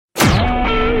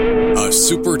a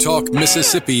SuperTalk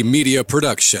Mississippi media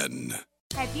production.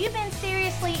 Have you been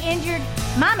seriously injured?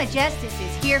 Mama Justice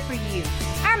is here for you.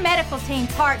 Our medical team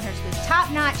partners with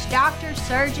top-notch doctors,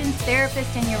 surgeons,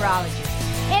 therapists, and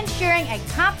urologists, ensuring a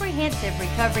comprehensive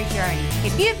recovery journey.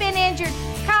 If you've been injured,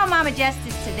 call Mama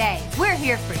Justice today. We're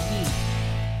here for you.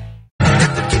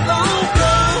 Keep on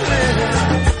going.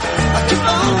 Keep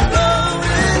on going.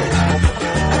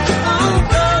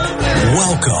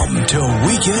 Welcome to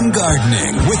Weekend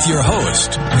Gardening with your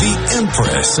host, the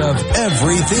Empress of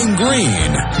Everything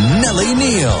Green, Nellie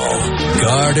Neal.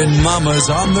 Garden Mama's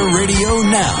on the radio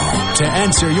now to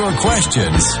answer your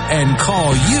questions and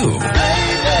call you.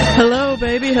 Hello,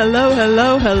 baby. Hello,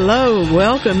 hello, hello.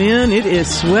 Welcome in. It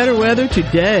is sweater weather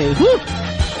today. Woo!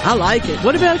 I like it.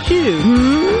 What about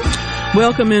you?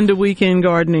 Welcome into Weekend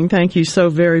Gardening. Thank you so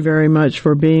very, very much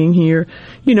for being here.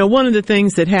 You know, one of the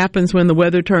things that happens when the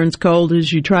weather turns cold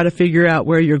is you try to figure out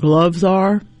where your gloves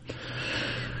are.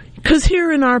 Because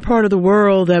here in our part of the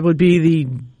world, that would be the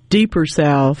deeper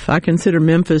South. I consider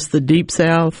Memphis the deep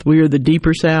South. We are the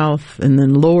deeper South. And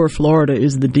then lower Florida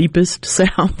is the deepest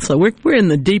South. So we're in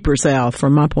the deeper South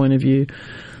from my point of view.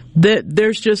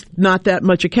 There's just not that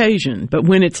much occasion. But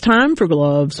when it's time for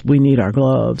gloves, we need our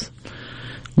gloves.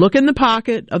 Look in the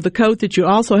pocket of the coat that you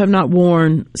also have not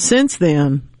worn since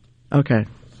then. Okay.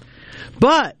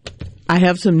 But I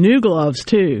have some new gloves,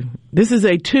 too. This is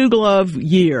a 2-glove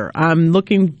year. I'm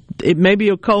looking, it may be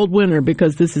a cold winter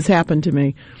because this has happened to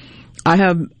me. I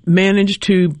have managed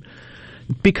to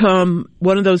become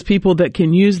one of those people that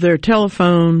can use their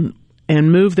telephone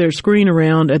and move their screen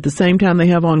around at the same time they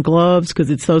have on gloves because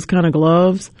it's those kind of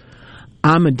gloves.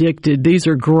 I'm addicted. These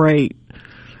are great.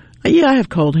 Yeah, I have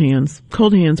cold hands.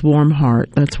 Cold hands, warm heart.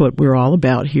 That's what we're all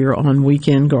about here on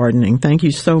Weekend Gardening. Thank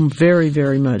you so very,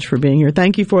 very much for being here.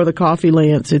 Thank you for the coffee,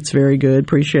 Lance. It's very good.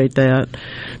 Appreciate that.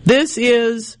 This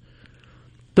is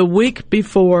the week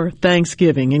before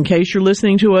Thanksgiving. In case you're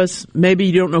listening to us, maybe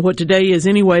you don't know what today is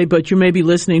anyway, but you may be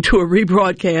listening to a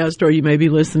rebroadcast or you may be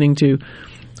listening to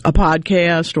a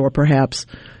podcast or perhaps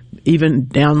even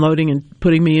downloading and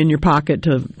putting me in your pocket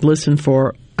to listen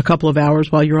for a couple of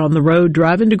hours while you're on the road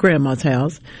driving to Grandma's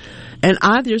house. And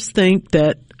I just think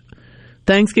that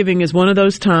Thanksgiving is one of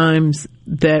those times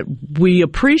that we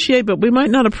appreciate, but we might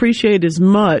not appreciate as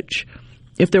much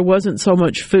if there wasn't so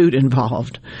much food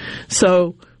involved.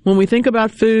 So when we think about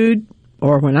food,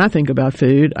 or when I think about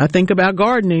food, I think about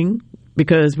gardening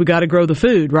because we got to grow the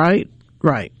food, right?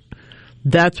 Right.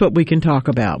 That's what we can talk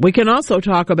about. We can also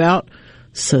talk about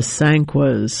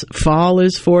sasanquas. Fall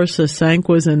is for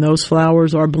sasanquas, and those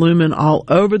flowers are blooming all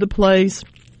over the place.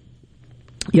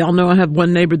 Y'all know I have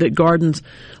one neighbor that gardens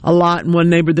a lot and one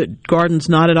neighbor that gardens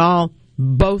not at all.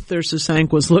 Both their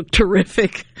sasanquas look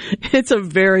terrific. It's a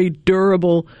very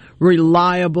durable,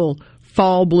 reliable,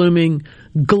 fall-blooming,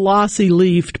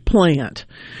 glossy-leafed plant.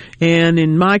 And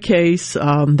in my case,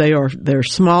 they're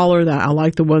smaller. I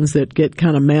like the ones that get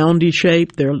kind of moundy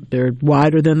shaped. They're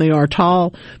wider than they are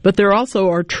tall, but there also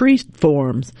are tree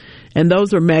forms, and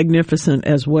those are magnificent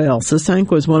as well.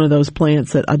 Sasanqua is one of those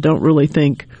plants that I don't really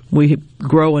think we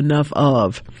grow enough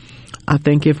of. I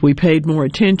think if we paid more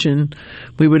attention,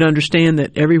 we would understand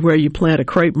that everywhere you plant a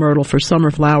crepe myrtle for summer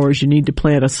flowers, you need to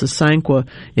plant a sasanqua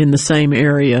in the same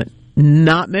area.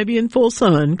 Not maybe in full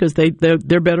sun, because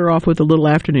they're better off with a little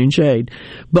afternoon shade,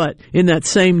 but in that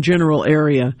same general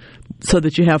area so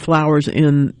that you have flowers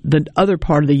in the other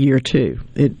part of the year too.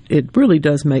 It really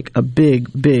does make a big,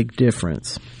 big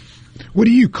difference. What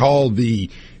do you call the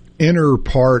inner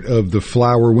part of the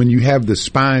flower when you have the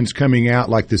spines coming out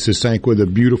like the sasanqua, the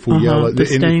beautiful yellow? The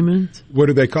stamens. What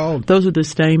are they called? Those are the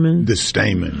stamens. The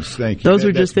stamens, thank you. Those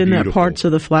are just in that parts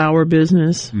of the flower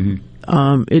business. Mm-hmm.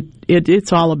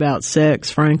 It's all about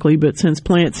sex, frankly, but since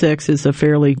plant sex is a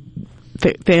fairly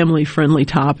family-friendly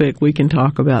topic, we can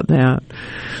talk about that.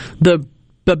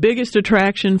 The biggest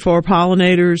attraction for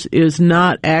pollinators is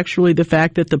not actually the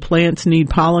fact that the plants need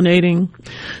pollinating.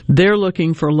 They're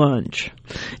looking for lunch.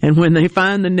 And when they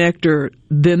find the nectar,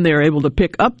 then they're able to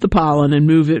pick up the pollen and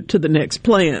move it to the next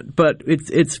plant. But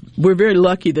we're very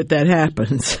lucky that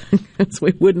happens, because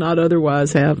we would not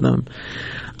otherwise have them.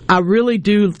 I really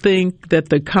do think that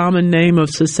the common name of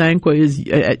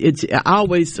sasanqua I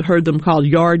always heard them called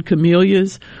yard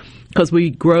camellias, because we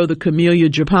grow the Camellia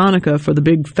japonica for the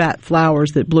big fat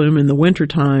flowers that bloom in the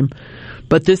wintertime.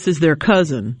 But this is their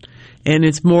cousin, and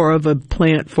it's more of a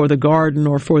plant for the garden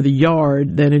or for the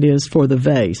yard than it is for the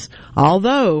vase.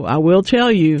 Although, I will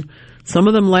tell you, Some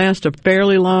of them last a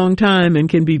fairly long time and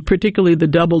can be, particularly the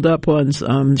doubled up ones,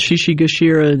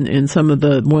 Shishigashira and some of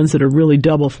the ones that are really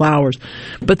double flowers.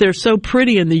 But they're so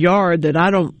pretty in the yard that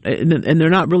and they're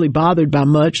not really bothered by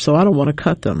much, so I don't want to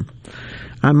cut them.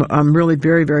 I'm really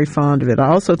very, very fond of it. I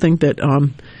also think that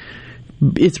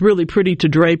it's really pretty to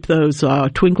drape those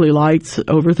twinkly lights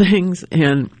over things,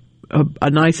 and a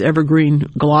nice evergreen,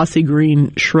 glossy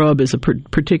green shrub is a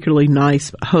particularly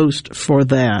nice host for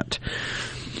that.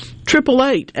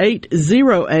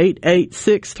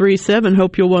 888-808-8637.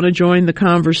 Hope you'll want to join the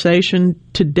conversation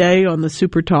today on the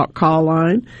Super Talk call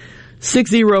line.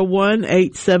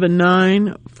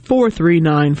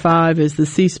 601-879-4395 is the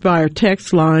C Spire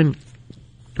text line,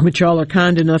 which y'all are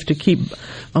kind enough to keep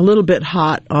a little bit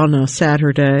hot on a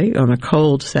Saturday, on a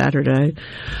cold Saturday.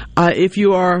 If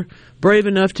you are brave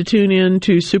enough to tune in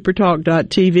to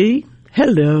supertalk.tv,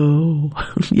 hello.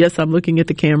 Yes, I'm looking at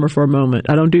the camera for a moment.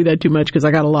 I don't do that too much because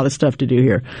I got a lot of stuff to do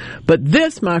here. But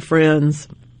this, my friends,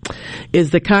 is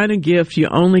the kind of gift you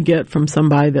only get from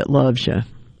somebody that loves you.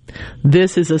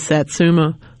 This is a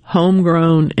Satsuma,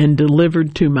 homegrown and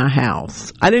delivered to my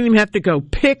house. I didn't even have to go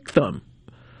pick them.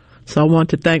 So I want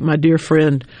to thank my dear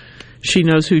friend. She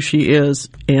knows who she is,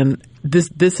 and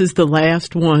this is the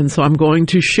last one, so I'm going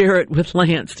to share it with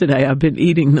Lance today. I've been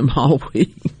eating them all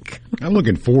week. I'm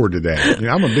looking forward to that. You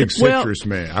know, I'm a big citrus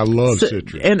man. I love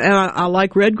citrus. And I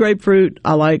like red grapefruit.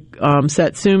 I like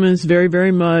Satsumas very,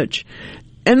 very much.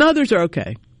 And others are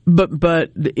okay.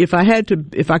 But if I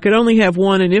could only have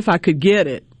one, and if I could get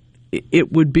it,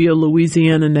 it would be a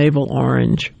Louisiana navel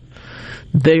orange.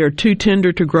 They are too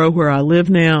tender to grow where I live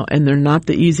now, and they're not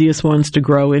the easiest ones to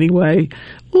grow anyway.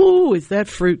 Ooh, is that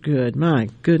fruit good? My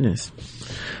goodness.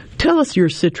 Tell us your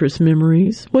citrus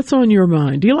memories. What's on your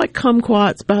mind? Do you like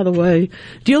kumquats, by the way?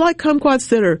 Do you like kumquats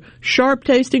that are sharp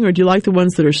tasting, or do you like the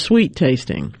ones that are sweet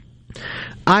tasting?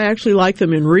 I actually like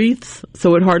them in wreaths,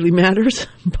 so it hardly matters.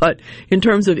 But in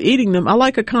terms of eating them, I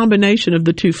like a combination of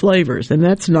the two flavors, and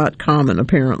that's not common,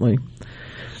 apparently.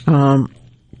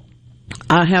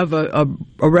 I have a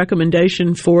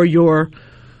recommendation for your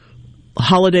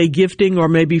holiday gifting, or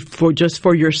maybe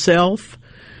for yourself.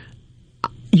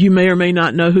 You may or may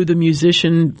not know who the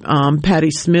musician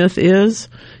Patti Smith is.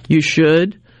 You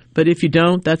should, but if you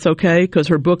don't, that's okay, because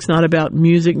her book's not about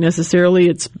music necessarily.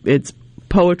 It's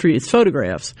poetry. It's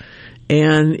photographs,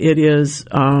 and it is.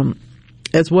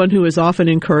 As one who is often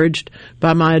encouraged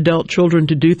by my adult children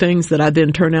to do things that I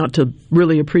then turn out to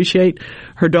really appreciate,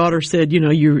 her daughter said,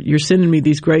 you're sending me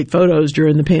these great photos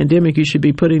during the pandemic. You should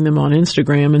be putting them on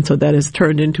Instagram. And so that has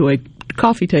turned into a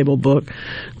coffee table book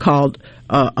called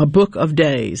A Book of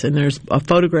Days. And there's a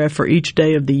photograph for each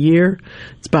day of the year.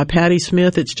 It's by Patti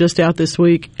Smith. It's just out this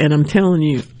week. And I'm telling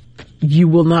you, you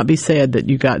will not be sad that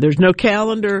there's no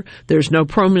calendar, there's no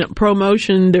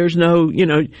promotion, there's no,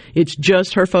 it's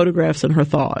just her photographs and her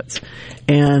thoughts.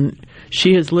 And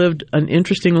she has lived an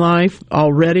interesting life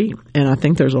already, and I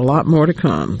think there's a lot more to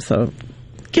come. So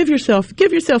give yourself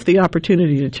the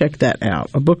opportunity to check that out.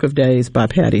 A Book of Days by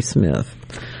Patti Smith.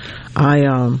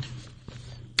 I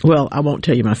won't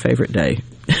tell you my favorite day.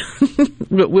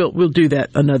 We'll do that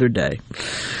another day.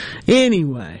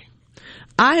 Anyway,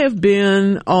 I have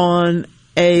been on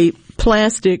a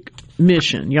plastic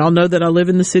mission. Y'all know that I live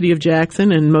in the city of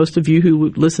Jackson, and most of you who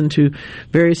listen to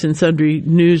various and sundry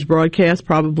news broadcasts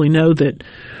probably know that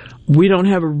we don't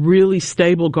have a really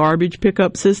stable garbage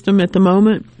pickup system at the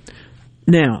moment.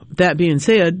 Now, that being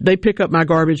said, they pick up my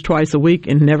garbage twice a week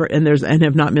and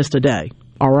have not missed a day.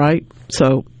 All right?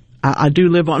 So I do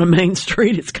live on a main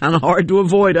street. It's kind of hard to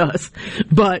avoid us.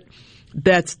 But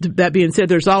that being said,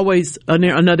 there's always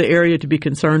another area to be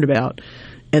concerned about,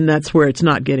 and that's where it's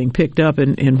not getting picked up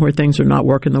and where things are not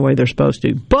working the way they're supposed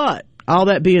to. But all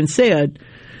that being said,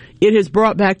 it has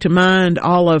brought back to mind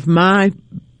all of my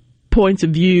points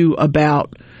of view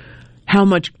about how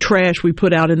much trash we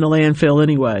put out in the landfill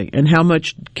anyway, and how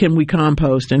much can we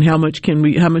compost, and how much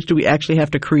do we actually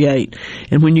have to create.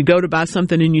 And when you go to buy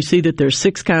something and you see that there's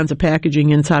 6 kinds of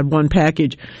packaging inside one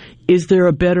package, is there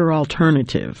a better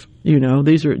alternative?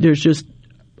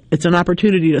 It's an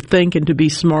opportunity to think and to be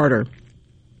smarter.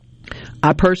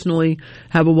 I personally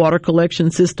have a water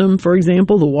collection system, for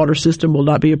example. The water system will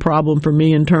not be a problem for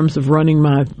me in terms of running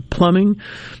my plumbing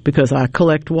because I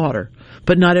collect water.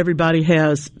 But not everybody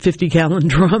has 50-gallon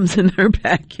drums in their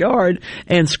backyard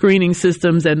and screening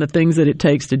systems and the things that it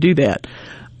takes to do that.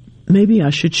 Maybe I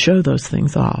should show those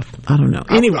things off. I don't know.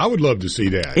 Anyway, I would love to see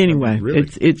that. Anyway, really.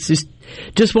 It's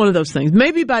just one of those things.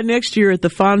 Maybe by next year at the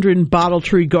Fondren Bottle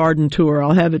Tree Garden Tour,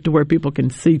 I'll have it to where people can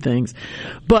see things.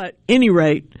 But at any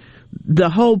rate, the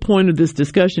whole point of this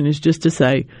discussion is just to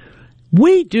say,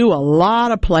 We do a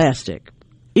lot of plastic.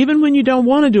 Even when you don't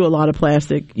want to do a lot of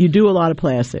plastic, you do a lot of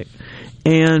plastic.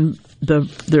 And the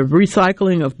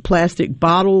recycling of plastic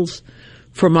bottles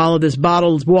from all of this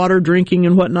bottled water drinking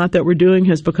and whatnot that we're doing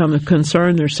has become a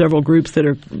concern. There's several groups that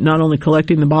are not only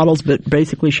collecting the bottles, but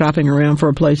basically shopping around for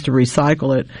a place to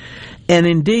recycle it. And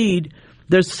indeed,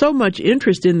 there's so much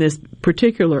interest in this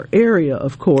particular area,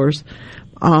 of course.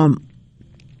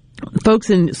 Folks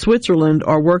in Switzerland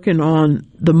are working on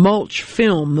the mulch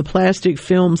film, the plastic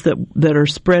films that are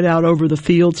spread out over the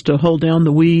fields to hold down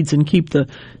the weeds and keep the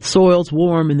soils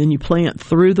warm, and then you plant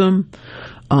through them.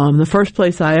 The first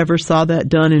place I ever saw that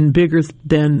done in bigger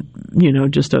than,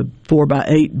 just a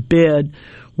 4x8 bed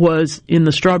was in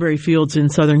the strawberry fields in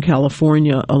Southern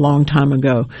California a long time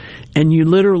ago. And you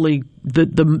literally,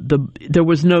 there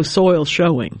was no soil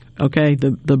showing, okay?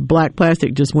 The black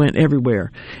plastic just went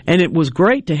everywhere. And it was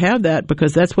great to have that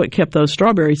because that's what kept those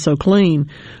strawberries so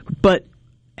clean. But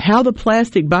how the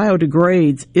plastic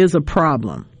biodegrades is a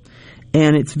problem.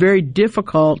 And it's very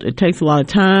difficult. It takes a lot of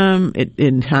time.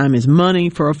 And time is money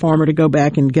for a farmer to go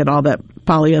back and get all that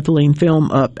polyethylene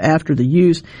film up after the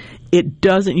use. You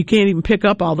can't even pick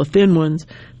up all the thin ones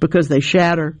because they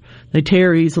shatter, they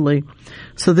tear easily.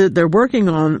 So that they're working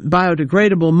on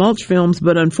biodegradable mulch films,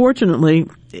 but unfortunately,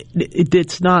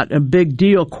 it's not a big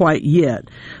deal quite yet.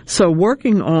 So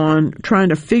working on trying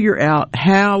to figure out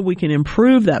how we can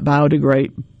improve that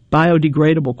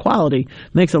biodegradable quality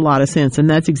makes a lot of sense, and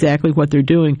that's exactly what they're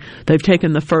doing. They've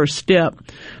taken the first step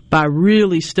by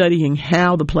really studying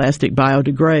how the plastic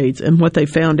biodegrades, and what they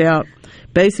found out,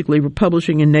 basically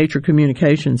publishing in Nature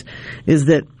Communications, is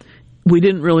that we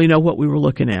didn't really know what we were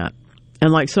looking at.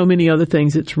 And like so many other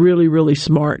things, it's really, really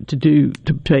smart to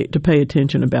pay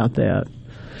attention about that.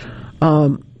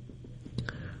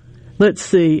 Let's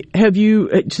see.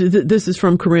 This is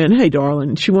from Corinne. Hey,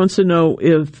 darling. She wants to know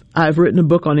if I've written a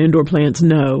book on indoor plants.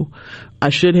 No. I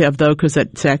should have, though, because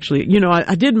that's actually,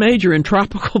 I did major in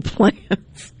tropical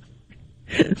plants,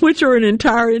 which are an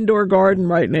entire indoor garden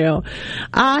right now.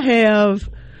 I have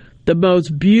the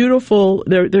most beautiful,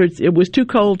 it was too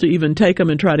cold to even take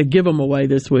them and try to give them away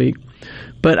this week.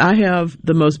 But I have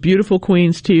the most beautiful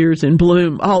Queen's Tears in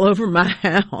bloom all over my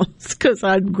house because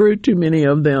I grew too many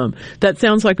of them. That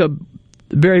sounds like a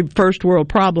very first world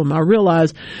problem, I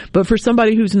realize. But for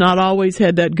somebody who's not always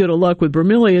had that good of luck with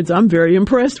bromeliads, I'm very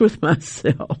impressed with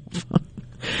myself.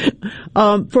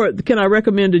 Can I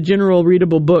recommend a general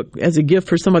readable book as a gift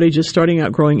for somebody just starting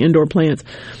out growing indoor plants?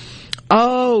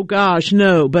 Oh, gosh,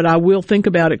 no, but I will think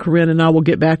about it, Corinne, and I will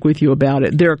get back with you about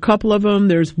it. There are a couple of them.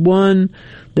 There's one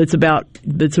that's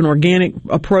an organic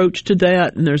approach to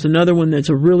that, and there's another one that's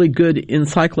a really good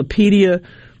encyclopedia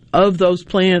of those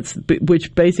plants,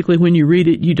 which basically when you read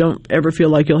it, you don't ever feel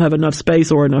like you'll have enough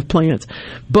space or enough plants.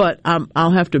 But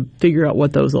I'll have to figure out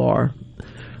what those are.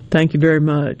 Thank you very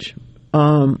much.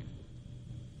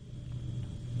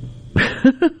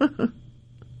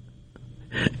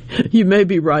 You may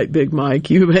be right, Big Mike.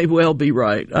 You may well be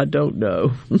right. I don't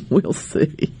know. We'll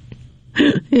see.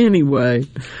 Anyway,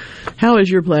 how is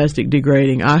your plastic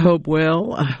degrading? I hope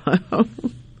well.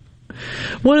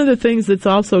 One of the things that's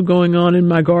also going on in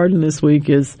my garden this week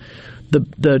is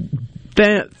the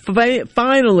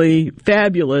finally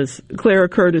fabulous Clara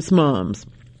Curtis mums.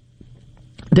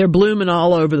 They're blooming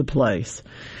all over the place.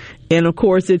 And, of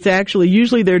course, it's actually,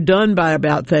 usually they're done by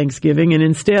about Thanksgiving, and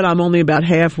instead I'm only about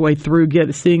halfway through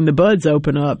seeing the buds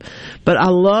open up. But I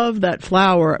love that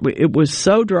flower. It was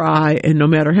so dry, and no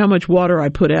matter how much water I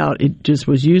put out, it just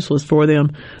was useless for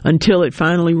them until it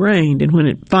finally rained. And when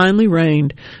it finally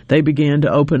rained, they began to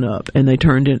open up, and they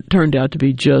turned out to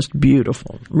be just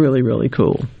beautiful. Really, really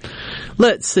cool.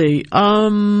 Let's see. Oh,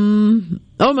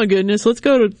 my goodness. Let's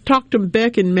go to talk to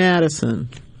Beck in Madison.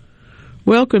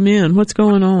 Welcome in. What's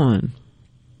going on?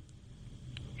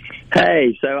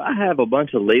 Hey, so I have a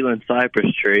bunch of Leland cypress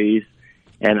trees,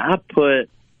 and I put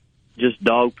just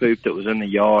dog poop that was in the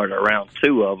yard around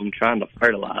 2 of them trying to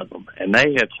fertilize them, and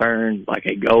they have turned like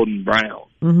a golden brown.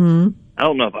 Mm-hmm. I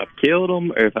don't know if I've killed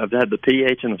them or if I've had the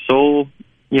pH in the soil,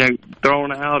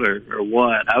 thrown out or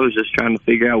what. I was just trying to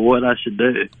figure out what I should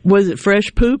do. Was it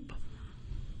fresh poop?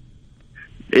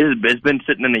 It's been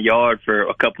sitting in the yard for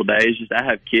a couple of days. I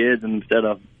have kids, and instead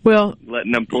of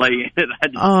letting them play in it, I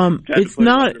just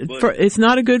it's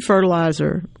not a good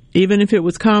fertilizer. Even if it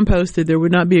was composted, there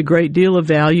would not be a great deal of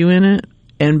value in it.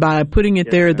 And by putting it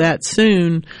there that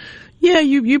soon,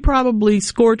 you probably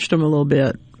scorched them a little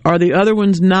bit. Are the other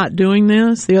ones not doing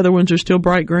this? The other ones are still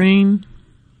bright green?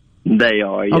 They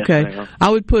are, yes. Okay. They are.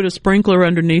 I would put a sprinkler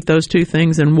underneath those two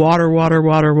things and water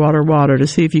to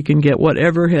see if you can get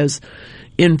whatever has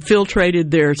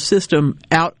infiltrated their system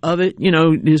out of it,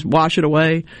 just wash it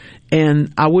away.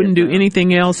 And I wouldn't do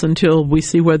anything else until we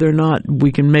see whether or not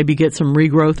we can maybe get some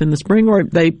regrowth in the spring, or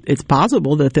it's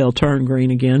possible that they'll turn green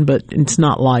again, but it's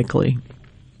not likely.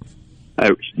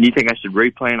 Do you think I should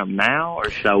replant them now, or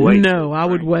should I wait? No, I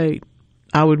would wait.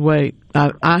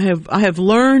 I have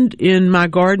learned in my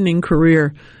gardening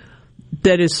career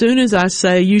that as soon as I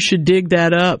say you should dig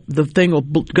that up, the thing will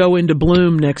go into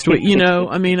bloom next week.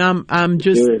 I'm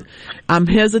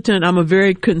hesitant. I'm a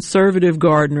very conservative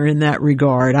gardener in that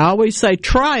regard. I always say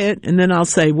try it, and then I'll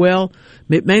say, well,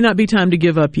 it may not be time to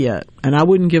give up yet, and I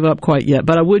wouldn't give up quite yet,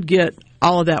 but I would get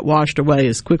all of that washed away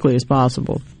as quickly as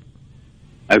possible.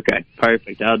 Okay,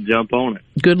 perfect. I'll jump on it.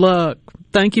 Good luck.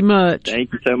 Thank you much.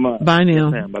 Thank you so much. Bye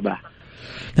now. Yes, bye-bye.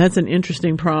 That's an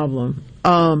interesting problem.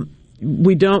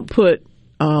 We don't put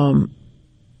animal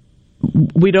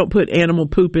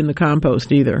poop in the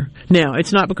compost either. Now,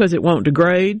 it's not because it won't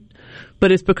degrade,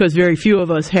 but it's because very few of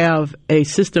us have a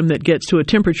system that gets to a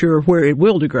temperature where it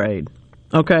will degrade.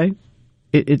 Okay?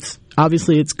 It's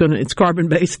obviously it's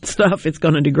carbon-based stuff. It's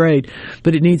going to degrade,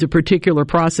 but it needs a particular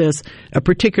process, a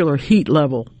particular heat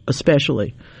level,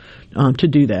 especially to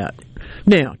do that.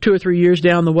 Now, 2 or 3 years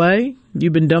down the way,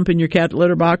 you've been dumping your cat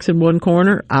litter box in one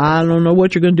corner. I don't know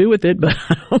what you're going to do with it, but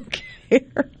I don't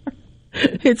care.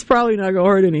 It's probably not going to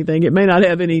hurt anything. It may not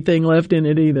have anything left in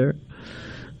it either.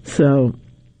 So,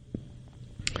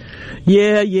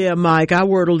 yeah, Mike, I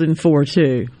wordled in 4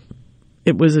 too.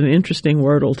 It was an interesting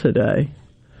wordle today.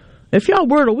 If y'all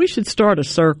wordle, we should start a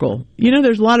circle.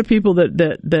 There's a lot of people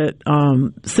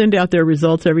that send out their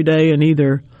results every day and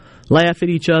either laugh at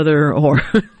each other or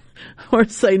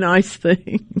say nice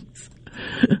things.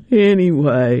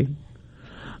 Anyway.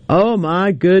 Oh,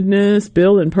 my goodness.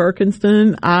 Bill in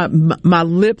Perkinston. My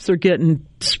lips are getting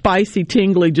spicy,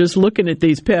 tingly just looking at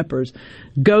these peppers.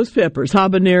 Ghost peppers,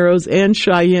 habaneros, and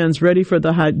Cheyennes ready for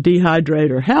the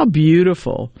dehydrator. How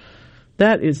beautiful.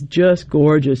 That is just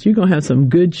gorgeous. You're going to have some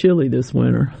good chili this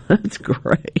winter. That's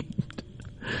great.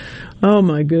 Oh,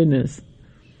 my goodness.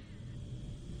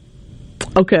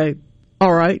 Okay.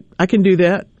 All right. I can do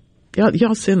that.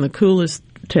 Y'all send the coolest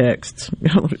texts.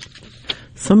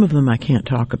 Some of them I can't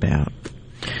talk about.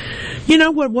 You know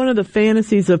what? One of the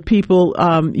fantasies of people,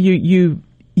 you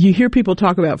hear people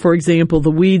talk about, for example,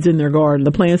 the weeds in their garden,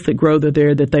 the plants that grow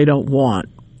there that they don't want,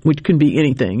 which can be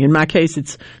anything. In my case,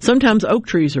 it's sometimes oak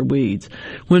trees are weeds.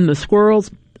 When the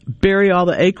squirrels bury all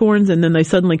the acorns and then they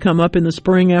suddenly come up in the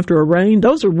spring after a rain,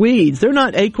 those are weeds. They're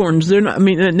not acorns. They're not.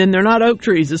 And they're not oak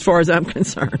trees as far as I'm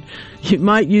concerned. You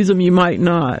might use them, you might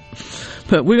not.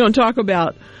 But we're going to talk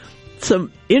about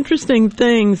some interesting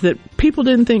things that people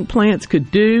didn't think plants could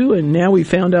do, and now we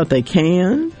found out they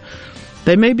can.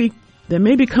 They may be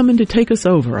coming to take us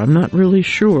over. I'm not really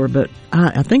sure, but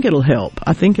I think it'll help.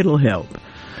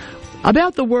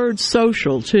 About the word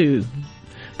social, too.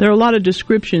 There are a lot of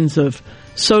descriptions of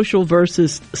social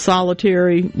versus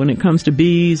solitary when it comes to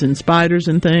bees and spiders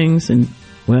and things, and,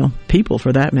 well, people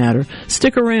for that matter.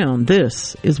 Stick around.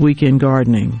 This is Weekend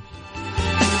Gardening.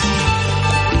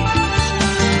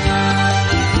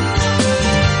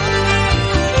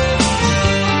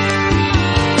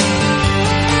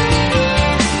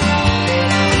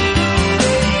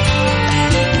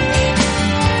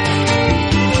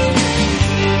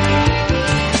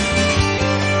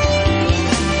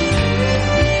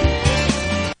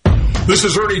 This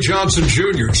is Ernie Johnson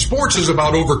Jr. Sports is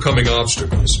about overcoming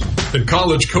obstacles, and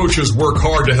college coaches work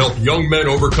hard to help young men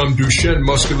overcome Duchenne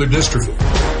muscular dystrophy.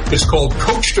 It's called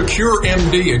Coach to Cure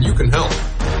MD, and you can help.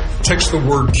 Text the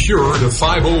word CURE to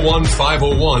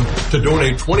 501-501 to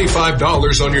donate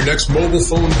 $25 on your next mobile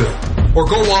phone bill, or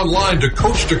go online to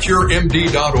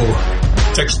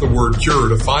CoachToCureMD.org. Text the word CURE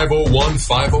to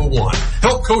 501-501.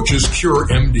 Help coaches cure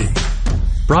MD.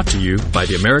 Brought to you by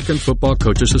the American Football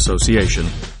Coaches Association.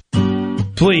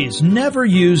 Please never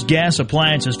use gas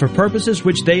appliances for purposes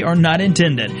which they are not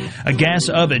intended. A gas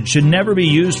oven should never be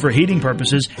used for heating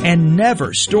purposes, and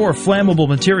never store flammable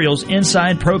materials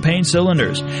inside propane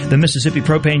cylinders. The Mississippi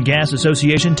Propane Gas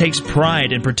Association takes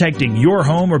pride in protecting your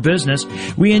home or business.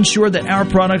 We ensure that our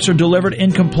products are delivered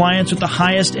in compliance with the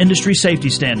highest industry safety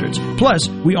standards. Plus,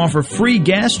 we offer free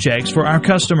gas checks for our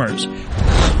customers.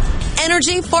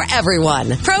 Energy for everyone.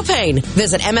 Propane.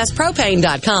 Visit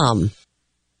mspropane.com.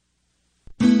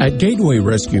 At Gateway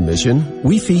Rescue Mission,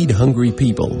 we feed hungry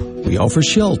people. We offer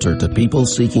shelter to people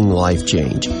seeking life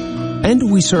change.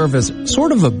 And we serve as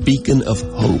sort of a beacon of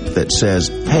hope that says,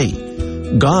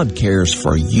 hey, God cares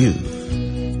for you.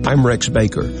 I'm Rex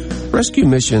Baker. Rescue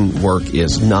Mission work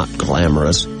is not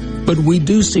glamorous, but we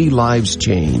do see lives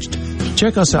changed.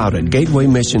 Check us out at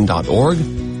gatewaymission.org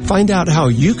Find out how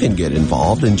you can get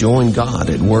involved and join God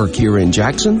at work here in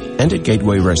Jackson and at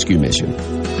Gateway Rescue Mission.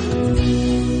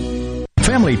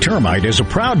 Family Termite is a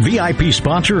proud VIP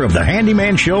sponsor of the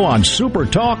Handyman Show on Super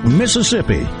Talk,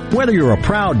 Mississippi. Whether you're a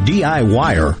proud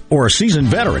DIYer or a seasoned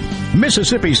veteran,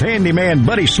 Mississippi's handyman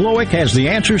Buddy Slowick has the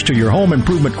answers to your home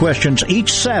improvement questions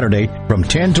each Saturday from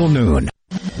 10 till noon.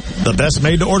 The best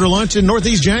made-to-order lunch in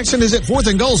Northeast Jackson is at 4th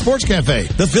and Gold Sports Cafe.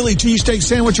 The Philly cheesesteak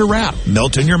sandwich or wrap,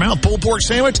 melt-in-your-mouth pulled pork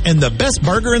sandwich, and the best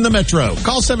burger in the metro.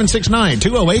 Call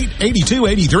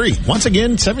 769-208-8283. Once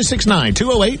again,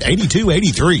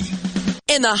 769-208-8283.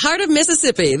 In the heart of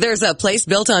Mississippi, there's a place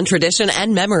built on tradition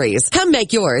and memories. Come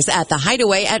make yours at the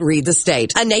Hideaway at Reed's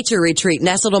Estate. A nature retreat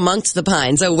nestled amongst the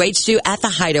pines awaits you at the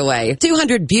Hideaway.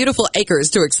 200 beautiful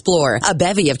acres to explore, a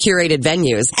bevy of curated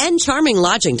venues, and charming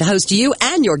lodging to host you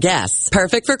and your guests.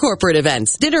 Perfect for corporate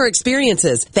events, dinner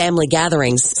experiences, family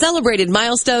gatherings, celebrated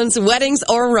milestones, weddings,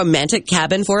 or a romantic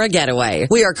cabin for a getaway.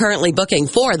 We are currently booking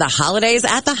for the holidays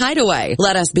at the Hideaway.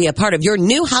 Let us be a part of your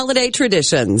new holiday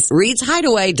traditions.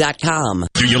 ReedsHideaway.com.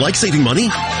 Do you like saving money?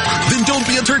 Then don't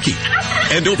be a turkey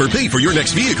and overpay for your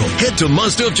next vehicle. Head to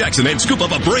Mazda of Jackson and scoop up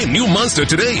a brand new Mazda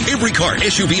today. Every car,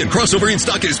 SUV, and crossover in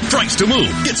stock is priced to move.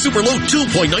 Get super low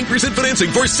 2.9% financing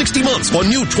for 60 months on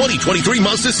new 2023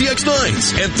 Mazda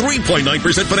CX-9s and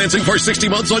 3.9% financing for 60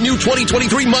 months on new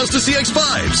 2023 Mazda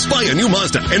CX-5s. Buy a new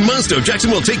Mazda and Mazda of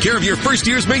Jackson will take care of your first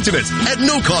year's maintenance at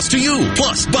no cost to you.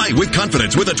 Plus, buy with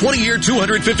confidence with a 20-year,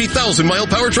 250,000-mile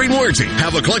powertrain warranty.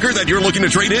 Have a clunker that you're looking to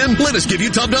trade in? Let us give you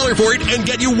top dollar for it and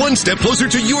get you one step closer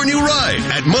to your new ride.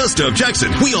 At Mazda of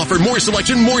Jackson, we offer more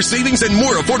selection, more savings, and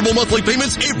more affordable monthly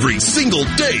payments every single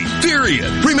day, period.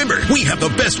 Remember, we have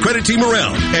the best credit team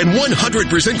around, and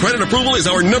 100% credit approval is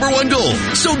our #1 goal.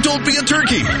 So don't be a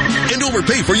turkey and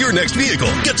overpay for your next vehicle.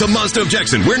 Get to Mazda of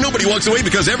Jackson, where nobody walks away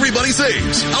because everybody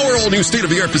saves. Our all-new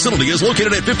state-of-the-art facility is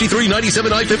located at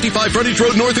 5397 I-55 Frontage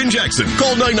Road North in Jackson.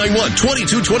 Call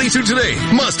 991-2222 today.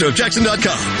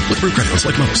 MazdaofJackson.com. With approved credit,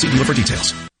 select models. See dealer for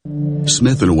details.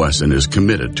 Smith & Wesson is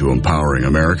committed to empowering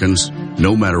Americans,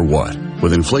 no matter what.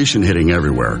 With inflation hitting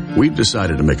everywhere, we've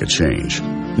decided to make a change.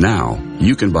 Now,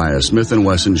 you can buy a Smith &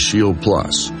 Wesson Shield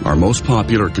Plus, our most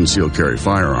popular concealed carry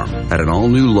firearm, at an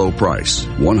all-new low price,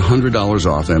 $100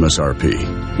 off MSRP.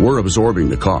 We're absorbing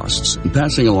the costs and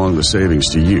passing along the savings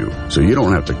to you, so you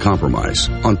don't have to compromise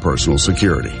on personal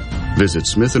security. Visit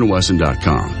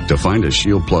SmithandWesson.com to find a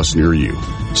Shield Plus near you.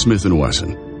 Smith &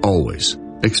 Wesson, always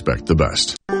expect the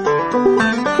best.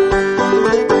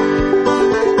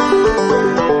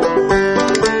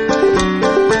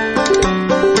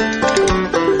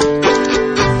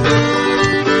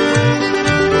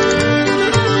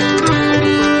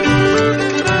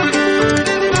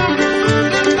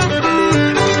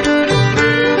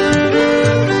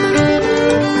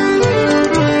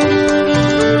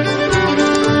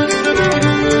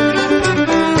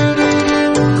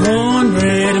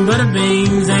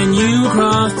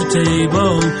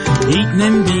 Eating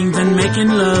them beans and making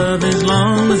love as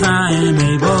long as I am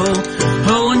able.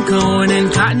 Hoeing corn and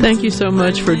cotton. Thank you so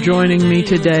much for joining me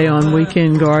today on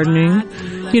Weekend Gardening.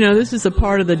 You know, this is a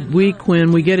part of the week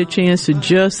when we get a chance to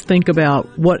just think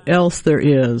about what else there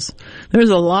is.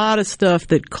 There's a lot of stuff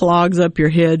that clogs up your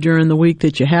head during the week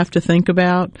that you have to think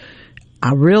about.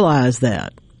 I realize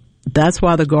that. That's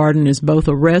why the garden is both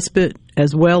a respite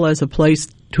as well as a place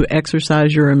to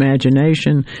exercise your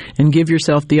imagination and give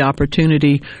yourself the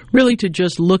opportunity really to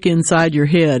just look inside your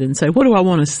head and say, what do I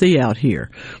want to see out here?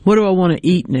 What do I want to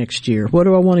eat next year? What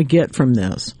do I want to get from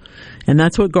this? And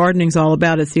that's what gardening's all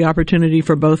about. It's the opportunity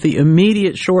for both the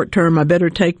immediate short term, I better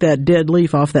take that dead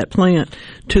leaf off that plant,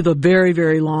 to the very,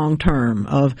 very long term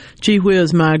of, gee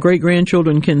whiz, my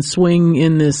great-grandchildren can swing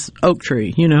in this oak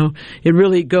tree. You know, it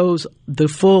really goes the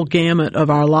full gamut of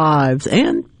our lives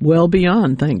and well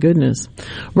beyond, thank goodness.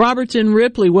 Robertson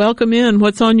Ripley, welcome in.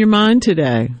 What's on your mind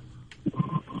today?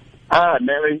 Hi,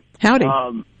 Nellie. Howdy.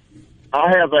 I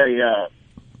have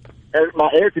my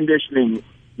air conditioning.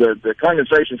 The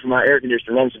condensation from my air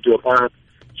conditioner runs into a pipe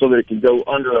so that it can go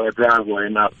under a driveway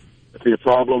and not be a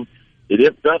problem.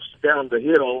 It ducks down the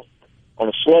hill on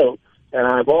a slope, and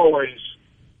I've always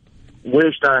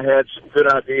wished I had some good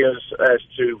ideas as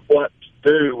to what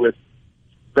to do with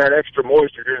that extra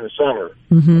moisture during the summer.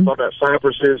 Mm-hmm. I thought about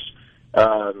cypresses.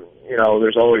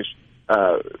 There's always,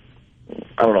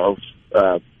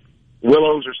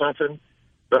 willows or something.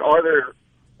 But are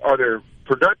there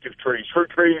productive trees,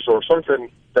 fruit trees, or something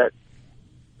that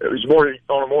is more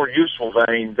on a more useful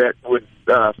vein that would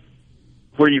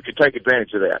where you could take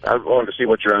advantage of that? I wanted to see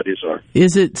what your ideas are.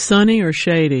 Is it sunny or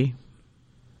shady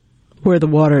where the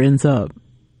water ends up?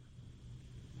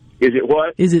 Is it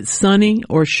what? Is it sunny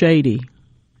or shady?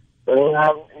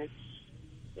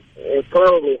 It's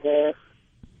probably half.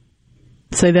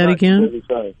 Say that again?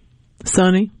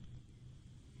 Sunny?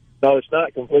 No, it's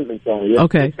not completely sunny.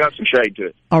 Okay. It's got some shade to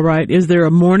it. All right. Is there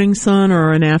a morning sun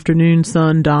or an afternoon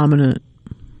sun dominant?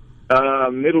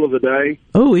 Middle of the day.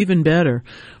 Oh, even better.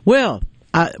 Well,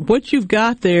 what you've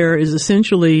got there is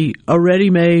essentially a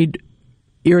ready-made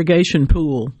irrigation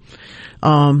pool.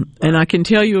 And I can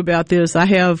tell you about this. I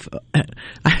have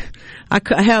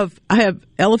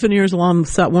elephant ears along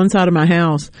one side of my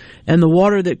house, and the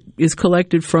water that is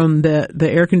collected from the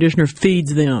air conditioner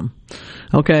feeds them.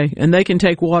 Okay, and they can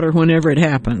take water whenever it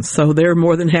happens, so they're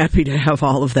more than happy to have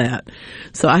all of that.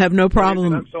 So I have no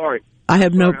problem. I'm sorry.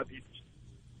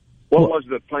 What was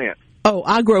the plant? Oh,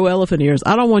 I grow elephant ears.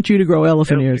 I don't want you to grow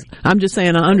elephant ears. I'm just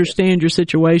saying I understand your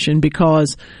situation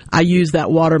because I use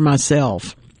that water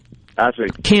myself. I see.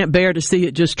 Can't bear to see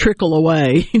it just trickle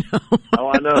away, you know.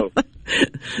 Oh, I know.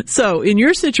 So in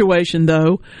your situation,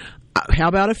 though, how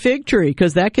about a fig tree?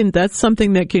 Because that's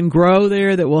something that can grow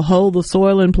there, that will hold the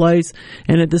soil in place,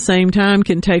 and at the same time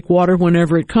can take water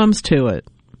whenever it comes to it,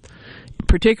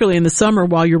 particularly in the summer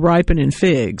while you're ripening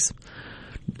figs.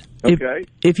 Okay.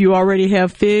 If you already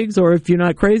have figs, or if you're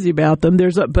not crazy about them,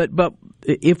 but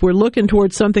if we're looking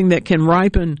towards something that can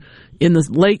ripen in the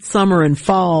late summer and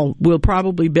fall, we'll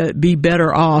probably be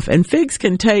better off. And figs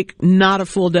can take not a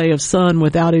full day of sun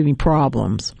without any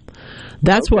problems.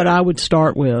 That's what I would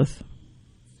start with.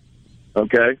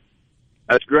 Okay.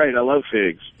 That's great. I love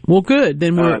figs. Well, good.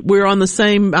 Then we're on the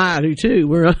same. I do too.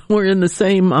 We're in the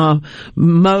same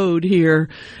mode here.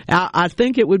 I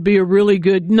think it would be a really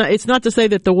good. It's not to say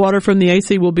that the water from the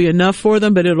AC will be enough for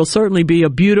them, but it'll certainly be a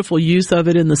beautiful use of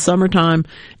it in the summertime,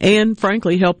 and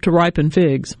frankly, help to ripen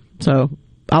figs. So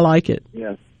I like it.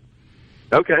 Yeah.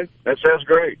 Okay, that sounds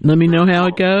great. Let me know how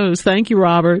it goes. Thank you,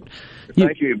 Robert.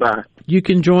 Thank you. Bye. You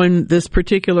can join this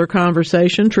particular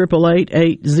conversation,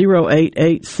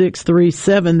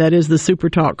 888-808-8637. That is the Super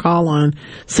Talk call line.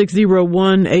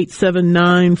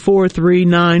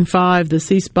 601-879-4395, the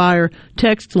C Spire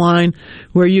text line,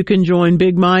 where you can join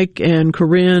Big Mike and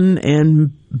Corinne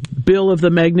and Bill of the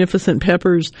Magnificent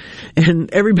Peppers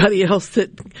and everybody else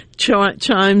that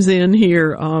chimes in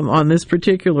here on this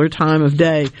particular time of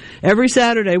day. Every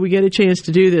Saturday we get a chance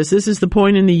to do this. This is the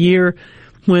point in the year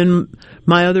when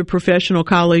my other professional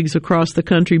colleagues across the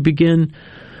country begin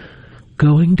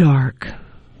going dark,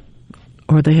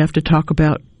 or they have to talk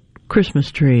about Christmas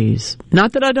trees.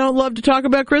 Not that I don't love to talk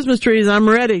about Christmas trees. I'm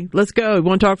ready. Let's go. You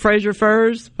want to talk Fraser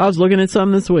firs? I was looking at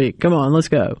some this week. Come on, let's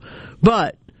go.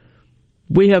 But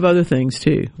we have other things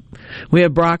too. We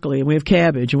have broccoli, and we have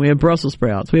cabbage, and we have Brussels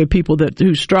sprouts. We have people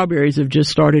whose strawberries have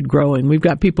just started growing. We've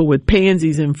got people with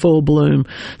pansies in full bloom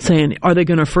saying, are they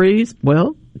going to freeze?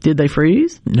 Well, did they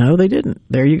freeze? No, they didn't.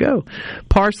 There you go.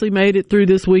 Parsley made it through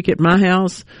this week at my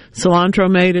house. Cilantro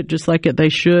made it just like they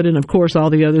should, and of course all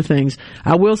the other things.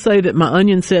 I will say that my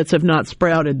onion sets have not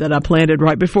sprouted that I planted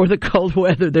right before the cold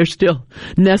weather. They're still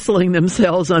nestling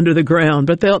themselves under the ground,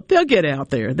 but they'll get out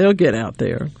there. They'll get out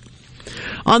there.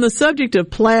 On the subject of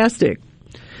plastic,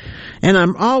 and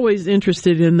I'm always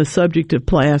interested in the subject of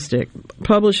plastic,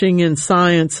 publishing in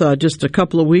Science just a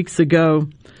couple of weeks ago,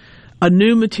 a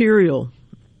new material.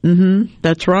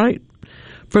 That's right.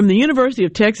 From the University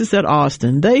of Texas at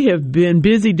Austin, they have been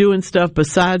busy doing stuff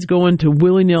besides going to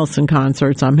Willie Nelson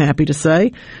concerts, I'm happy to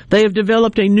say. They have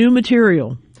developed a new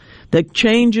material that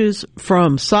changes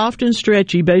from soft and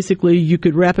stretchy, basically you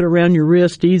could wrap it around your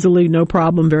wrist easily, no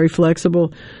problem, very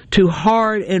flexible, to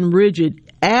hard and rigid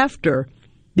after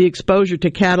the exposure to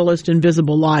catalyst and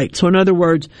visible light. So in other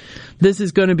words, this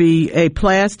is going to be a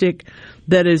plastic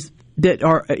that has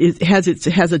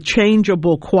a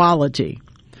changeable quality.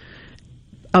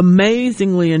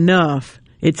 Amazingly enough,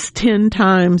 it's 10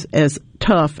 times as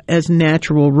tough as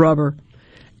natural rubber,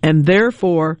 and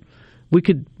therefore we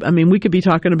could be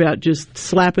talking about just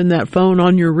slapping that phone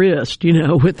on your wrist,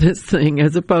 with this thing,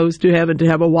 as opposed to having to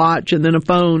have a watch and then a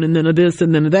phone and then a this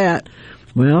and then a that.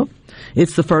 Well,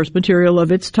 it's the first material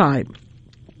of its type.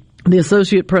 The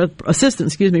assistant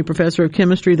professor of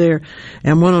chemistry there,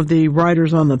 and one of the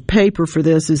writers on the paper for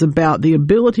this, is about the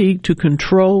ability to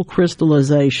control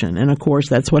crystallization. And of course,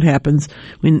 that's what happens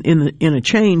in a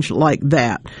change like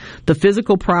that. The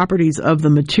physical properties of the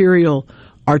material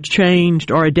are changed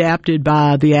or adapted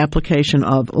by the application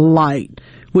of light,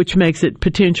 which makes it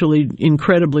potentially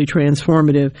incredibly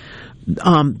transformative.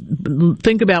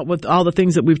 think about what all the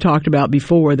things that we've talked about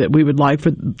before that we would like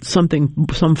for some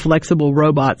flexible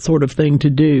robot sort of thing to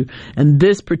do. And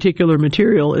this particular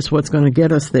material is what's going to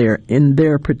get us there in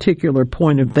their particular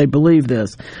point of, they believe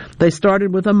this. They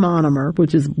started with a monomer,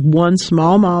 which is one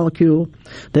small molecule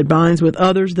that binds with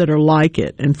others that are like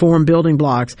it and form building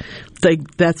blocks.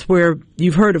 That's where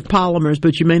you've heard of polymers,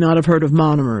 but you may not have heard of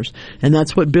monomers. And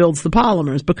that's what builds the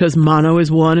polymers, because mono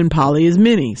is one and poly is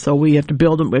many. So we have to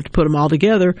build them, we have to put them all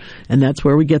together, and that's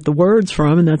where we get the words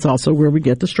from, and that's also where we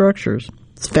get the structures.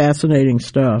 It's fascinating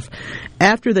stuff.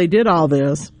 After they did all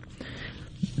this,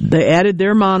 they added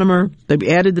their monomer,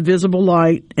 they added the visible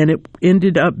light, and it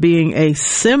ended up being a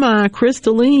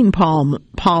semi-crystalline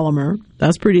polymer.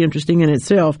 That's pretty interesting in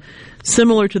itself,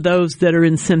 similar to those that are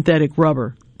in synthetic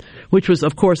rubber, which was,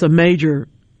 of course, a major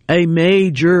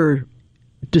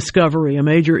discovery, a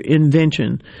major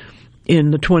invention in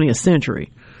the 20th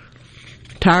century.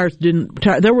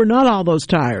 There were not all those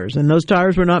tires, and those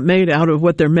tires were not made out of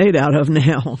what they're made out of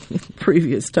now in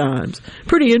previous times.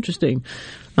 Pretty interesting.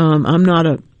 I've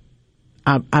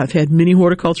had many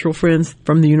horticultural friends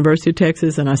from the University of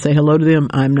Texas, and I say hello to them.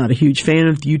 I'm not a huge fan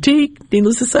of the UT,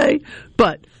 needless to say,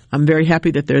 but I'm very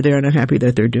happy that they're there, and I'm happy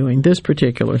that they're doing this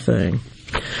particular thing.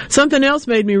 Something else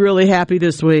made me really happy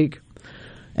this week,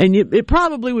 and it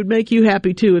probably would make you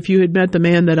happy too if you had met the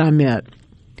man that I met.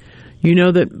 You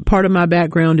know that part of my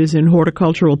background is in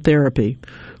horticultural therapy,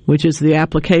 which is the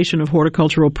application of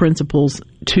horticultural principles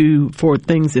for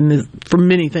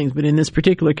many things, but in this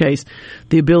particular case,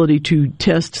 the ability to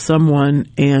test someone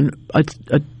and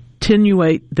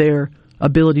attenuate their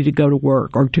ability to go to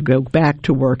work, or to go back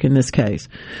to work in this case.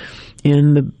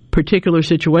 In the particular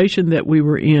situation that we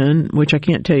were in, which I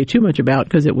can't tell you too much about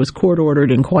because it was court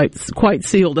ordered and quite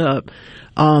sealed up,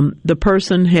 the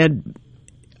person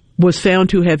was found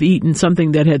to have eaten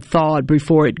something that had thawed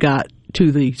before it got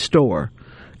to the store,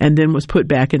 and then was put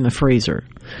back in the freezer.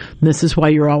 And this is why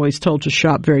you're always told to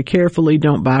shop very carefully.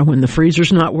 Don't buy when the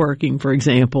freezer's not working, for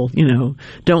example.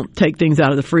 Don't take things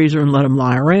out of the freezer and let them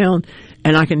lie around.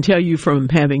 And I can tell you from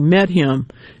having met him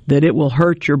that it will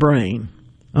hurt your brain.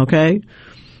 Okay?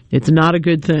 It's not a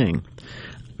good thing.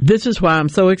 This is why I'm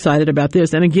so excited about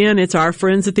this. And again, it's our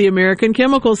friends at the American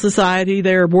Chemical Society.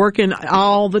 They're working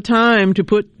all the time to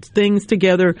put things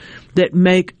together that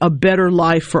make a better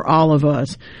life for all of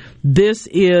us. This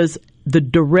is the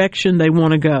direction they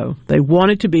want to go. They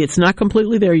want it to be. It's not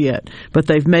completely there yet, but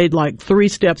they've made like 3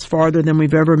 steps farther than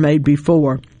we've ever made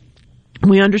before.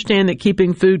 We understand that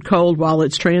keeping food cold while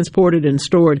it's transported and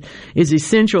stored is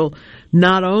essential,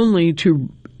 not only to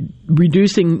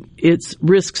reducing its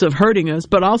risks of hurting us,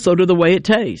 but also to the way it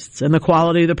tastes and the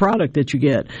quality of the product that you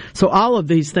get. So all of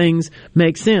these things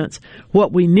make sense.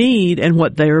 What we need, and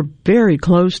what they're very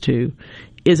close to,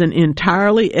 is an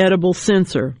entirely edible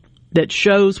sensor that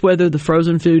shows whether the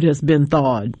frozen food has been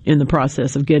thawed in the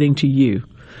process of getting to you.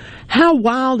 How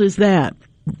wild is that?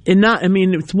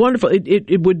 It's wonderful.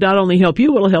 It would not only help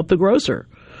you, it'll help the grocer.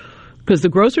 Because the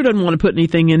grocer doesn't want to put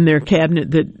anything in their cabinet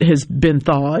that has been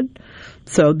thawed.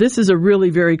 So this is a really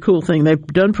very cool thing. They've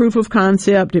done proof of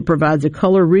concept. It provides a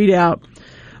color readout,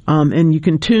 and you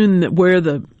can tune where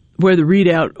the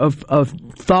readout of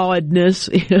thawedness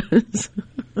is.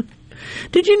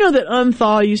 Did you know that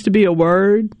unthaw used to be a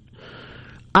word?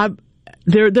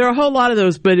 There are a whole lot of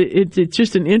those, but it's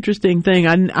just an interesting thing.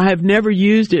 I have never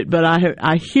used it, but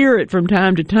I hear it from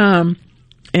time to time,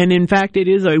 and in fact, it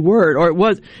is a word, or it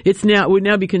was. It would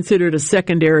now be considered a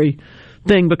secondary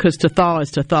thing, because to thaw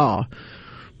is to thaw,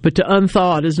 but to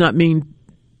unthaw does not mean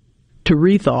to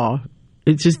rethaw.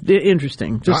 It's just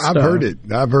interesting. I've heard it.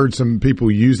 I've heard some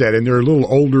people use that, and they're a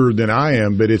little older than I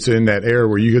am, but it's in that era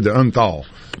where you get the unthaw.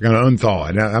 You're going to unthaw.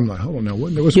 And I'm like, hold on,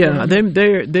 what's going on?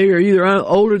 They are either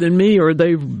older than me, or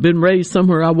they've been raised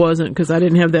somewhere I wasn't, because I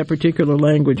didn't have that particular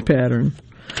language pattern.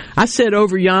 I said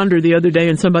over yonder the other day,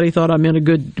 and somebody thought I meant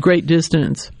a great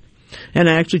distance, and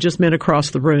I actually just meant across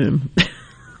the room.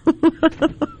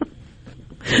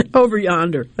 Over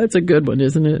yonder. That's a good one,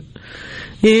 isn't it?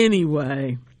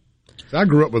 Anyway. I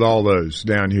grew up with all those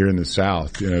down here in the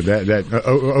South.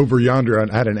 Over yonder,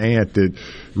 I had an aunt that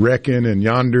reckon and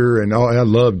yonder, and I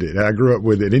loved it. I grew up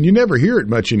with it. And you never hear it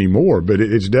much anymore, but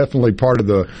it's definitely part of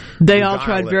the They all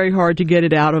tried very hard to get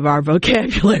it out of our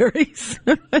vocabularies.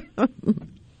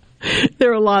 There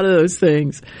are a lot of those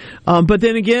things. But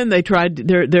then again, they tried,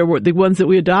 there were the ones that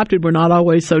we adopted were not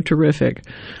always so terrific.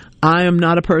 I am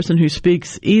not a person who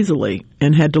speaks easily,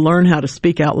 and had to learn how to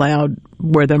speak out loud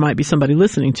where there might be somebody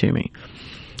listening to me.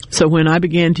 So when I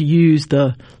began to use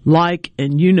the like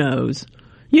and you knows,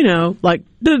 like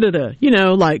da-da-da,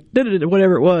 like da-da-da,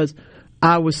 whatever it was,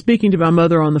 I was speaking to my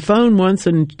mother on the phone once,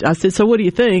 and I said, so what do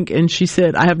you think? And she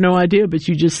said, I have no idea, but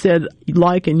you just said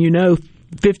like and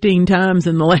 15 times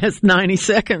in the last 90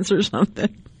 seconds or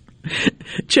something.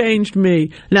 Changed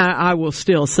me. Now, I will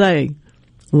still say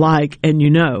like and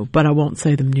but I won't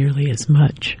say them nearly as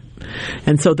much.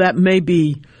 And so that may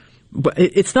be,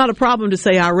 it's not a problem to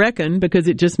say I reckon, because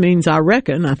it just means I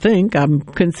reckon, I think, I'm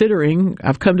considering,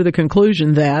 I've come to the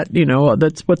conclusion that,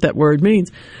 that's what that word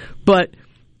means. But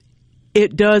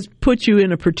it does put you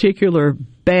in a particular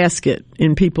basket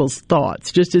in people's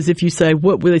thoughts. Just as if you say,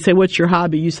 when they say, what's your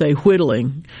hobby? You say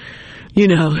whittling,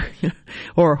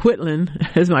 or whittling,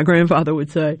 as my grandfather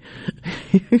would say.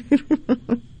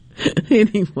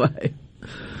 Anyway.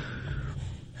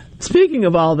 Speaking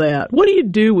of all that, what do you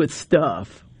do with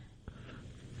stuff?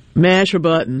 Mash a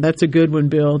button. That's a good one,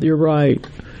 Bill. You're right.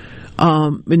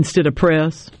 Instead of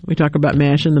press, we talk about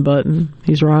mashing the button.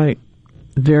 He's right.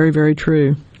 Very, very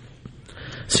true.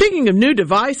 Speaking of new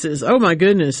devices, oh my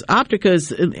goodness,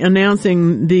 Optica's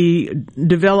announcing the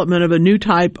development of a new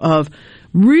type of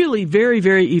really very,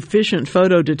 very efficient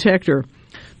photo detector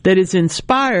that is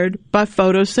inspired by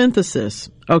photosynthesis.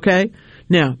 Okay?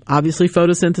 Now, obviously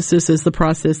photosynthesis is the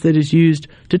process that is used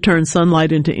to turn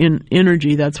sunlight into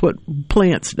energy. That's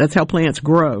how plants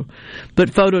grow. But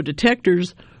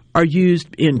photodetectors are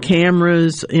used in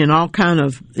cameras, in all kind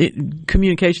of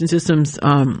communication systems,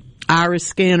 iris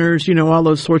scanners, all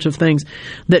those sorts of things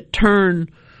that turn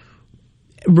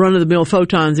run-of-the-mill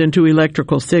photons into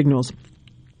electrical signals.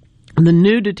 And the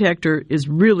new detector is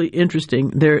really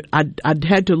interesting. I'd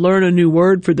had to learn a new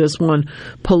word for this one,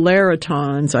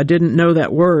 polaritons. I didn't know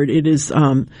that word. It is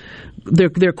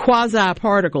they're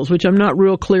quasi-particles, which I'm not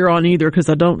real clear on either because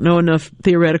I don't know enough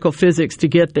theoretical physics to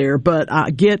get there, but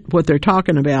I get what they're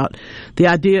talking about. The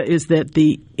idea is that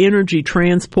the energy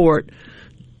transport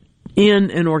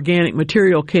in an organic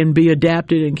material can be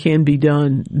adapted and can be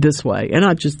done this way. And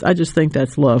I just think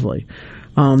that's lovely.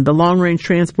 The long-range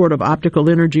transport of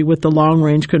optical energy with the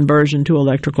long-range conversion to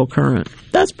electrical current.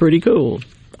 That's pretty cool.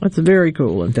 That's very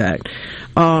cool, in fact.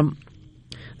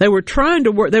 They were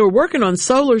working on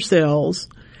solar cells,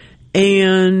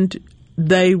 and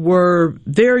they were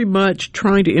very much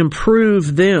trying to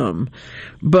improve them.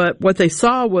 But what they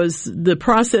saw was the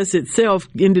process itself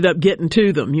ended up getting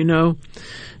to them,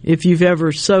 If you've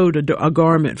ever sewed a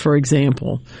garment, for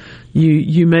example,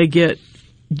 you may get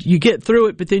through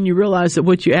it, but then you realize that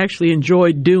what you actually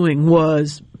enjoyed doing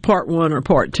was part one or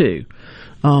part two.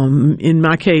 In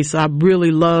my case, I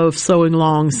really love sewing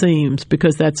long seams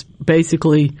because that's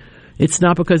basically, it's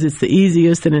not because it's the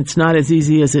easiest and it's not as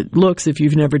easy as it looks if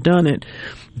you've never done it,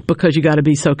 because you got to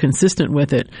be so consistent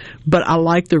with it. But I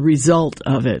like the result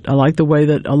of it. I like the way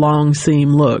that a long seam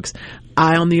looks.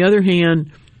 I, on the other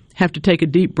hand, have to take a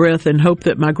deep breath and hope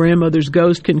that my grandmother's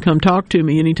ghost can come talk to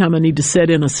me anytime I need to set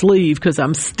in a sleeve, because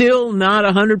I'm still not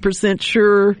 100%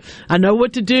 sure I know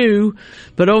what to do.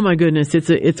 But oh my goodness,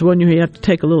 it's one you have to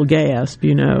take a little gasp,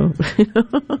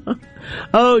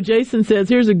 Oh, Jason says,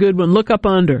 here's a good one. Look up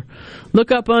under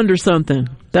something.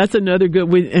 That's another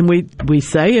good. We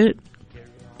say it.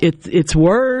 It's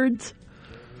words.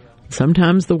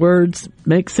 Sometimes the words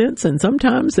make sense, and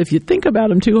sometimes if you think about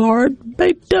them too hard,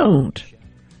 they don't.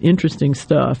 Interesting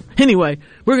stuff. Anyway,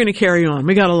 we're going to carry on.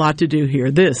 We got a lot to do here.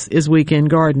 This is Weekend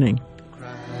Gardening.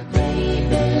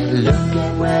 Baby, look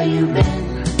at where you've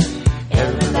been.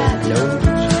 Everybody knows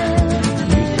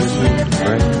you just need a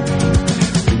break.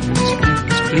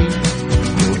 Please,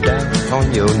 go down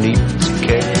on your knees.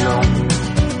 Carry on.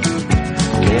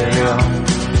 Carry on.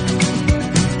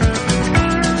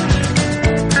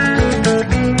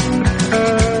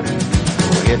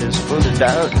 Your head is full of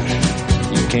doubt.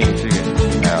 You can't figure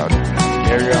it out.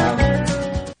 Carry on.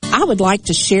 I would like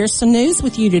to share some news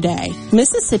with you today.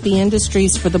 Mississippi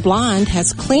Industries for the Blind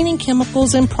has cleaning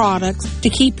chemicals and products to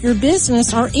keep your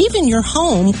business or even your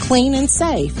home clean and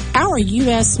safe. Our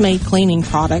U.S.-made cleaning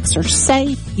products are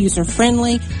safe,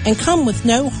 user-friendly, and come with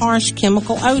no harsh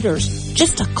chemical odors.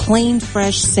 Just a clean,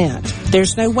 fresh scent.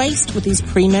 There's no waste with these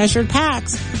pre-measured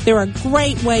packs. They're a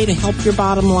great way to help your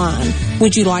bottom line.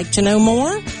 Would you like to know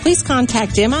more? Please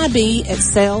contact MIB at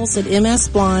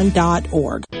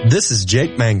sales@msblind.org. This is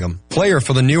Jake Mangum, player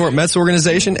for the New York Mets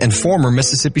organization and former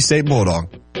Mississippi State Bulldog.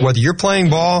 Whether you're playing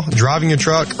ball, driving a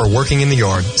truck, or working in the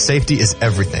yard, safety is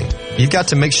everything. You've got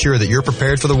to make sure that you're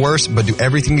prepared for the worst, but do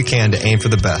everything you can to aim for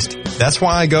the best. That's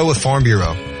why I go with Farm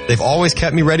Bureau. They've always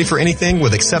kept me ready for anything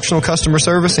with exceptional customer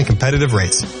service and competitive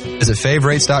rates. Visit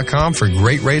favrates.com for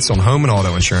great rates on home and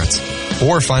auto insurance.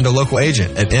 Or find a local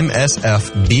agent at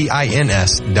msfbins.com.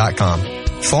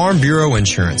 Farm Bureau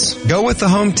Insurance. Go with the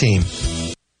home team.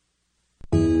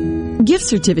 Give Gift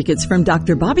certificates from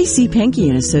Dr. Bobby C. Pankey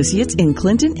and Associates in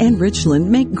Clinton and Richland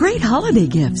make great holiday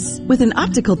gifts. With an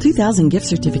Optical 2000 gift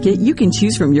certificate, you can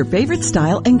choose from your favorite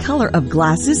style and color of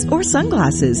glasses or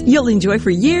sunglasses you'll enjoy for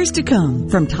years to come.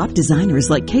 From top designers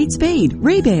like Kate Spade,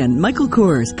 Ray-Ban, Michael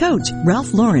Kors, Coach,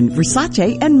 Ralph Lauren,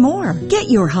 Versace, and more. Get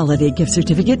your holiday gift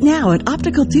certificate now at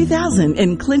Optical 2000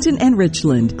 in Clinton and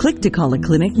Richland. Click to call a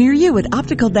clinic near you at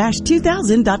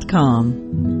optical-2000.com.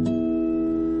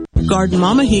 Garden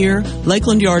Mama here.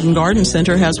 Lakeland Yard and Garden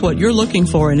Center has what you're looking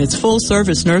for in its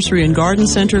full-service nursery and garden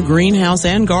center, greenhouse,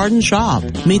 and garden shop.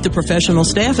 Meet the professional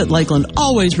staff at Lakeland,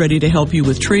 always ready to help you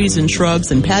with trees and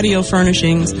shrubs and patio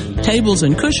furnishings, tables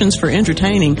and cushions for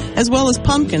entertaining, as well as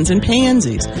pumpkins and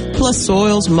pansies, plus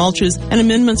soils, mulches, and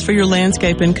amendments for your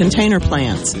landscape and container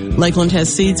plants. Lakeland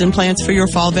has seeds and plants for your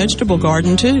fall vegetable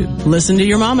garden, too. Listen to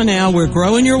your mama now. We're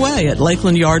growing your way at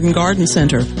Lakeland Yard and Garden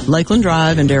Center, Lakeland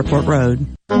Drive and Airport Road.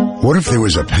 What if there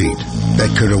was a paint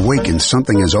that could awaken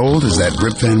something as old as that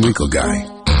Rip Van Winkle guy?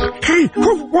 Hey,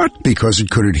 what? Because it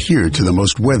could adhere to the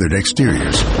most weathered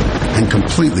exteriors and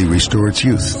completely restore its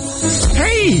youth.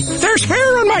 Hey, there's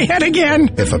hair on my head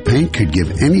again! If a paint could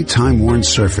give any time-worn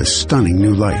surface stunning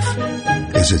new life,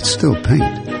 is it still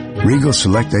paint? Regal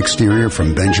Select Exterior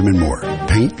from Benjamin Moore.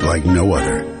 Paint like no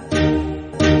other.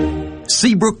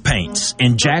 Seabrook Paints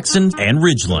in Jackson and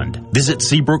Ridgeland. Visit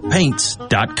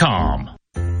SeabrookPaints.com.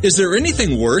 Is there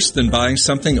anything worse than buying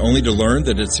something only to learn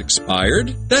that it's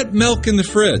expired? That milk in the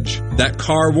fridge. That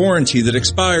car warranty that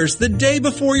expires the day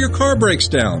before your car breaks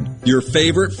down. Your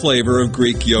favorite flavor of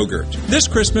Greek yogurt. This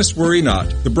Christmas, worry not.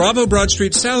 The Bravo Broad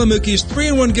Street Salamukis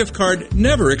 3-in-1 gift card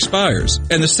never expires.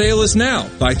 And the sale is now.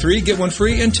 Buy 3, get 1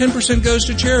 free, and 10% goes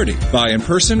to charity. Buy in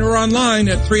person or online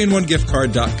at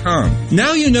 3in1giftcard.com.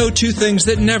 Now you know 2 things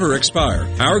that never expire.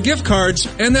 Our gift cards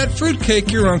and that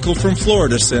fruitcake your uncle from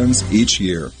Florida sends each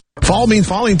year. Fall means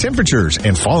falling temperatures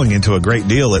and falling into a great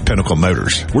deal at Pinnacle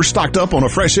Motors. We're stocked up on a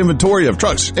fresh inventory of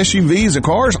trucks, SUVs, and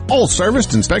cars, all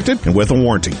serviced, inspected, and with a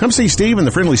warranty. Come see Steve and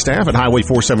the friendly staff at Highway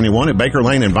 471 at Baker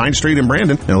Lane and Vine Street in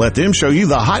Brandon and let them show you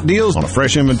the hot deals on a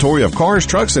fresh inventory of cars,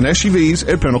 trucks, and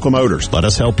SUVs at Pinnacle Motors. Let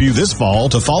us help you this fall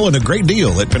to fall in a great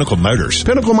deal at Pinnacle Motors.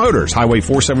 Pinnacle Motors, Highway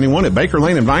 471 at Baker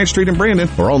Lane and Vine Street in Brandon,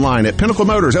 or online at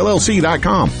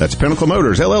PinnacleMotorsLLC.com. That's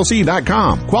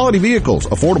PinnacleMotorsLLC.com. Quality vehicles,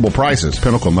 affordable prices,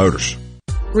 Pinnacle Motors.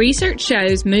 Research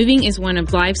shows moving is one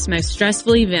of life's most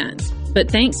stressful events, but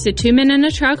thanks to 2 Men in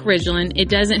a Truck Ridgeland, it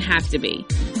doesn't have to be.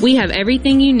 We have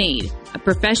everything you need. A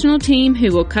professional team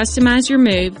who will customize your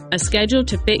move, a schedule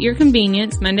to fit your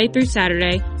convenience Monday through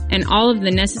Saturday, and all of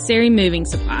the necessary moving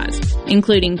supplies,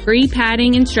 including free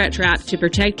padding and stretch wrap to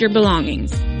protect your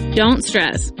belongings. Don't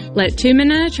stress. Let 2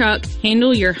 Men in a Truck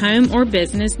handle your home or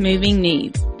business moving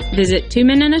needs. Visit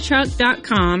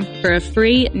 2meninatruck.com for a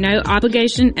free,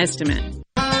 no-obligation estimate.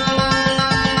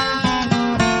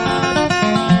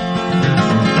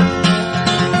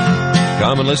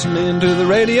 Come and listen in to the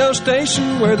radio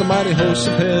station where the mighty hosts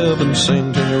of heaven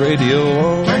sing. Turn your radio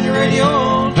on. Turn your radio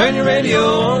on. Turn your radio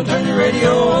on. Turn your radio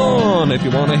on. If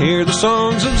you want to hear the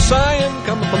songs of Zion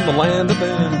coming from the land of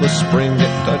endless spring,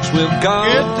 get in touch with God.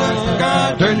 Get in touch with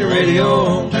God. Turn your radio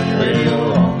on. Turn your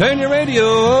radio on. Turn your radio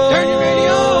on. Turn your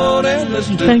radio on and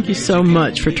listen to. Thank you so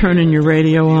much for turning your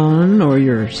radio on, or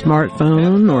your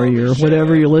smartphone, or your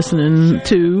whatever you're listening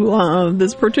to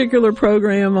this particular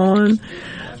program on.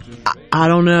 I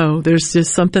don't know. There's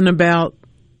just something about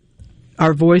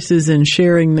our voices and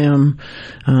sharing them.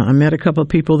 I met a couple of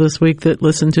people this week that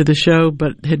listened to the show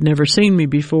but had never seen me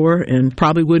before and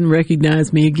probably wouldn't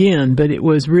recognize me again. But it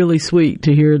was really sweet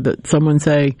to hear that someone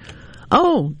say,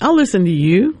 "Oh, I'll listen to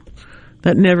you."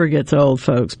 That never gets old,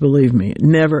 folks. Believe me, it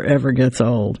never ever gets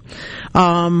old.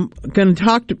 Going to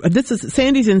talk to. This is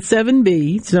Sandy's in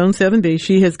 7B, Zone 7B.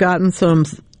 She has gotten some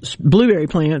blueberry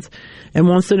plants and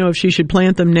wants to know if she should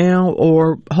plant them now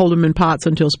or hold them in pots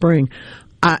until spring.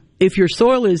 If your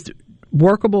soil is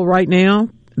workable right now,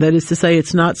 that is to say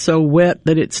it's not so wet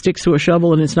that it sticks to a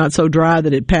shovel and it's not so dry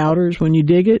that it powders when you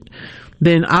dig it,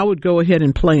 then I would go ahead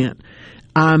and plant.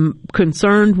 I'm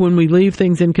concerned when we leave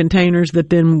things in containers that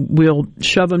then we'll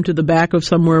shove them to the back of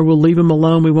somewhere. We'll leave them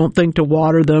alone. We won't think to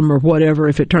water them or whatever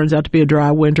if it turns out to be a dry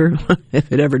winter,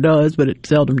 if it ever does, but it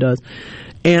seldom does.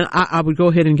 And I would go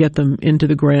ahead and get them into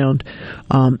the ground.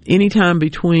 Anytime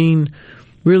between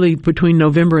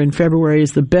November and February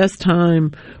is the best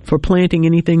time for planting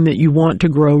anything that you want to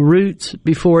grow roots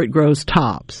before it grows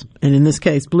tops. And in this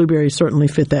case, blueberries certainly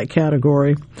fit that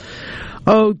category.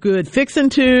 Oh, good. Fixin'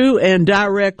 to and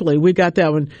directly. We got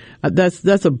that one.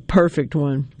 That's a perfect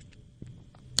one.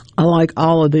 I like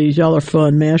all of these. Y'all are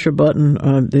fun. Mash your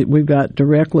button. We've got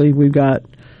directly. We've got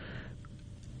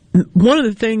one of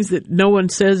the things that no one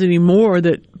says anymore,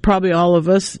 that probably all of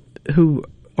us who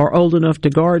are old enough to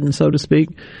garden, so to speak,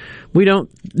 no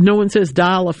one says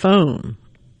dial a phone,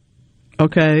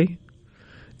 okay?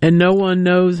 And no one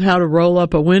knows how to roll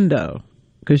up a window,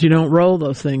 because you don't roll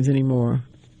those things anymore.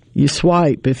 You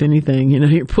swipe, if anything,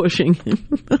 you're pushing.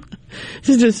 It's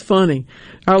just funny.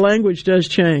 Our language does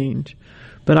change.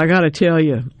 But I got to tell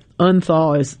you,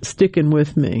 unthaw is sticking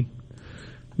with me.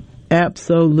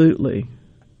 Absolutely.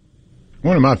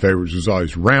 One of my favorites is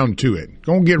always round to it.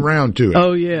 Don't get round to it.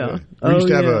 Oh, yeah. We used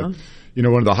to have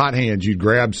one of the hot hands you'd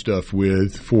grab stuff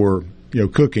with for,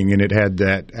 cooking, and it had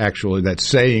that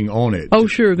saying on it. Oh,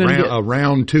 sure.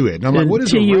 Round to it. And I'm like, what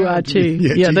is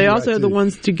TUIT? Yeah, they also have the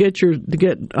ones to get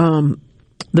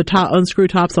the unscrew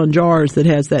tops on jars that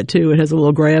has that too. It has a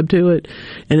little grab to it,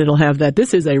 and it'll have that.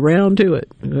 This is a round to it.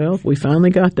 Well, we finally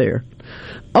got there.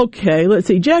 Okay, let's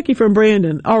see. Jackie from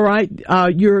Brandon. All right,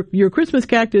 your Christmas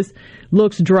cactus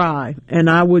looks dry, and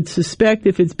I would suspect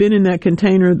if it's been in that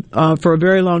container for a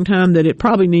very long time that it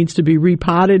probably needs to be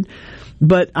repotted.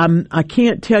 But I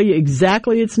can't tell you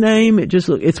exactly its name.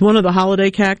 It's one of the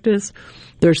holiday cactus.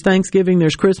 There's Thanksgiving,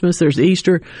 there's Christmas, there's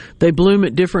Easter. They bloom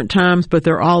at different times, but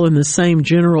they're all in the same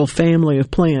general family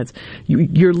of plants.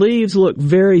 Your leaves look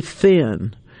very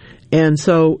thin. And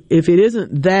so if it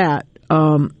isn't that,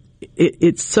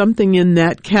 it's something in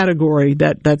that category,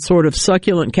 that sort of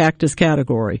succulent cactus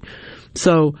category.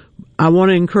 So I want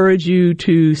to encourage you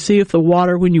to see if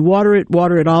when you water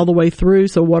it all the way through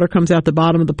so water comes out the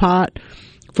bottom of the pot.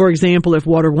 For example, if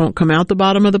water won't come out the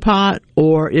bottom of the pot,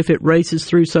 or if it races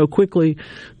through so quickly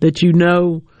that you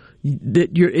know that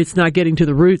it's not getting to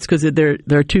the roots because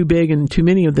they're too big and too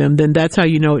many of them, then that's how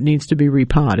you know it needs to be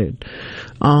repotted.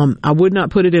 I would not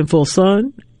put it in full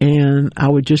sun, and I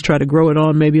would just try to grow it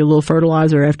on maybe a little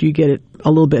fertilizer after you get it a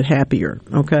little bit happier,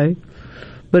 okay?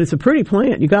 But it's a pretty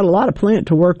plant. You got a lot of plant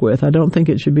to work with. I don't think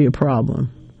it should be a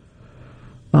problem.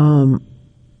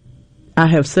 I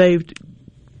have saved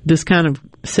this kind of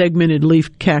segmented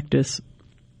leaf cactus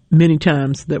many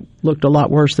times that looked a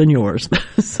lot worse than yours.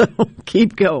 So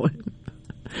keep going.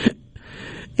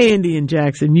 Andy and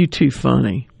Jackson, you too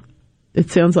funny. It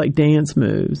sounds like dance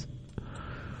moves.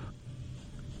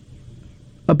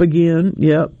 Up again.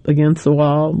 Yep. Against the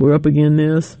wall. We're up again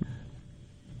this.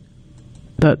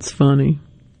 That's funny.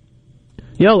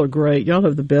 Y'all are great. Y'all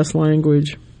have the best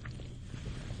language.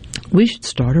 We should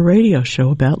start a radio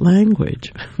show about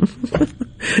language.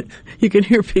 You can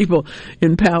hear people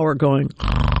in power going,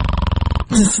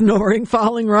 snoring,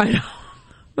 falling right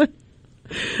off.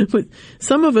 But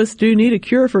some of us do need a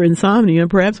cure for insomnia.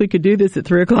 Perhaps we could do this at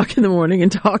 3 o'clock in the morning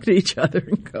and talk to each other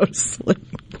and go to sleep.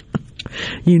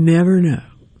 You never know.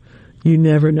 You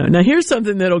never know. Now, here's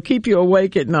something that'll keep you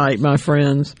awake at night, my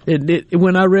friends.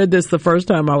 When I read this the first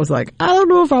time, I was like, I don't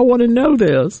know if I want to know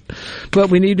this.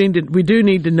 But we do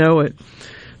need to know it.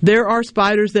 There are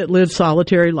spiders that live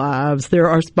solitary lives. There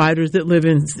are spiders that live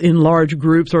in large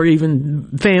groups or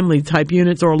even family-type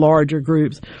units or larger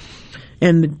groups.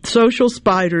 And social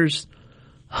spiders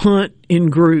hunt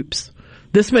in groups.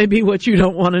 This may be what you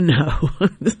don't want to know.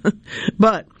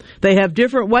 But they have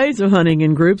different ways of hunting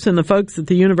in groups, and the folks at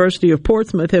the University of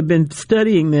Portsmouth have been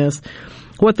studying this.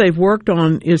 What they've worked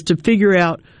on is to figure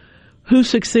out who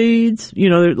succeeds.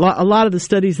 A lot of the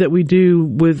studies that we do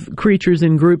with creatures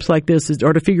in groups like this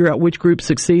are to figure out which groups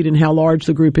succeed and how large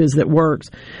the group is that works.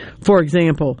 For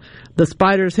example, the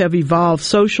spiders have evolved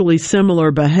socially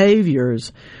similar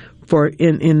behaviors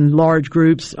in large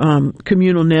groups,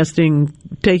 communal nesting,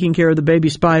 taking care of the baby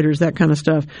spiders, that kind of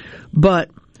stuff. But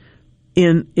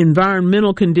in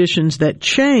environmental conditions that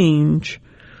change,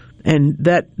 and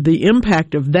that the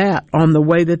impact of that on the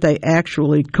way that they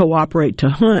actually cooperate to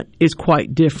hunt is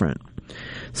quite different.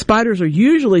 Spiders are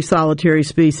usually solitary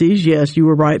species. Yes, you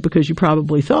were right, because you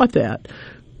probably thought that.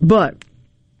 But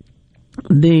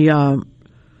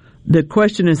the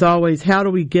question is always, how do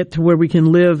we get to where we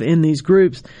can live in these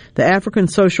groups? The African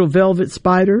social velvet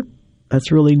spider,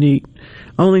 that's really neat.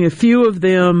 Only a few of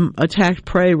them attacked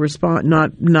prey,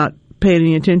 not paying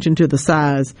any attention to the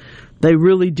size. They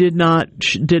really did not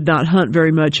hunt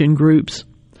very much in groups.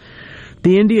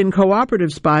 The Indian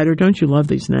cooperative spider, don't you love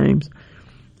these names,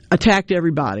 attacked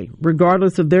everybody,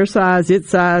 regardless of their size,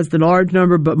 its size, the large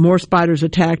number, but more spiders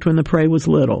attacked when the prey was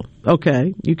little.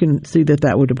 Okay, you can see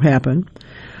that would have happened.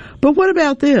 But what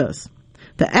about this?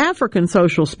 The African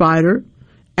social spider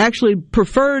actually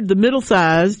preferred the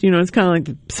middle-sized, it's kind of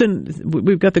like,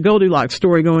 we've got the Goldilocks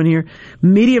story going here,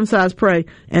 medium-sized prey,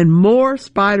 and more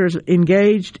spiders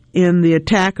engaged in the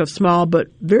attack of small, but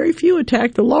very few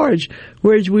attacked the large,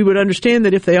 whereas we would understand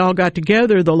that if they all got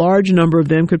together, the large number of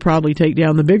them could probably take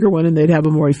down the bigger one and they'd have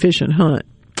a more efficient hunt.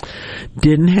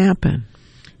 Didn't happen.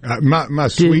 My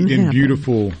sweet and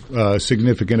beautiful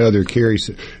significant other, Carrie,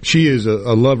 she is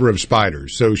a lover of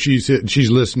spiders. So she's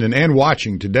listening and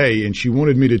watching today, and she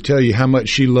wanted me to tell you how much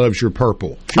she loves your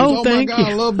purple. She was, thank my God,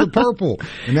 you. I love the purple.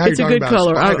 And now it's you're a good talking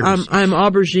color. about spiders. I'm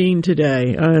aubergine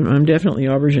today. I'm definitely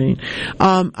aubergine.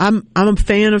 I'm a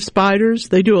fan of spiders.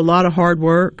 They do a lot of hard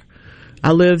work.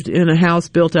 I lived in a house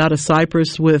built out of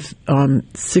cypress with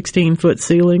 16-foot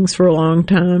ceilings for a long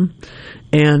time.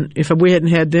 And if we hadn't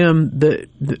had them,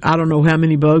 I don't know how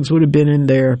many bugs would have been in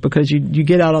there, because you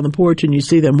get out on the porch and you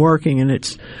see them working, and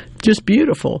it's just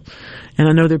beautiful. And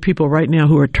I know there are people right now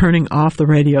who are turning off the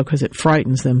radio because it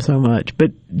frightens them so much.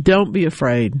 But don't be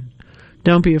afraid.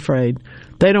 Don't be afraid.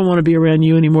 They don't want to be around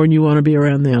you any more than you want to be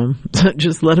around them.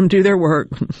 Just let them do their work.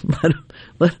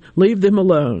 Leave them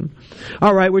alone.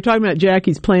 All right, we're talking about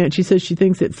Jackie's plant. She says she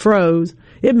thinks it froze.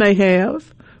 It may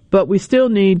have, but we still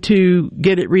need to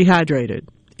get it rehydrated.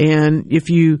 And if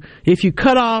you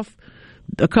cut off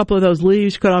a couple of those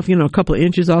leaves, cut off, a couple of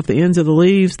inches off the ends of the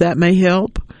leaves, that may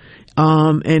help.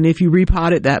 And if you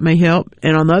repot it, that may help.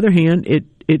 And on the other hand,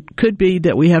 it could be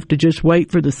that we have to just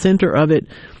wait for the center of it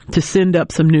to send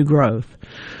up some new growth.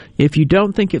 If you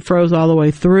don't think it froze all the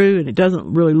way through, and it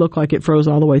doesn't really look like it froze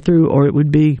all the way through, or it would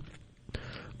be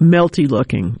melty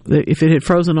looking. If it had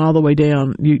frozen all the way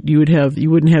down, you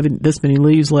wouldn't have this many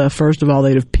leaves left. First of all,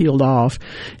 they'd have peeled off,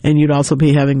 and you'd also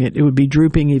be having it would be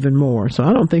drooping even more. So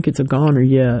I don't think it's a goner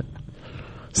yet.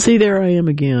 See, there I am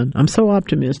again. I'm so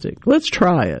optimistic. Let's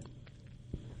try it.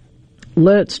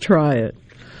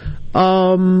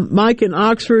 Mike in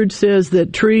Oxford says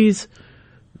that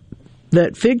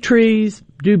fig trees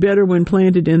do better when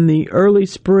planted in the early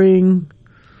spring.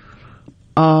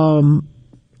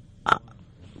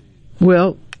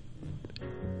 Well,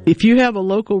 if you have a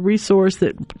local resource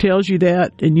that tells you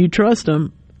that and you trust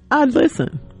them, I'd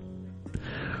listen.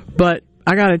 But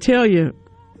I got to tell you,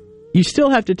 you still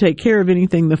have to take care of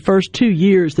anything the first 2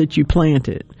 years that you plant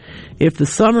it. If the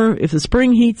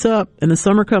spring heats up and the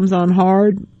summer comes on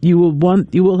hard, you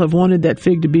will have wanted that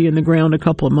fig to be in the ground a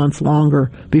couple of months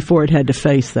longer before it had to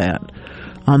face that.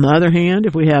 On the other hand,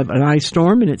 if we have an ice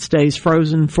storm and it stays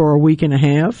frozen for a week and a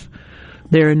half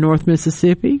there in North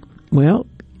Mississippi, well,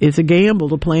 it's a gamble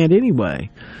to plant anyway.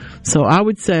 So I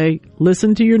would say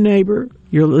listen to your neighbor,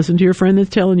 listen to your friend that's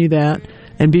telling you that,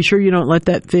 and be sure you don't let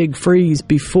that fig freeze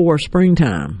before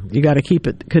springtime. You got to keep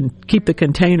the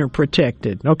container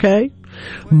protected, okay?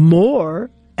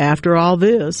 More after all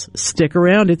this. Stick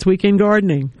around. It's Weekend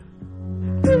Gardening.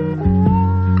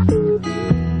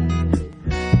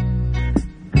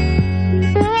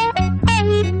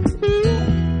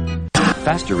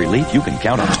 Faster relief you can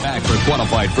count on. Back for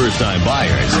qualified first-time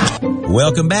buyers.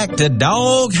 Welcome back to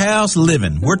Doghouse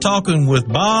Living. We're talking with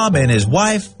Bob and his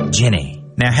wife, Jenny.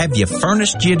 Now, have you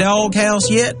furnished your doghouse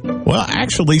yet? Well,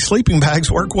 actually, sleeping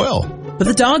bags work well. But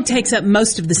the dog takes up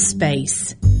most of the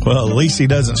space. Well, at least he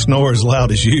doesn't snore as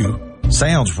loud as you.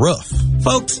 Sounds rough.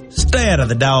 Folks, stay out of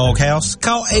the doghouse.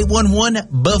 Call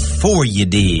 811 before you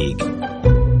dig.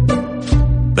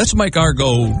 Let's make our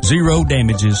goal 0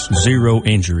 damages, 0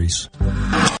 injuries.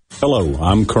 Hello,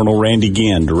 I'm Colonel Randy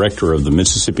Ginn, Director of the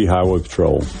Mississippi Highway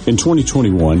Patrol. In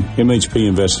 2021, MHP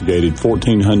investigated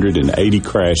 1,480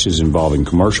 crashes involving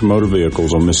commercial motor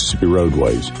vehicles on Mississippi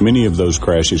roadways. Many of those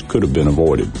crashes could have been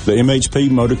avoided. The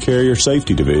MHP Motor Carrier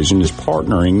Safety Division is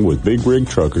partnering with Big Rig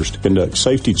Truckers to conduct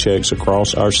safety checks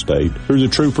across our state through the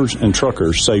Troopers and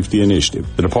Truckers Safety Initiative.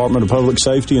 The Department of Public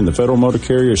Safety and the Federal Motor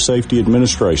Carrier Safety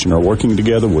Administration are working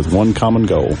together with one common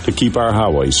goal: to keep our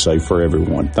highways safe for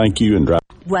everyone. Thank you, and drive.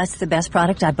 What's the best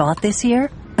product I bought this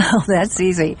year? Oh, that's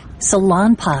easy.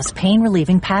 Salonpas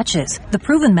pain-relieving patches. The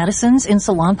proven medicines in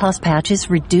Salonpas patches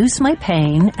reduce my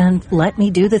pain and let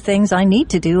me do the things I need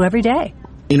to do every day.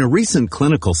 In a recent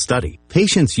clinical study,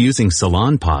 patients using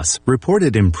Salonpas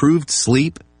reported improved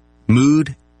sleep,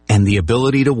 mood, and the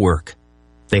ability to work.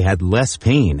 They had less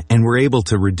pain and were able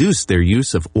to reduce their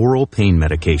use of oral pain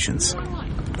medications.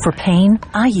 For pain,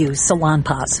 I use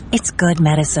Salonpas. It's good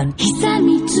medicine.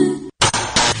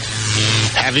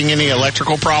 Having any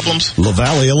electrical problems?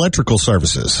 LaValle Electrical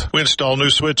Services. We install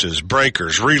new switches,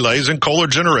 breakers, relays, and Kohler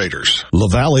generators.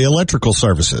 LaValle Electrical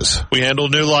Services. We handle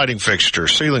new lighting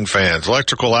fixtures, ceiling fans,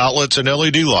 electrical outlets, and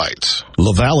LED lights.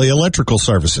 LaValle Electrical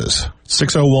Services.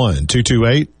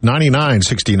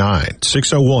 601-228-9969.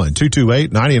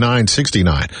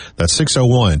 601-228-9969. That's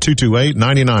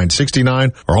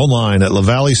 601-228-9969 or online at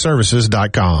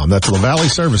lavalleservices.com. That's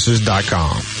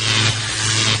lavalleservices.com.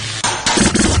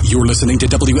 You're listening to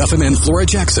WFMN Flora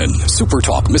Jackson, Super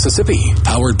Talk, Mississippi,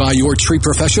 powered by your tree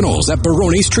professionals at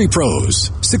Barone's Tree Pros.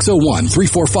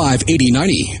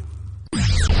 601-345-8090.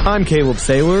 I'm Caleb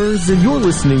Sailors, and you're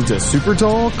listening to Super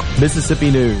Talk,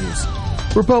 Mississippi News.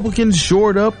 Republicans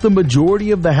shored up the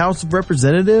majority of the House of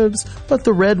Representatives, but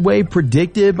the red wave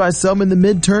predicted by some in the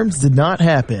midterms did not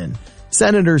happen.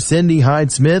 Senator Cindy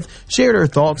Hyde-Smith shared her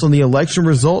thoughts on the election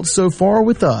results so far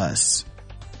with us.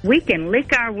 We can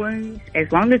lick our wounds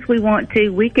as long as we want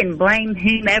to. We can blame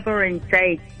whomever and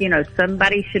say,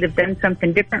 somebody should have done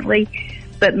something differently.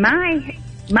 But my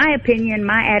opinion,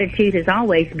 my attitude has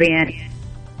always been,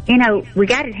 we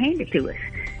got it handed to us.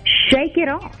 Shake it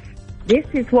off. This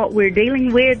is what we're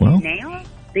dealing with now.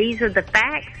 These are the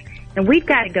facts, and we've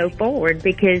got to go forward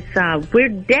because we're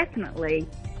definitely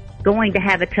going to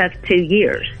have a tough 2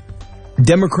 years.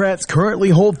 Democrats currently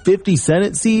hold 50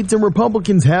 Senate seats and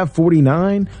Republicans have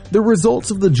 49. The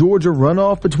results of the Georgia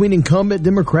runoff between incumbent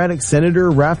Democratic Senator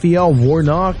Raphael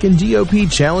Warnock and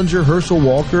GOP challenger Herschel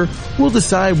Walker will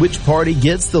decide which party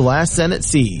gets the last Senate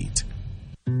seat.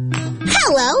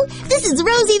 Hello, this is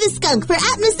Rosie the Skunk for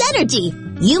Atmos Energy.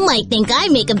 You might think I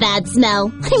make a bad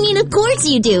smell. I mean, of course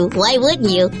you do. Why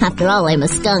wouldn't you? After all, I'm a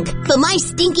skunk. But my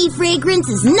stinky fragrance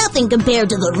is nothing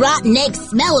compared to the rotten egg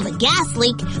smell of a gas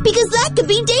leak, because that could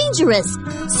be dangerous.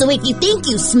 So if you think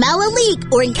you smell a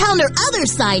leak or encounter other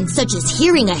signs such as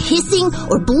hearing a hissing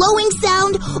or blowing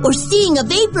sound or seeing a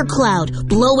vapor cloud,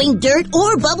 blowing dirt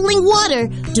or bubbling water,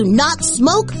 do not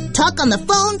smoke, talk on the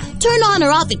phone, turn on or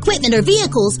off equipment or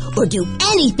vehicles, or do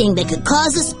anything that could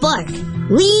cause a spark.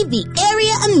 Leave the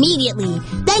area immediately.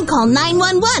 Then call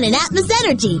 911 and Atmos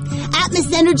Energy. Atmos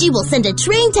Energy will send a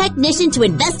trained technician to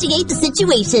investigate the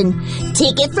situation.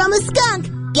 Take it from a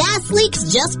skunk. Gas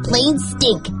leaks just plain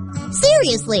stink.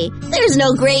 Seriously, there's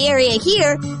no gray area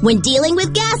here. When dealing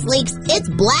with gas leaks, it's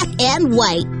black and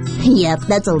white. Yep,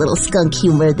 that's a little skunk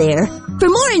humor there. For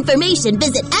more information,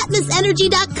 visit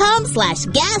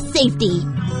atmosenergy.com/gas safety.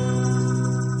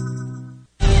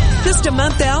 Just a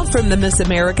month out from the Miss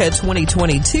America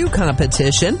 2022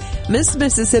 competition, Miss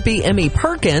Mississippi Emmy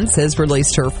Perkins has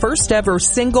released her first ever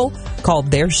single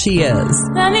called There She Is.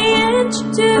 Let me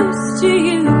introduce to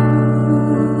you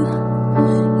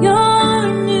your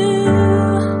new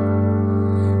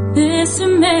Miss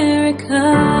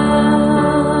America.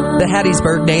 The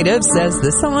Hattiesburg native says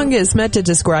the song is meant to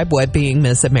describe what being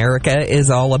Miss America is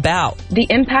all about. The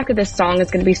impact of this song is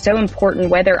going to be so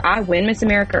important whether I win Miss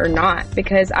America or not,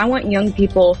 because I want young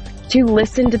people to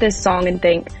listen to this song and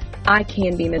think, I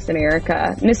can be Miss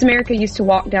America. Miss America used to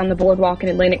walk down the boardwalk in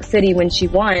Atlantic City when she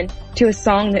won to a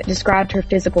song that described her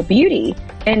physical beauty.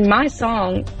 And my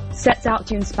song sets out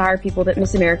to inspire people that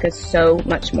Miss America is so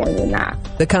much more than that.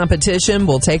 The competition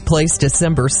will take place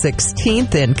December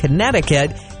 16th in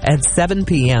Connecticut at 7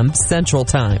 p.m. Central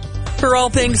Time. For all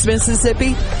things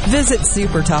Mississippi, visit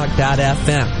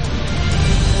supertalk.fm.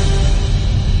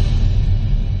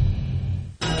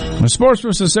 With Sports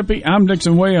Mississippi, I'm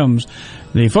Dixon Williams.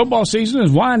 The football season is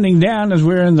winding down as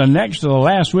we're in the next to the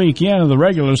last weekend of the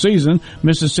regular season.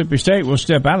 Mississippi State will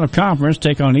step out of conference,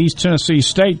 take on East Tennessee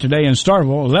State today in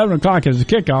Starkville. 11 o'clock is the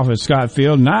kickoff at Scott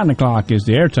Field. 9 o'clock is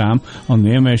the airtime on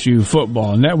the MSU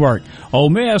Football Network. Ole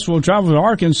Miss will travel to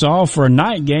Arkansas for a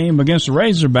night game against the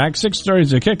Razorbacks. 6:30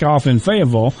 is the kickoff in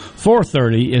Fayetteville.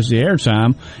 4:30 is the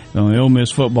airtime on the Ole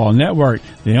Miss Football Network.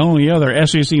 The only other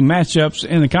SEC matchups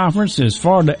in the conference is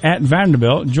Florida at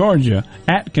Vanderbilt, Georgia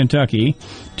at Kentucky,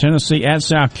 Tennessee at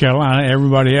South Carolina.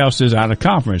 Everybody else is out of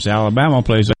conference. Alabama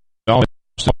plays all.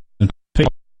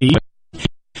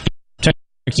 Texas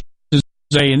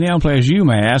A&M plays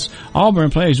UMass.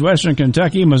 Auburn plays Western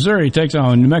Kentucky. Missouri takes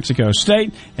on New Mexico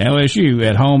State. LSU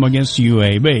at home against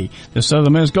UAB. The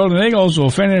Southern Miss Golden Eagles will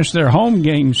finish their home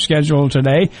game schedule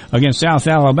today against South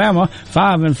Alabama.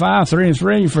 5-5,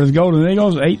 3-3 for the Golden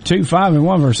Eagles. 8-2,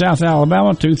 5-1 for South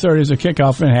Alabama. 2:30 is the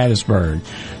kickoff in Hattiesburg.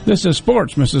 This is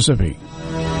Sports Mississippi.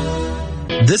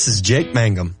 This is Jake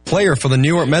Mangum, player for the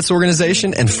New York Mets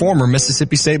organization and former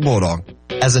Mississippi State Bulldog.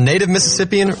 As a native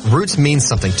Mississippian, roots means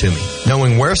something to me.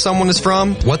 Knowing where someone is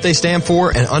from, what they stand for,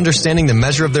 and understanding the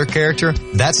measure of their character,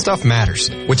 that stuff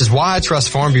matters. Which is why I trust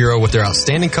Farm Bureau with their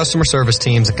outstanding customer service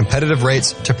teams and competitive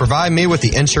rates to provide me with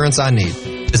the insurance I need.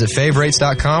 Visit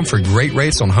favrates.com for great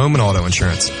rates on home and auto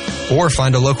insurance. Or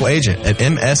find a local agent at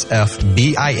msfbins.com.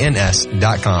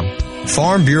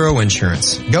 Farm Bureau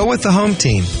Insurance. Go with the home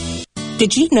team.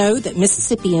 Did you know that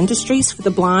Mississippi Industries for the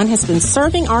Blind has been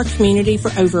serving our community for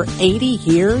over 80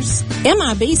 years?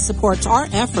 MIB supports our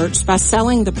efforts by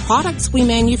selling the products we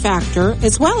manufacture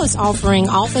as well as offering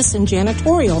office and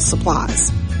janitorial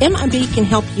supplies. MIB can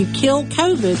help you kill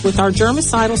COVID with our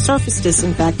germicidal surface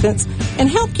disinfectants and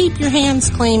help keep your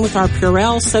hands clean with our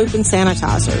Purell soap and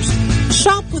sanitizers.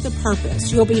 Shop with a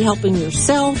purpose. You'll be helping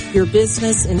yourself, your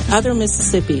business, and other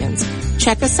Mississippians.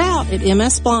 Check us out at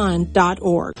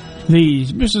msblind.org.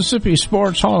 The Mississippi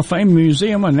Sports Hall of Fame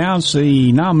Museum announced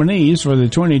the nominees for the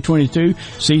 2022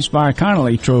 C. Spire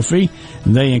Connolly Trophy.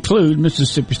 They include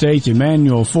Mississippi State's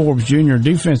Emmanuel Forbes Jr.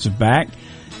 defensive back,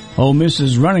 Ole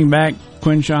Miss's running back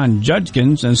Quinshon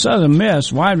Judkins, and Southern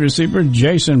Miss wide receiver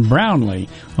Jason Brownlee.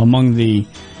 Among the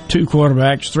 2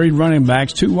 quarterbacks, 3 running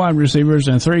backs, 2 wide receivers,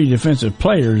 and 3 defensive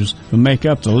players who make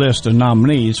up the list of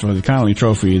nominees for the Connolly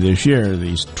Trophy this year.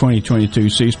 The 2022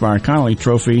 C. Spire Connolly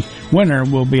Trophy winner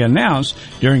will be announced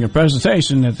during a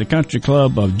presentation at the Country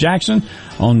Club of Jackson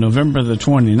on November the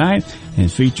 29th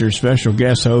and features special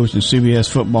guest host and CBS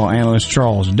football analyst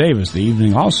Charles Davis. The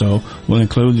evening also will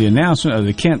include the announcement of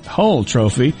the Kent Hull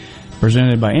Trophy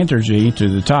presented by Entergy to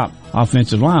the top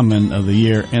offensive lineman of the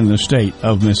year in the state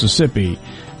of Mississippi.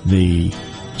 The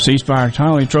C. Spire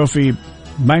Connolly Trophy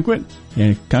Banquet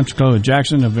in Country Club of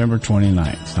Jackson, November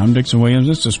 29th. I'm Dixon Williams.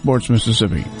 This is Sports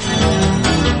Mississippi.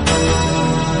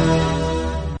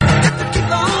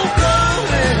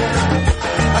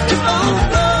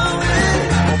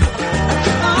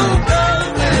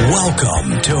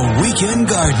 Welcome to Weekend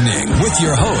Gardening with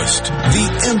your host, the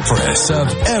Empress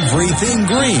of Everything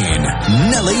Green,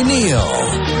 Nellie Neal.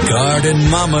 Garden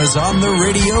Mama's on the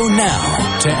radio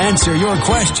now to answer your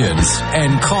questions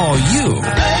and call you.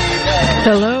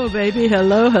 Hello, baby.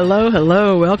 Hello, hello,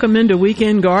 hello. Welcome into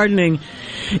Weekend Gardening.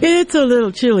 It's a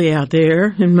little chilly out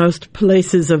there in most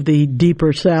places of the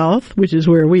deeper South, which is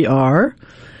where we are.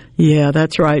 Yeah,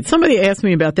 that's right. Somebody asked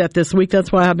me about that this week.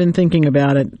 That's why I've been thinking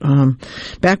about it.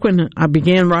 Back when I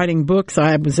began writing books,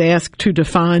 I was asked to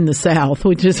define the South,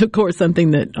 which is, of course,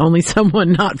 something that only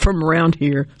someone not from around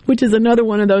here, which is another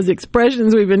one of those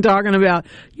expressions we've been talking about.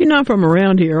 You're not from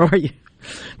around here, are you?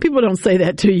 People don't say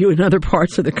that to you in other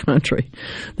parts of the country.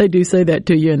 They do say that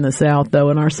to you in the South, though,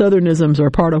 and our Southernisms are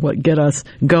part of what get us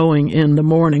going in the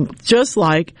morning, just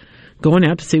like going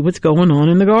out to see what's going on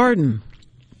in the garden.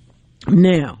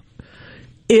 Now,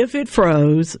 if it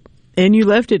froze and you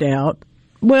left it out,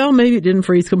 well, maybe it didn't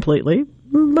freeze completely,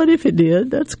 but if it did,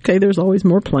 that's okay. There's always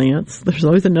more plants. There's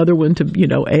always another one to,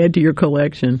 add to your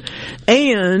collection.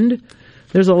 And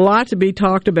there's a lot to be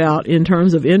talked about in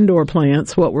terms of indoor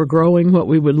plants, what we're growing, what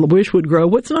we would wish would grow,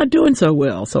 what's not doing so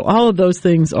well. So all of those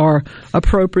things are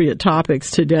appropriate topics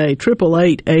today.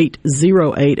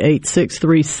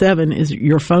 888-808-8637 is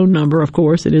your phone number, of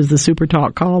course. It is the Super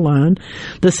Talk call line.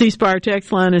 The C Spire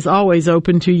text line is always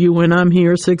open to you when I'm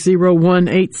here,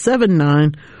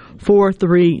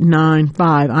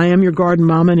 601-879-4395. I am your garden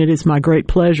mama, and it is my great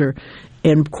pleasure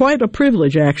and quite a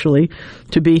privilege, actually,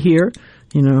 to be here.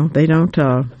 They don't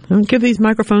give these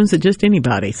microphones to just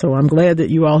anybody. So I'm glad that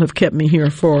you all have kept me here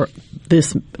for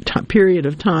this period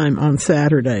of time on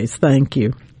Saturdays. Thank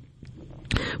you.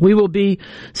 We will be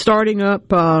starting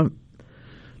up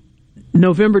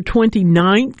November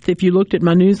 29th. If you looked at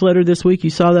my newsletter this week, you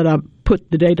saw that I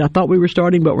put the date I thought we were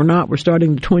starting, but we're not. We're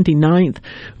starting the 29th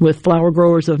with Flower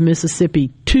Growers of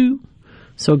Mississippi 2.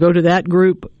 So go to that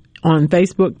group on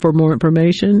Facebook for more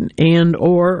information and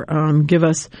or give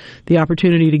us the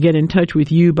opportunity to get in touch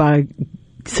with you by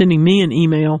sending me an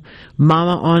email,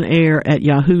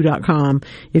 mamaonair@yahoo.com,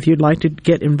 if you'd like to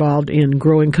get involved in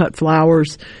growing cut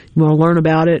flowers, you want to learn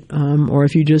about it, or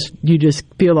if you just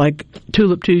feel like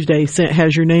Tulip Tuesday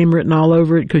has your name written all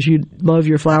over it because you love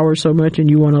your flowers so much and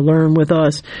you want to learn with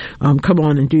us, come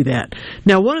on and do that.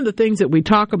 Now, one of the things that we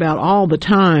talk about all the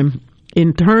time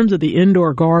in terms of the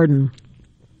indoor garden,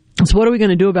 so what are we going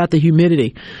to do about the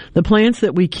humidity? The plants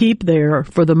that we keep there,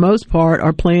 for the most part,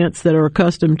 are plants that are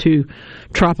accustomed to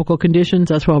tropical conditions.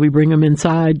 That's why we bring them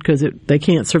inside, because they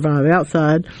can't survive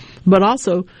outside. But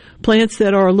also plants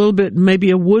that are a little bit,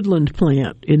 maybe a woodland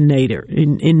plant in nature.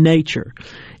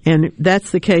 And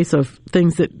that's the case of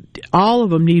things that all of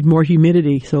them need more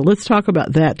humidity. So let's talk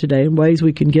about that today and ways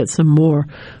we can get some more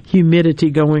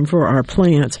humidity going for our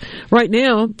plants. Right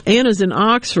now, Anna's in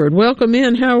Oxford. Welcome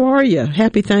in. How are you?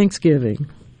 Happy Thanksgiving.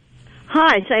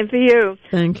 Hi, same for you.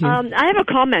 Thank you. I have a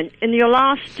comment. In your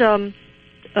last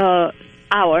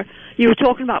hour, you were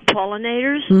talking about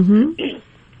pollinators. Mm-hmm.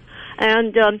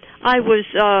 And I was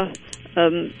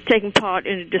taking part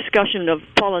in a discussion of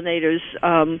pollinators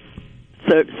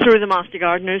through the Master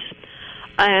Gardeners.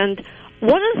 And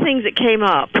one of the things that came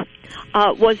up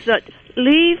was that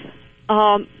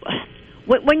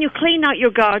when you clean out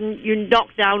your garden, you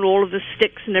knock down all of the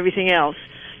sticks and everything else,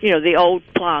 the old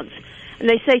plants. And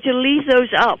they say to leave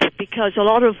those up because a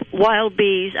lot of wild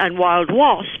bees and wild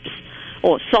wasps,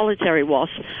 or solitary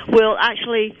wasps, will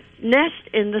actually nest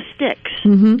in the sticks.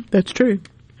 Mm-hmm. That's true.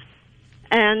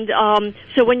 And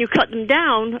so when you cut them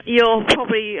down, you're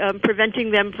probably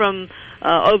preventing them from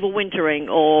overwintering,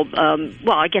 or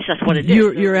I guess that's what it is.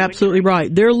 You're absolutely right.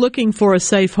 They're looking for a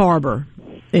safe harbor,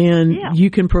 and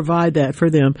you can provide that for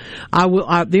them.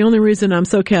 The only reason I'm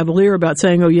so cavalier about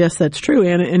saying, "Oh, yes, that's true,"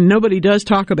 and nobody does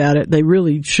talk about it. They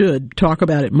really should talk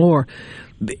about it more.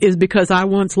 Is because I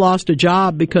once lost a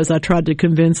job because I tried to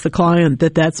convince the client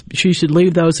that she should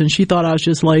leave those, and she thought I was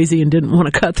just lazy and didn't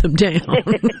want to cut them down. And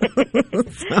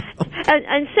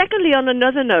secondly, on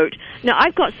another note, now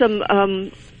I've got some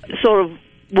sort of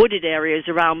wooded areas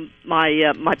around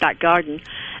my back garden,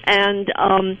 and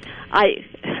I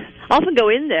often go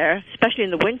in there, especially in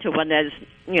the winter when there's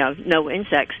no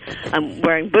insects. I'm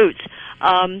wearing boots.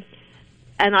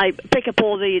 And I pick up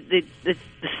all the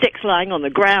sticks lying on the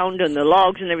ground and the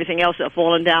logs and everything else that have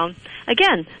fallen down.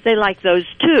 Again, they like those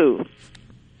too.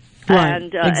 Right,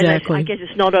 and exactly. I guess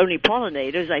it's not only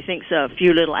pollinators. I think a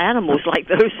few little animals like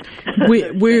those. we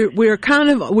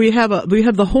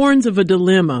have the horns of a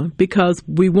dilemma because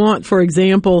we want, for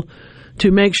example,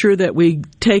 to make sure that we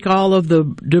take all of the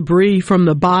debris from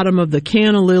the bottom of the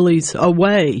canna lilies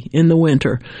away in the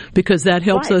winter because that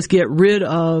helps us get rid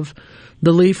of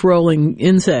the leaf-rolling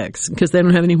insects because they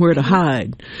don't have anywhere to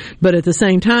hide. But at the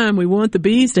same time, we want the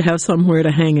bees to have somewhere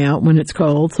to hang out when it's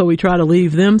cold, so we try to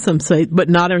leave them some safe, but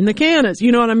not in the cannas.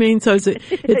 You know what I mean? So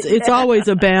it's always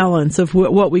a balance of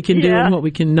what we can do and what we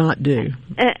cannot do.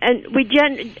 And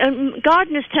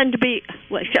gardeners tend to be,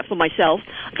 well, except for myself,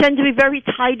 tend to be very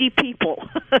tidy people.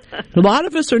 A lot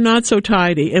of us are not so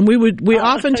tidy, and we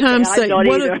oftentimes say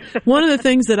one of the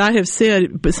things that I have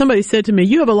said. But somebody said to me,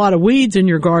 "You have a lot of weeds in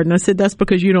your garden." I said, "That's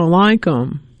because you don't like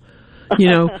them."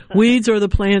 Weeds are the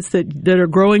plants that are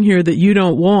growing here that you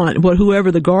don't want,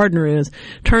 whoever the gardener is.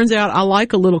 Turns out I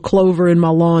like a little clover in my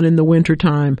lawn in the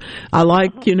wintertime. I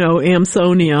like,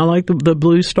 Amsonia. I like the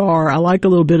blue star. I like a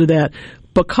little bit of that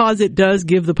because it does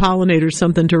give the pollinators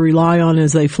something to rely on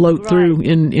as they float through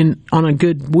on a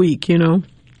good week,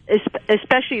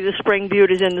 Especially the spring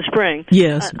beauties in the spring.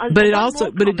 Yes,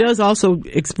 but it does also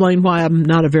explain why I'm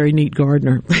not a very neat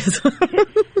gardener.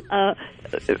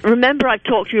 Remember I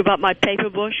talked to you about my paper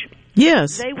bush?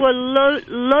 Yes. They were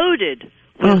loaded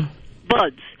with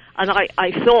buds. And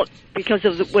I thought because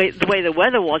of the way the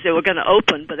weather was, they were going to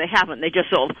open, but they haven't. They're just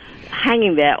sort of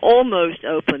hanging there, almost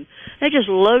open. They're just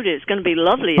loaded. It's going to be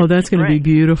lovely. Oh, that's going to be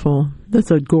beautiful.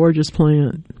 That's a gorgeous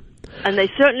plant. And they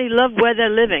certainly love where they're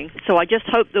living. So I just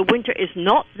hope the winter is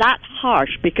not that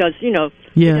harsh because, they don't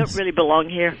really belong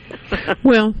here.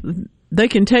 Well, they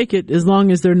can take it as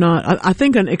long as they're not. I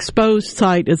think an exposed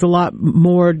site is a lot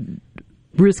more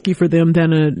risky for them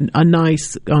than a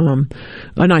nice garden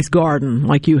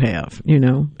like you have.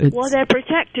 Well, they're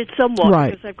protected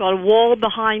somewhat because they've got a wall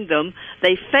behind them.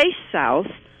 They face south,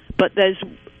 but there's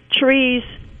trees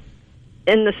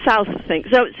in the south, I think.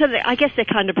 So I guess they're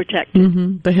kind of protected.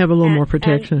 Mm-hmm. They have a little more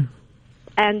protection.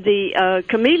 And the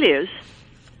camellias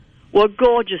were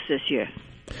gorgeous this year.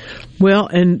 Well,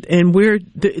 and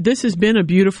this has been a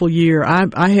beautiful year.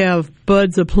 I have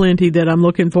buds aplenty that I'm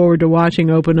looking forward to watching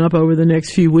open up over the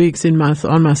next few weeks on my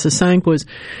sasanquas.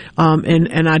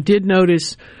 And I did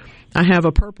notice I have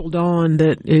a purple dawn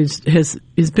that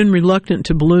has been reluctant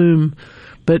to bloom.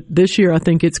 But this year, I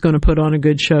think it's going to put on a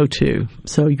good show, too.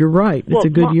 So you're right. It's a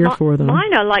good year for them.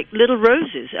 Mine are like little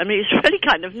roses. I mean, it's really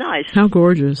kind of nice. How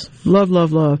gorgeous. Love,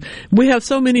 love, love. We have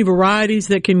so many varieties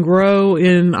that can grow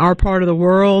in our part of the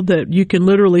world that you can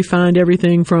literally find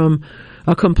everything from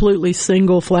a completely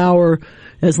single flower,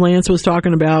 as Lance was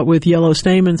talking about, with yellow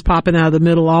stamens popping out of the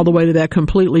middle, all the way to that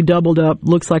completely doubled up,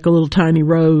 looks like a little tiny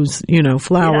rose,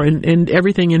 flower, and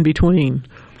everything in between.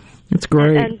 It's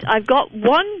great. And I've got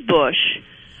one bush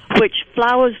which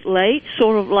flowers late,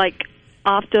 sort of like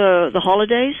after the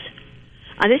holidays,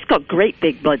 and it's got great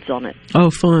big buds on it. Oh,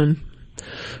 fun.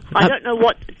 I don't know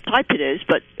what type it is,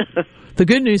 but the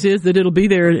good news is that it'll be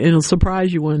there and it'll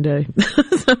surprise you one day.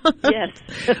 Yes.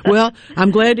 Well,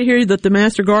 I'm glad to hear that the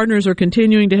Master Gardeners are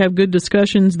continuing to have good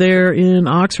discussions there in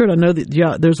Oxford. I know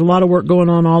that there's a lot of work going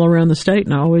on all around the state,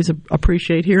 and I always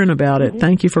appreciate hearing about it.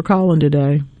 Thank you for calling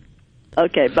today.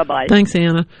 Okay, bye-bye. Thanks,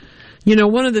 Anna. You know,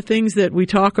 one of the things that we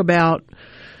talk about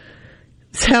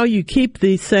is how you keep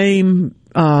the same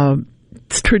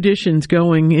traditions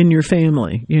going in your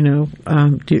family. You know,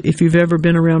 if you've ever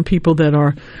been around people that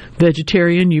are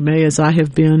vegetarian, you may, as I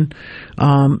have been,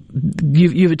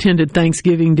 you've attended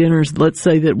Thanksgiving dinners, let's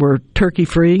say, that were turkey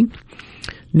free.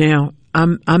 Now,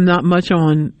 I'm not much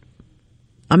on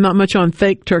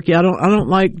fake turkey. I don't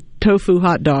like tofu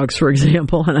hot dogs, for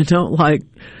example, and I don't like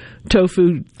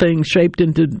tofu thing shaped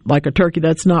into like a turkey.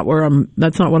 That's not what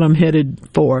I'm headed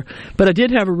for. But I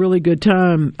did have a really good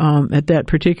time at that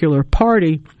particular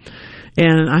party,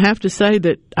 and I have to say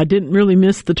that I didn't really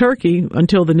miss the turkey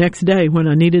until the next day when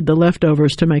I needed the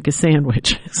leftovers to make a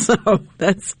sandwich. So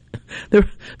that's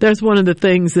one of the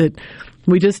things that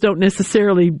we just don't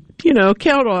necessarily,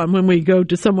 count on when we go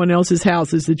to someone else's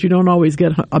house, is that you don't always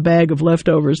get a bag of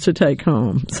leftovers to take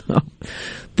home. So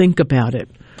think about it.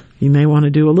 You may want to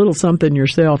do a little something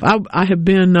yourself. I have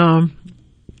been,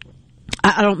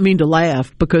 I don't mean to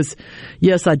laugh, because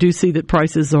yes, I do see that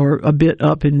prices are a bit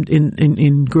up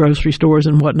in grocery stores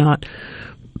and whatnot.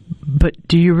 But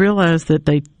do you realize that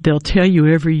they'll tell you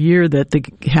every year that the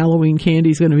Halloween candy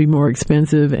is going to be more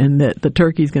expensive and that the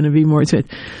turkey is going to be more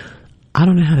expensive? I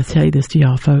don't know how to say this to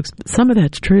y'all folks, but some of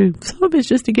that's true. Some of it's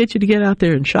just to get you to get out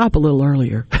there and shop a little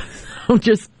earlier. So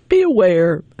just be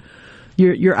aware.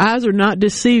 Your eyes are not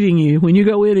deceiving you. When you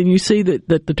go in and you see that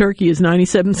the turkey is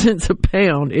 97 cents a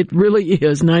pound, it really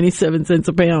is 97 cents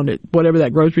a pound at whatever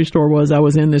that grocery store was I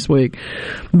was in this week.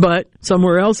 But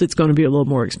somewhere else it's going to be a little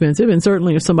more expensive, and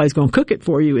certainly if somebody's going to cook it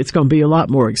for you, it's going to be a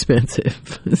lot more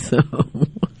expensive. So,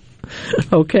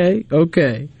 okay.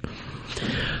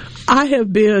 I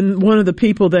have been one of the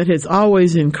people that has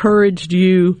always encouraged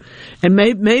you, and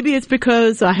maybe it's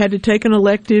because I had to take an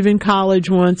elective in college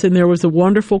once, and there was a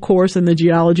wonderful course in the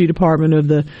geology department of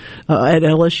the at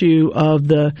LSU of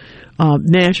the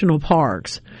national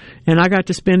parks, and I got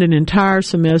to spend an entire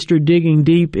semester digging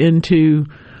deep into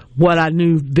what I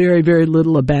knew very, very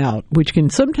little about, which can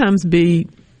sometimes be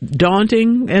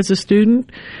daunting as a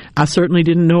student. I certainly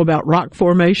didn't know about rock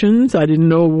formations. I didn't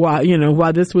know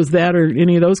why this was that or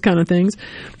any of those kind of things.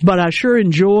 But I sure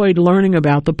enjoyed learning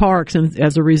about the parks. And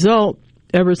as a result,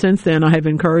 ever since then, I have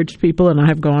encouraged people, and I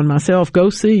have gone myself,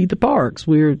 go see the parks.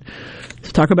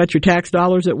 Talk about your tax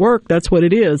dollars at work. That's what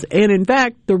it is. And in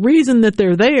fact, the reason that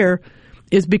they're there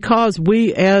is because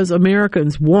we as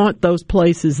Americans want those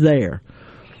places there.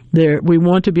 We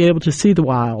want to be able to see the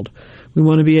wild. We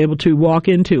want to be able to walk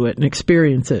into it and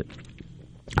experience it.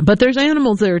 But there's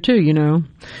animals there too,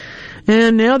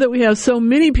 And now that we have so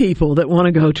many people that want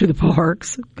to go to the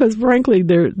parks, because frankly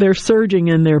they're surging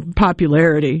in their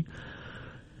popularity,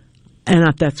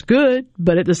 and that's good.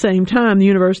 But at the same time, the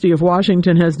University of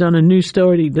Washington has done a new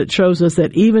study that shows us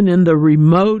that even in the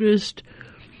remotest,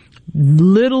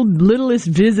 littlest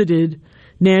visited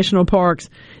national parks,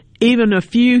 even a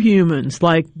few humans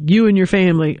like you and your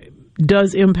family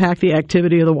does impact the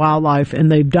activity of the wildlife,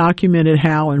 and they've documented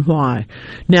how and why.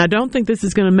 Now, I don't think this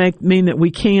is going to mean that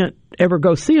we can't ever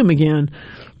go see them again,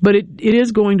 but it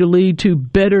is going to lead to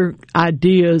better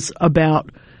ideas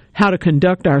about how to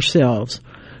conduct ourselves.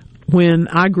 When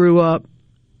I grew up,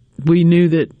 we knew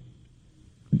that,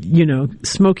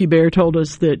 Smokey Bear told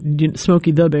us that,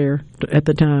 Smokey the Bear at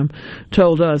the time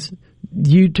told us,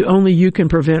 only you can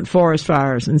prevent forest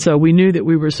fires. And so we knew that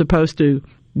we were supposed to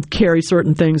carry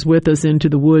certain things with us into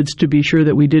the woods to be sure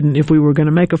that we didn't, if we were going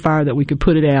to make a fire, that we could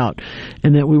put it out,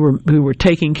 and that we were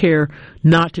taking care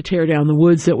not to tear down the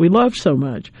woods that we loved so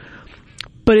much.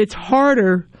 But it's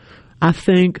harder, I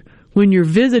think, when you're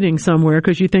visiting somewhere,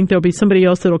 because you think there'll be somebody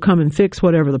else that'll come and fix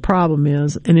whatever the problem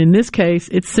is. And in this case,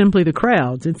 it's simply the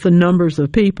crowds. It's the numbers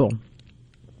of people.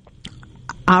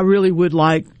 I really would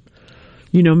like,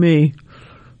 me,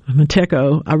 I'm a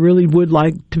techo. I really would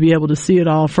like to be able to see it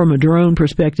all from a drone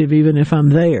perspective, even if I'm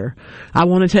there. I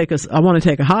want to take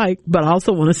a hike, but I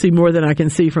also want to see more than I can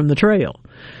see from the trail.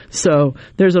 So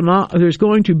there's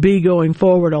going to be going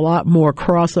forward a lot more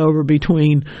crossover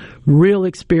between real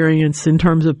experience in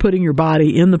terms of putting your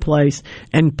body in the place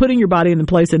and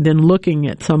then looking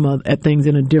at at things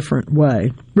in a different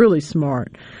way. Really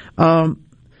smart.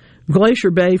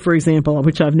 Glacier Bay, for example,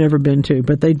 which I've never been to,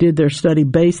 but they did their study,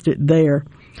 based it there.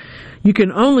 You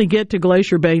can only get to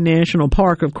Glacier Bay National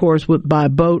Park, of course, by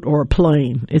boat or a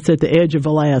plane. It's at the edge of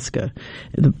Alaska.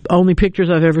 The only pictures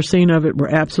I've ever seen of it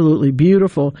were absolutely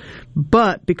beautiful.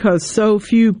 But because so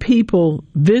few people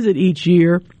visit each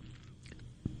year,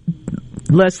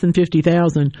 less than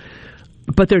 50,000,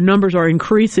 but their numbers are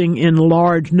increasing in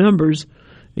large numbers,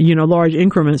 large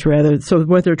increments rather. So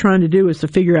what they're trying to do is to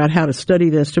figure out how to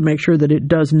study this to make sure that it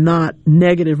does not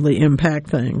negatively impact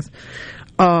things.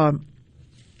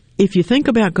 If you think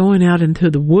about going out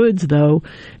into the woods, though,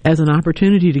 as an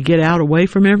opportunity to get out away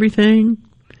from everything,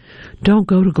 don't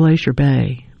go to Glacier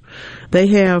Bay. They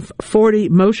have 40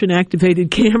 motion-activated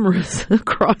cameras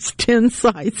across 10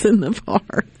 sites in the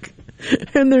park.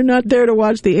 And they're not there to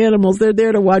watch the animals. They're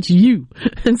there to watch you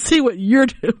and see what you're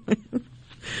doing.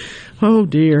 Oh,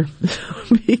 dear.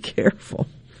 Be careful.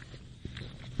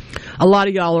 A lot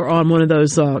of y'all are on one of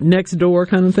those next door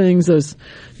kind of things, those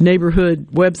neighborhood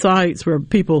websites where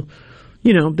people,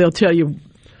 they'll tell you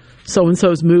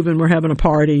so-and-so's moving, we're having a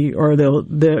party, or they'll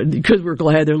because we're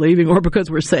glad they're leaving or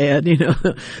because we're sad,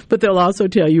 But they'll also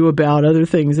tell you about other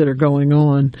things that are going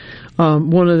on.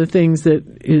 One of the things that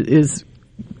is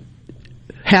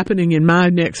happening in my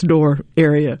next door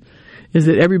area is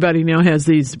that everybody now has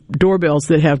these doorbells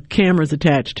that have cameras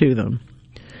attached to them.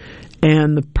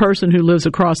 And the person who lives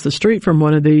across the street from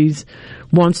one of these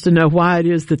wants to know why it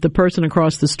is that the person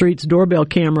across the street's doorbell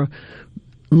camera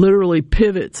literally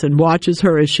pivots and watches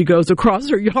her as she goes across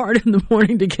her yard in the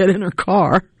morning to get in her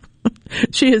car.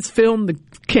 She has filmed the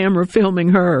camera filming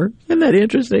her. Isn't that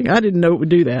interesting? I didn't know it would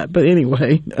do that. But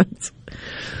anyway, that's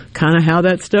kind of how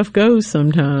that stuff goes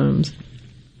sometimes.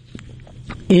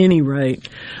 Any rate,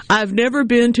 I've never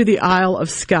been to the Isle of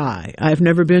Skye. I've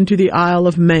never been to the Isle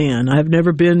of Man. I've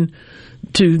never been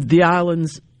to the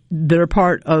islands that are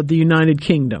part of the United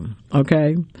Kingdom,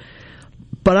 okay?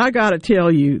 But I got to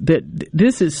tell you that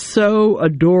this is so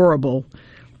adorable.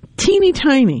 Teeny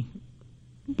tiny,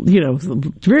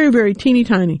 very, very teeny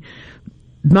tiny,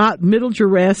 not Middle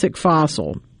Jurassic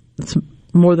fossil. It's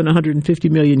more than 150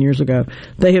 million years ago.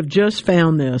 They have just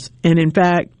found this, and in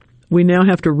fact, we now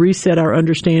have to reset our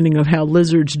understanding of how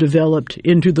lizards developed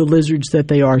into the lizards that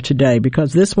they are today,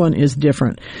 because this one is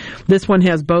different. This one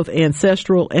has both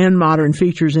ancestral and modern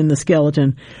features in the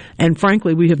skeleton, and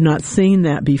frankly, we have not seen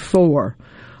that before.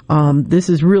 This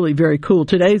is really very cool.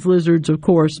 Today's lizards, of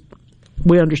course,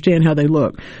 we understand how they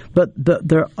look, but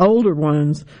the older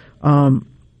ones,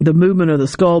 the movement of the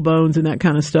skull bones and that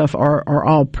kind of stuff are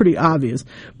all pretty obvious.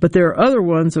 But there are other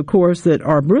ones, of course, that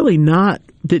are really not,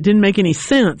 that didn't make any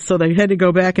sense. So they had to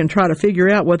go back and try to figure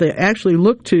out what they actually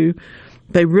looked to.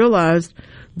 They realized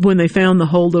when they found the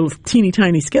whole little teeny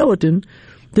tiny skeleton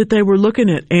that they were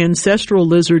looking at ancestral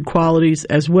lizard qualities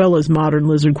as well as modern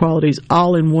lizard qualities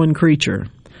all in one creature.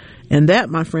 And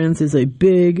that, my friends, is a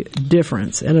big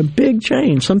difference and a big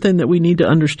change, something that we need to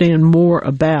understand more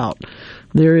about.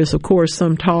 There is, of course,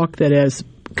 some talk that as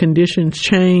conditions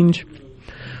change,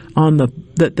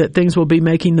 that things will be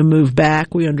making the move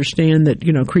back. We understand that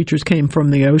creatures came from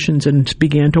the oceans and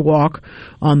began to walk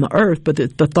on the earth, but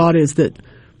the thought is that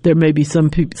there may be some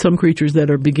creatures that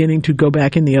are beginning to go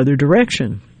back in the other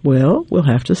direction. Well, we'll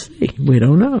have to see. We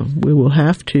don't know. We will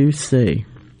have to see.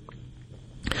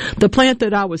 The plant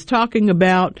that I was talking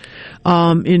about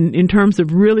in terms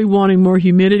of really wanting more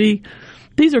humidity,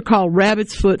 these are called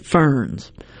rabbit's foot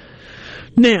ferns.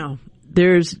 Now,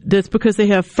 that's because they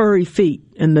have furry feet,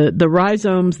 and the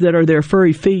rhizomes that are their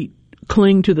furry feet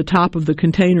cling to the top of the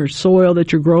container soil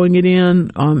that you're growing it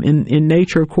in. In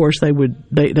nature, of course, they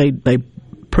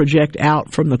project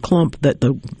out from the clump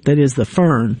that is the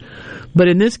fern. But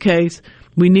in this case,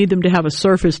 we need them to have a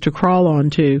surface to crawl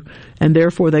onto, and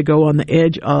therefore they go on the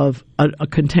edge of a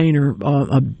container,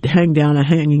 hang down a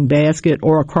hanging basket,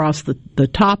 or across the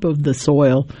top of the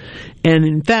soil. And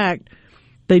in fact,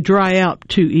 they dry out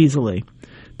too easily.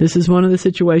 This is one of the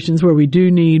situations where we do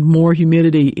need more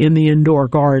humidity in the indoor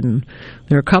garden.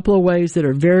 There are a couple of ways that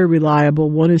are very reliable.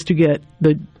 One is to get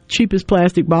the cheapest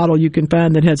plastic bottle you can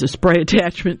find that has a spray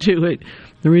attachment to it.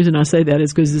 The reason I say that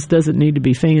is because this doesn't need to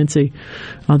be fancy.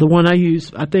 The one I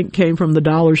use, I think, came from the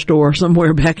dollar store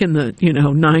somewhere back in the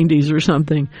 90s or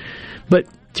something. But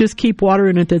just keep water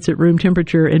in it that's at room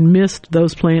temperature and mist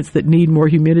those plants that need more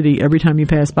humidity every time you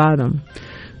pass by them.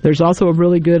 There's also a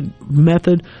really good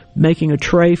method, making a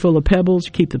tray full of pebbles.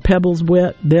 Keep the pebbles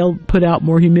wet. They'll put out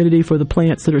more humidity for the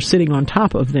plants that are sitting on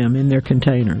top of them in their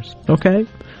containers. Okay?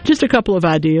 Just a couple of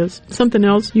ideas. Something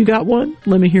else? You got one?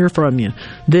 Let me hear from you.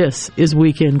 This is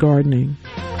Weekend Gardening.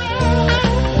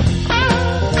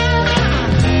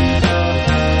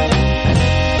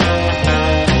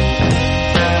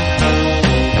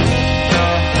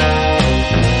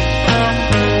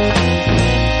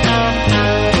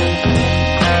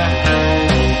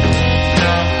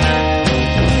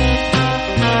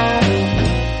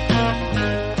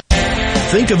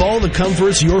 Think of all the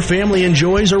comforts your family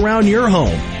enjoys around your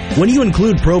home. When you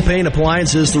include propane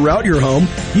appliances throughout your home,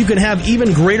 you can have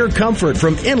even greater comfort,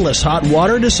 from endless hot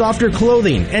water to softer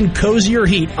clothing and cozier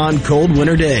heat on cold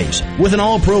winter days. With an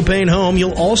all-propane home,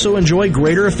 you'll also enjoy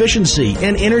greater efficiency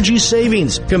and energy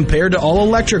savings compared to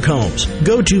all-electric homes.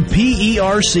 Go to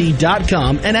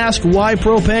PERC.com and ask why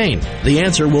propane. The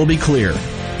answer will be clear.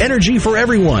 Energy for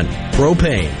everyone.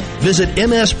 Propane. Visit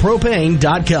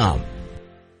MSPropane.com.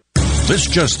 This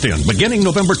just in. Beginning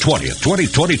November 20th,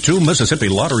 2022, Mississippi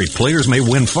Lottery players may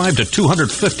win 5 to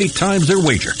 250 times their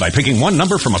wager by picking one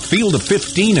number from a field of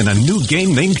 15 in a new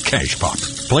game named Cash Pop.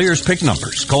 Players pick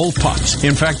numbers, called pops.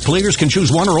 In fact, players can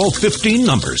choose one or all 15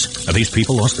 numbers. Now, these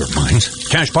people lost their minds.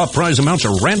 Cash Pop prize amounts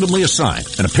are randomly assigned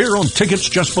and appear on tickets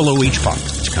just below each pop.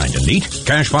 It's kind of neat.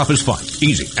 Cash Pop is fun,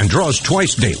 easy, and draws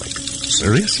twice daily.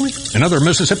 Seriously? In other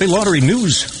Mississippi Lottery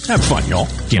news, have fun, y'all.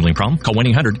 Gambling problem? Call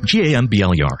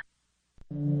 1-800-GAMBLER.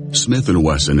 Smith &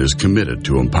 Wesson is committed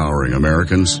to empowering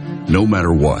Americans, no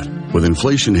matter what. With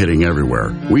inflation hitting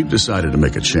everywhere, we've decided to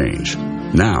make a change.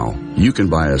 Now, you can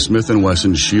buy a Smith &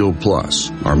 Wesson Shield Plus,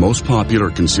 our most popular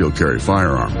concealed carry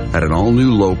firearm, at an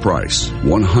all-new low price,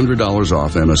 $100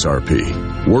 off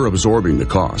MSRP. We're absorbing the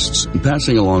costs and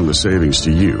passing along the savings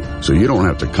to you, so you don't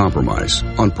have to compromise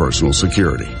on personal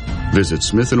security. Visit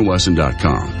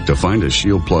SmithandWesson.com to find a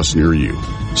Shield Plus near you.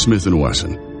 Smith &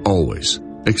 Wesson. Always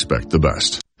expect the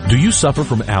best. Do you suffer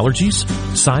from allergies,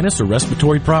 sinus, or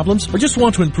respiratory problems, or just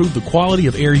want to improve the quality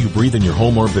of air you breathe in your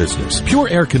home or business? Pure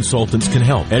Air Consultants can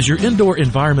help. As your indoor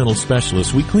environmental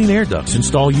specialists, we clean air ducts,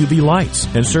 install UV lights,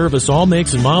 and service all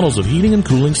makes and models of heating and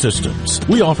cooling systems.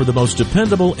 We offer the most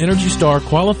dependable Energy Star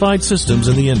qualified systems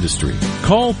in the industry.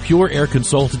 Call Pure Air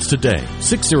Consultants today,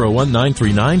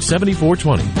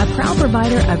 601-939-7420. A proud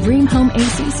provider of Rheem Home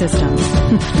AC systems.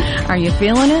 Are you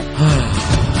feeling it?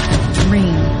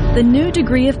 Rheem, the new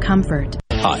degree of comfort.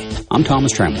 Hi, I'm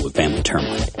Thomas Trammell with Family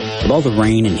Termite. With all the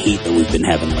rain and heat that we've been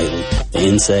having lately, the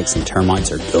insects and termites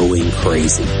are going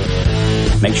crazy.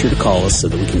 Make sure to call us so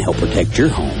that we can help protect your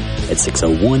home at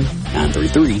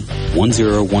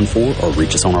 601-933-1014 or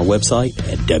reach us on our website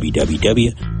at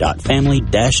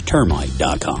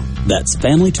www.family-termite.com. That's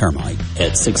Family Termite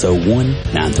at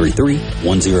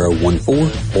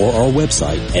 601-933-1014 or our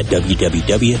website at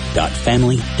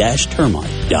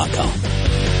www.family-termite.com.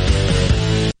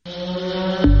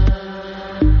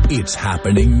 It's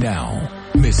happening now.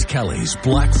 Miss Kelly's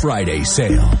Black Friday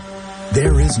sale.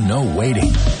 There is no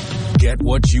waiting. Get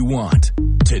what you want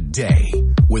today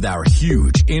with our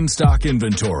huge in-stock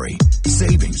inventory,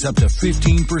 savings up to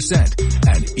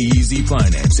 15%, and easy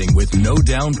financing with no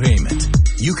down payment.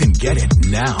 You can get it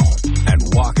now and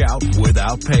walk out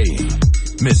without paying.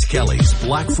 Miss Kelly's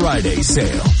Black Friday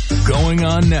sale. Going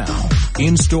on now.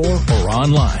 In store or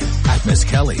online at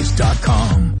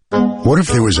MissKellys.com. What if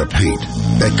there was a paint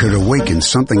that could awaken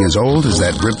something as old as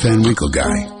that Rip Van Winkle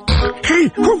guy? Hey,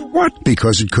 what?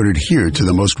 Because it could adhere to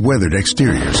the most weathered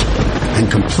exteriors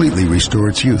and completely restore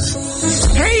its youth.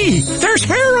 Hey, there's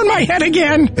hair on my head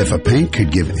again. If a paint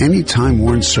could give any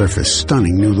time-worn surface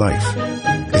stunning new life,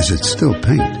 is it still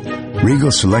paint?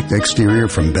 Regal Select Exterior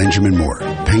from Benjamin Moore.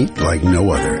 Paint like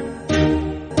no other.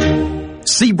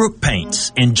 Seabrook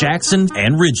Paints in Jackson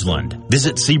and Ridgeland.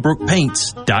 Visit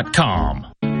SeabrookPaints.com.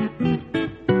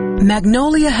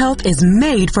 Magnolia Health is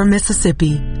made for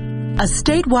Mississippi. A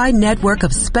statewide network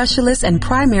of specialists and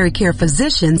primary care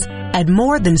physicians at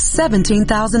more than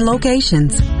 17,000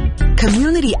 locations.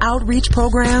 Community outreach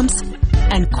programs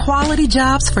and quality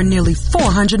jobs for nearly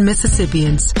 400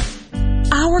 Mississippians.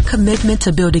 Our commitment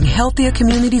to building healthier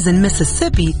communities in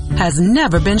Mississippi has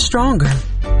never been stronger.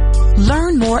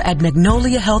 Learn more at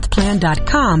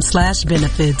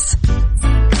magnoliahealthplan.com/benefits.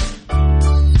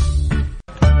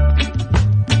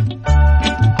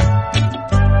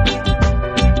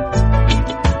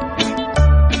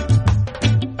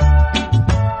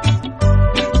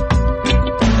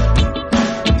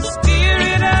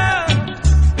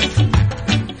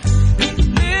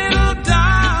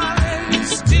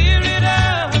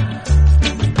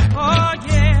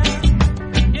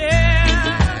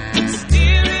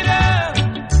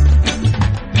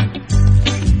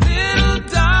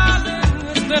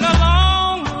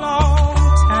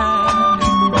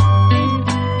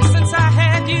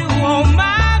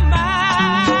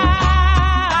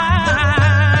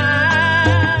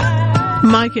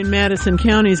 Mike in Madison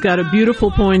County's got a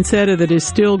beautiful poinsettia that is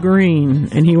still green,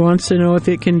 and he wants to know if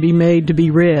it can be made to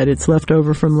be red. It's left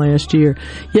over from last year.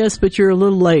 Yes, but you're a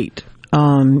little late.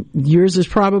 Yours is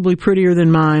probably prettier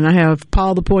than mine. I have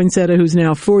Paul the poinsettia, who's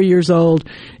now 4 years old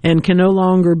and can no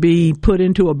longer be put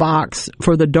into a box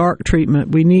for the dark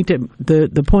treatment. We need to,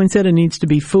 the poinsettia needs to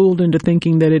be fooled into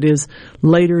thinking that it is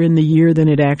later in the year than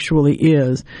it actually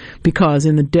is, because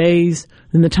in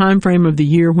the time frame of the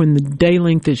year when the day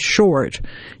length is short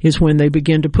is when they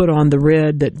begin to put on the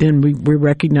red that then we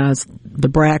recognize the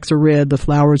bracts are red, the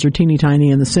flowers are teeny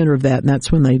tiny in the center of that, and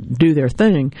that's when they do their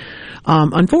thing.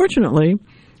 Unfortunately,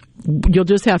 you'll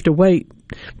just have to wait,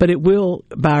 but it will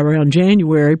by around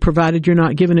January, provided you're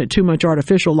not giving it too much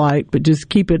artificial light, but just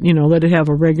keep it, let it have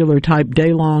a regular type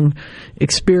day-long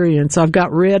experience. I've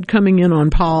got red coming in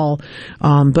on Paul,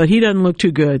 but he doesn't look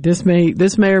too good. This may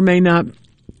or may not,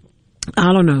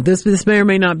 I don't know. This may or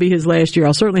may not be his last year.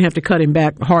 I'll certainly have to cut him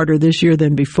back harder this year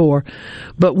than before.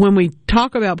 But when we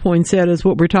talk about poinsettias,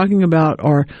 what we're talking about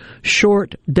are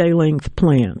short day-length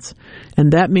plants.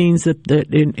 And that means that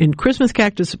in Christmas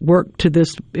cactus work to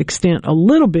this extent a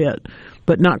little bit,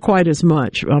 but not quite as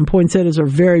much. Poinsettias are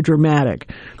very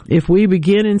dramatic. If we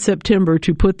begin in September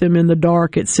to put them in the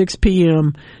dark at 6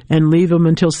 p.m. and leave them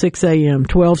until 6 a.m.,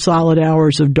 12 solid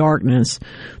hours of darkness,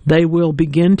 they will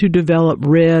begin to develop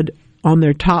red on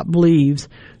their top leaves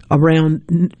around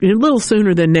a little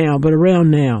sooner than now, but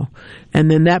around now. And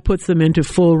then that puts them into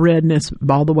full redness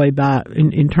all the way by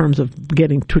in terms of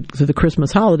getting to the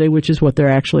Christmas holiday, which is what they're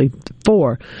actually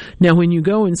for. Now, when you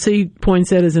go and see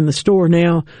poinsettias in the store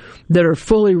now that are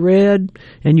fully red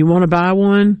and you want to buy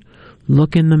one,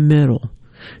 look in the middle.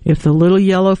 If the little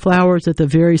yellow flowers at the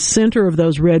very center of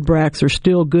those red bracts are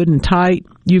still good and tight,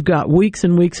 you've got weeks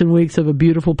and weeks and weeks of a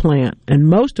beautiful plant. And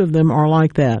most of them are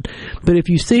like that. But if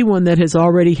you see one that has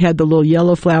already had the little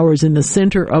yellow flowers in the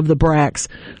center of the bracts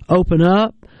open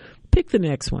up, pick the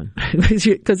next one,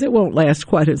 because it won't last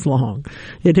quite as long.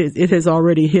 It has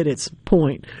already hit its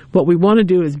point. What we want to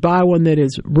do is buy one that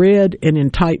is red and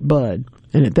in tight bud.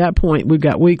 And at that point, we've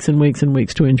got weeks and weeks and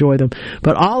weeks to enjoy them.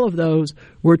 But all of those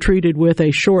were treated with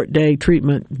a short day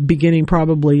treatment beginning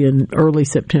probably in early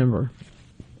September.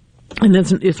 And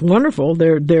it's wonderful.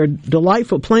 They're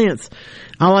delightful plants.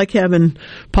 I like having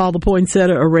Paul the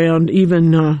poinsettia around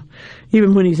even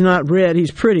when he's not red.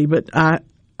 He's pretty, but I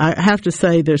have to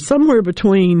say there's somewhere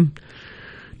between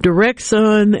direct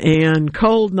sun and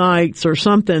cold nights or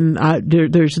something.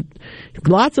 There's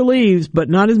lots of leaves, but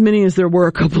not as many as there were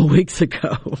a couple of weeks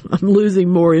ago. I'm losing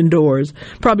more indoors.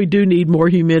 Probably do need more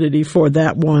humidity for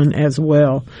that one as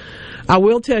well. I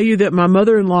will tell you that my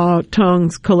mother-in-law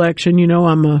tongues collection,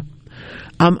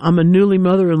 I'm a newly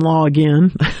mother-in-law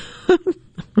again.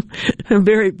 I'm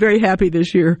very, very happy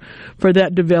this year for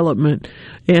that development.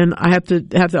 And I have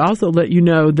to also let you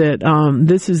know that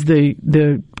this is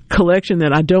the collection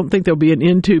that I don't think there'll be an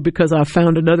end to, because I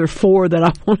found another 4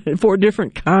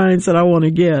 different kinds that I want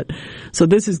to get. So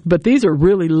but these are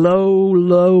really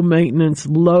low maintenance,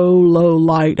 low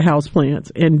light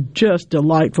houseplants, and just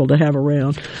delightful to have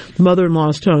around.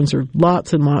 Mother-in-law's tongues are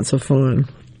lots and lots of fun.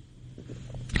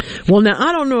 Well, now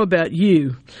I don't know about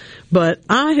you, but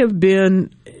I have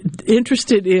been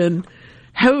interested in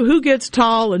who gets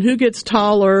tall and who gets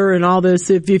taller and all this.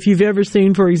 If you've ever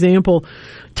seen, for example,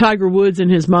 Tiger Woods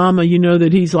and his mama, you know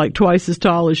that he's like twice as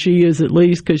tall as she is, at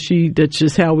least, because that's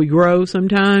just how we grow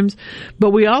sometimes.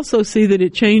 But we also see that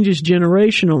it changes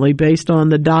generationally based on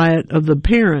the diet of the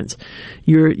parents.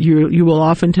 You will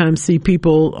oftentimes see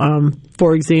people,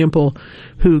 for example,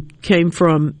 who came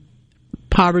from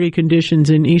poverty conditions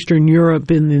in Eastern Europe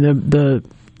in the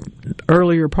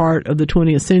earlier part of the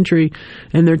 20th century,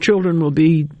 and their children will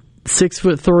be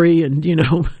 6'3"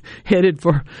 and, headed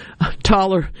for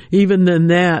taller even than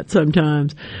that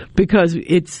sometimes, because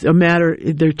it's a matter,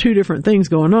 there are two different things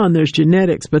going on. There's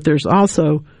genetics, but there's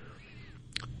also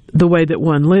the way that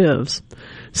one lives.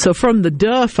 So from the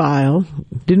Duh file,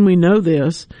 didn't we know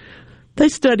this? They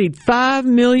studied 5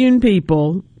 million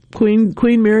people, Queen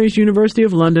Mary's University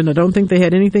of London. I don't think they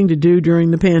had anything to do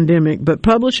during the pandemic, but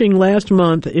publishing last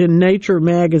month in Nature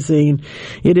magazine,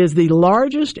 it is the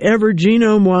largest ever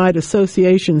genome-wide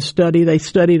association study. They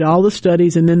studied all the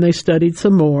studies and then they studied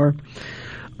some more.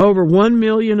 Over 1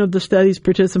 million of the study's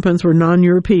participants were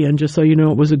non-European, just so you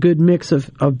know. It was a good mix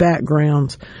of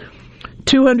backgrounds.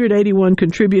 281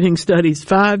 contributing studies,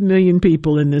 5 million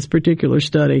people in this particular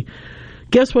study.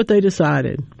 Guess what they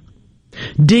decided?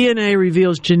 DNA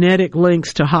reveals genetic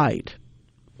links to height.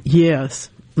 Yes.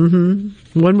 One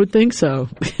would think so.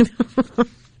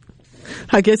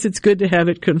 I guess it's good to have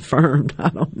it confirmed. I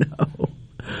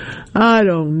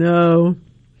don't know.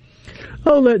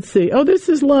 Oh, let's see. Oh, this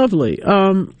is lovely.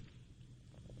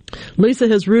 Lisa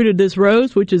has rooted this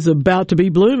rose, which is about to be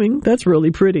blooming. That's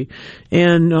really pretty.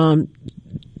 And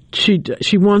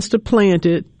she wants to plant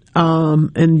it.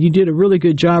 And you did a really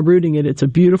good job rooting it. It's a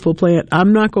beautiful plant.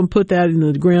 I'm not going to put that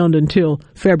into the ground until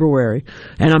February,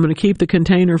 and I'm going to keep the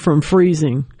container from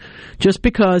freezing just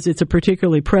because it's a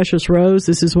particularly precious rose.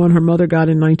 This is one her mother got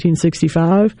in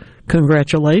 1965.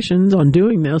 Congratulations on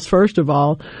doing this, first of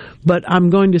all. But I'm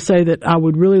going to say that I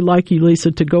would really like you,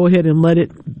 Lisa, to go ahead and let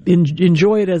it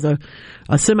enjoy it as a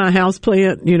semi-house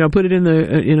plant. Put it in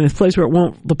a place where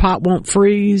the pot won't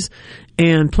freeze,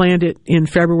 and plant it in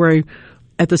February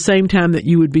at the same time that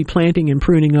you would be planting and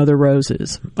pruning other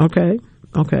roses. Okay?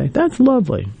 That's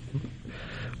lovely.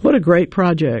 What a great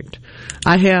project.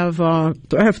 I have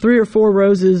 3 or 4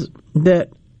 roses that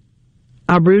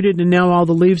I rooted, and now all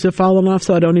the leaves have fallen off,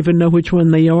 so I don't even know which one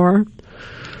they are.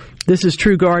 This is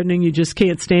true gardening. You just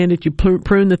can't stand it. You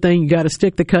prune the thing, you got to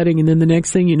stick the cutting, and then the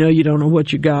next thing you know, you don't know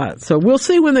what you got. So we'll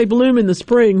see when they bloom in the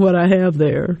spring what I have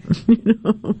there.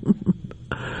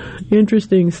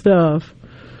 Interesting stuff.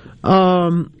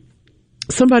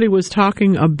 Somebody was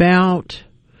talking about,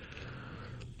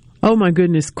 oh my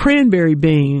goodness, cranberry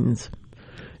beans.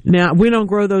 Now, we don't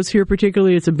grow those here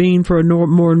particularly. It's a bean for a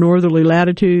more northerly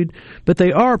latitude, but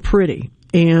they are pretty.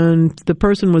 And the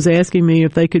person was asking me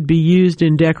if they could be used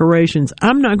in decorations.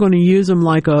 I'm not going to use them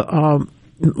like I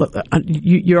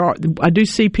do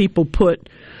see people put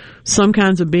some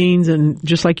kinds of beans, and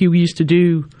just like you used to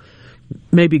do,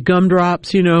 maybe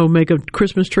gumdrops, make a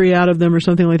Christmas tree out of them or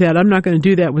something like that. I'm not going to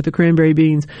do that with the cranberry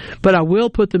beans, but I will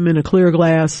put them in a clear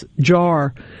glass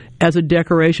jar as a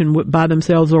decoration by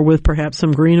themselves, or with perhaps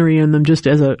some greenery in them, just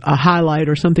as a highlight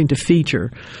or something to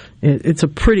feature. It's a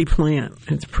pretty plant.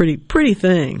 It's a pretty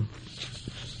thing.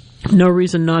 No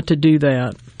reason not to do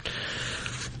that.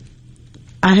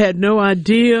 I had no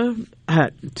idea.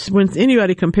 When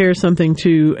anybody compares something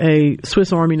to a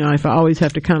Swiss Army knife, I always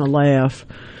have to kind of laugh.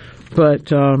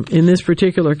 But in this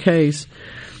particular case,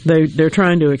 they're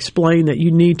trying to explain that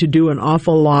you need to do an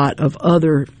awful lot of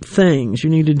other things. You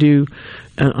need to do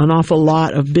an awful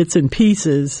lot of bits and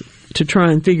pieces to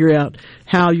try and figure out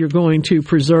how you're going to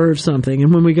preserve something.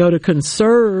 And when we go to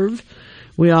conserve,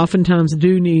 we oftentimes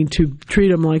do need to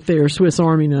treat them like they are Swiss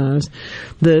Army knives.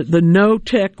 The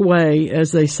no-tech way,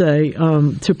 as they say,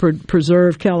 to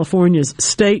preserve California's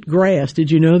state grass.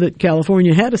 Did you know that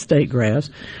California had a state grass?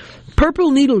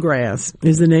 Purple needlegrass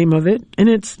is the name of it, and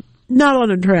it's not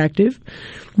unattractive,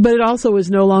 but it also is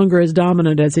no longer as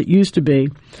dominant as it used to be.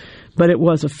 But it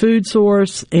was a food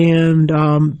source, and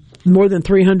more than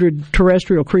 300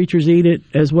 terrestrial creatures eat it,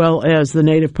 as well as the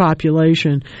native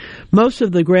population. Most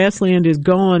of the grassland is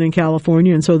gone in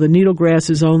California, and so the needlegrass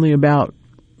is only about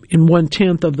in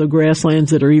 1/10 of the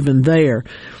grasslands that are even there.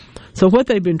 So what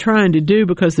they've been trying to do,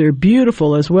 because they're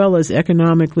beautiful as well as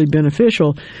economically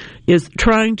beneficial, is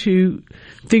trying to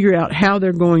figure out how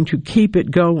they're going to keep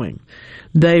it going.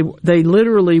 They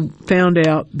literally found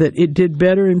out that it did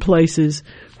better in places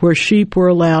where sheep were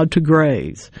allowed to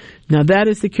graze. Now that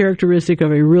is the characteristic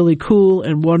of a really cool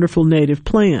and wonderful native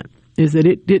plant, is that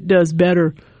it does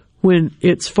better when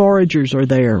its foragers are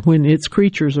there, when its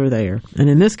creatures are there. And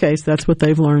in this case, that's what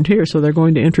they've learned here. So they're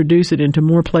going to introduce it into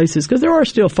more places, because there are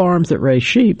still farms that raise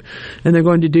sheep, and they're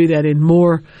going to do that in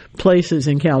more places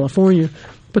in California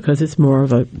because it's more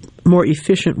of a more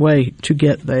efficient way to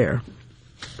get there.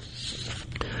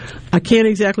 I can't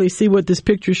exactly see what this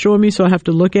picture is showing me, so I have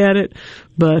to look at it.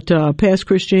 But past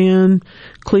Christiane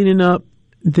cleaning up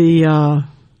the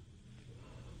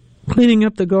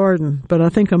garden, but I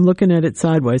think I'm looking at it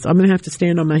sideways. I'm going to have to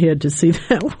stand on my head to see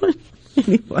that one.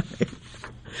 Anyway,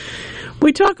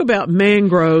 we talk about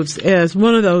mangroves as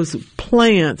one of those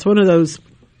plants, one of those,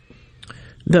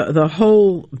 the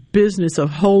whole business of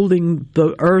holding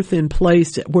the earth in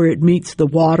place where it meets the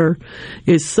water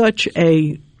is such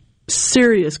a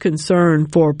serious concern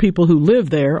for people who live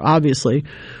there, obviously,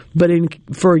 but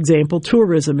for example,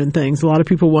 tourism and things. A lot of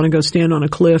people want to go stand on a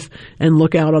cliff and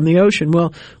look out on the ocean.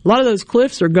 Well, a lot of those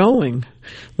cliffs are going.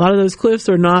 A lot of those cliffs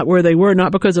are not where they were,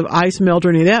 not because of ice melt or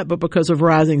any of that, but because of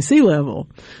rising sea level.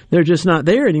 They're just not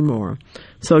there anymore.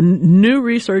 So new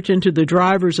research into the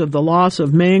drivers of the loss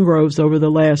of mangroves over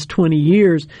the last 20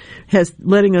 years has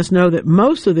letting us know that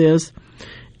most of this,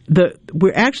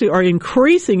 we actually are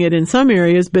increasing it in some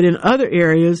areas, but in other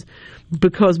areas,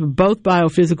 because of both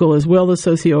biophysical as well as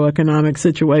socioeconomic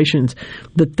situations,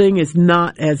 the thing is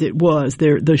not as it was.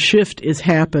 The shift has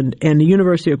happened, and the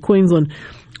University of Queensland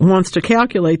wants to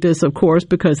calculate this, of course,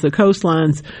 because the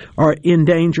coastlines are in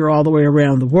danger all the way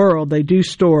around the world. They do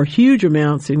store huge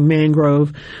amounts in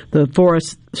mangrove. The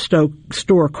forests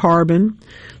store carbon.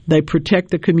 They protect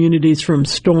the communities from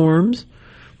storms.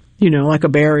 like a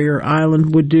barrier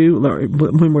island would do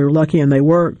when we were lucky and they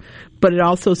work. But it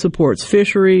also supports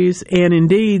fisheries, and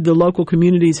indeed the local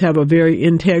communities have a very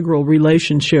integral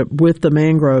relationship with the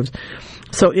mangroves.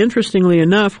 So interestingly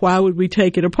enough, why would we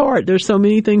take it apart? There's so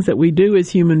many things that we do as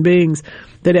human beings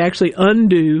that actually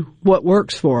undo what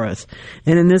works for us.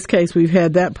 And in this case, we've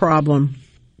had that problem.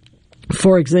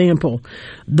 For example,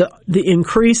 the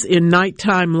increase in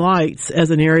nighttime lights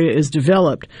as an area is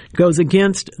developed goes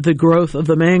against the growth of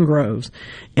the mangroves.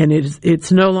 And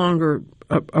it's no longer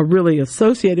really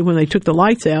associated. When they took the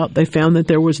lights out, they found that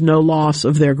there was no loss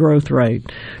of their growth rate.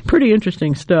 Pretty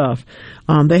interesting stuff.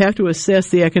 They have to assess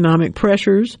the economic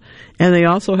pressures, and they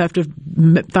also have to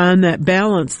find that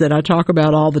balance that I talk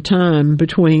about all the time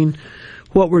between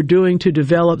what we're doing to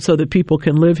develop so that people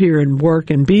can live here and work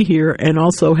and be here, and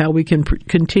also how we can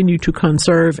continue to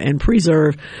conserve and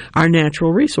preserve our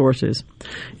natural resources.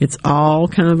 It's all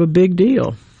kind of a big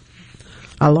deal.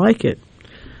 I like it.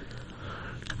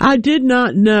 I did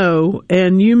not know,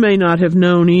 and you may not have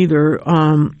known either,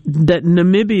 that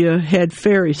Namibia had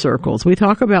fairy circles. We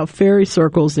talk about fairy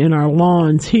circles in our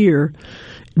lawns here.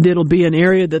 There'll be an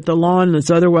area that the lawn is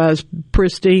otherwise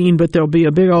pristine, but there'll be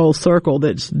a big old circle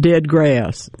that's dead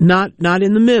grass. Not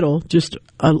in the middle, just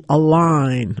a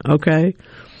line, okay?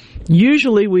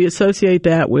 Usually we associate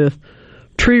that with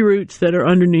tree roots that are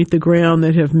underneath the ground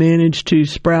that have managed to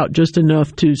sprout just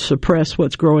enough to suppress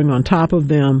what's growing on top of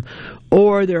them,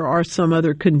 or there are some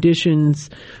other conditions.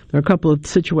 There are a couple of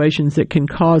situations that can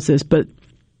cause this, but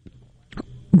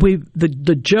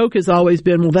the joke has always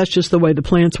been, well, that's just the way the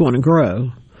plants want to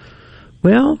grow.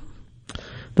 Well,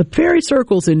 the fairy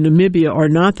circles in Namibia are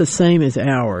not the same as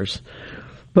ours.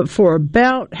 But for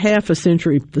about half a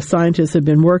century, the scientists have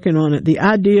been working on it. The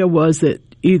idea was that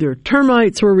either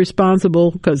termites were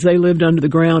responsible because they lived under the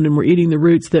ground and were eating the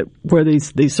roots where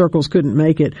these circles couldn't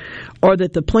make it, or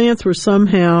that the plants were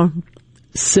somehow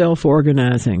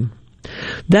self-organizing.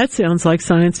 That sounds like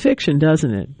science fiction,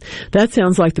 doesn't it? That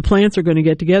sounds like the plants are going to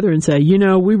get together and say,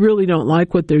 we really don't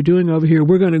like what they're doing over here.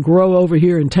 We're going to grow over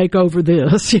here and take over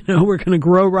this. We're going to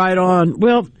grow right on.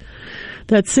 Well,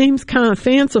 that seems kind of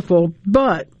fanciful,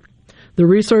 but the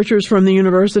researchers from the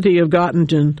University of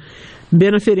Göttingen,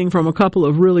 benefiting from a couple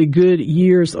of really good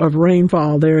years of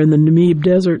rainfall there in the Namib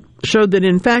Desert, showed that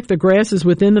in fact the grasses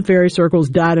within the fairy circles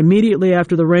died immediately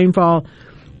after the rainfall,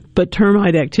 but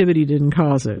termite activity didn't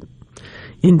cause it.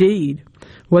 Indeed,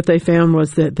 what they found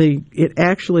was that it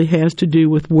actually has to do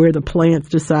with where the plants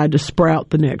decide to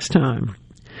sprout the next time.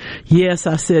 Yes,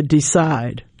 I said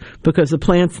decide, because the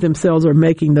plants themselves are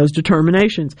making those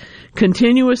determinations.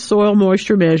 Continuous soil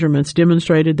moisture measurements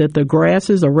demonstrated that the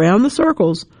grasses around the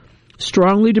circles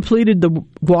strongly depleted the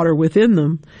water within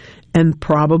them, and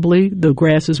probably the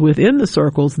grasses within the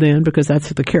circles then, because that's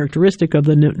the characteristic of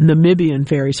the Namibian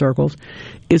fairy circles,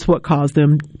 is what caused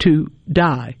them to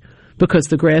die, because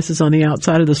the grasses on the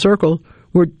outside of the circle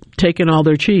were taking all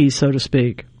their cheese, so to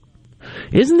speak.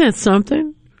 Isn't that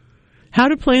something? How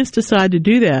do plants decide to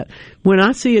do that? When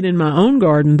I see it in my own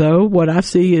garden, though, what I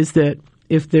see is that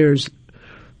if there's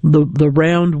the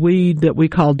round weed that we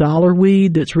call dollar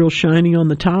weed that's real shiny on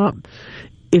the top,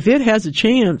 if it has a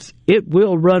chance, it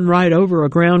will run right over a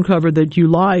ground cover that you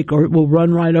like, or it will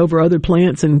run right over other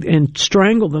plants and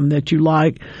strangle them that you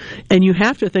like. And you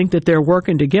have to think that they're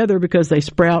working together, because they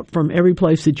sprout from every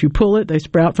place that you pull it. They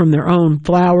sprout from their own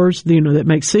flowers, that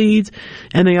make seeds.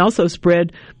 And they also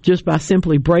spread just by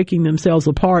simply breaking themselves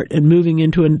apart and moving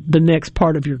into the next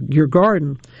part of your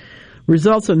garden.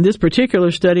 Results in this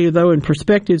particular study, though, in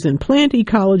perspectives in plant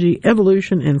ecology,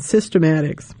 evolution, and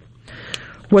systematics.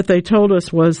 What they told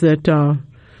us was that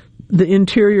the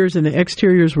interiors and the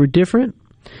exteriors were different,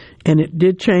 and it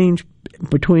did change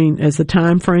as the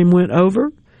time frame went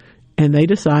over, and they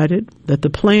decided that the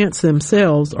plants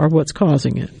themselves are what's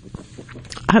causing it.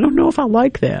 I don't know if I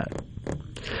like that.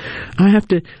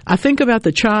 I think about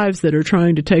the chives that are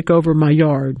trying to take over my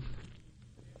yard.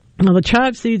 Now, the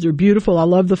chive seeds are beautiful. I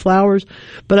love the flowers,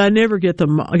 but I never get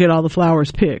all the flowers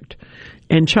picked.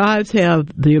 And chives have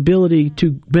the ability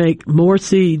to make more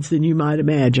seeds than you might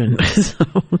imagine. So,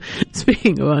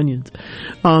 speaking of onions,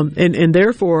 and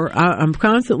therefore I'm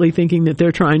constantly thinking that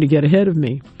they're trying to get ahead of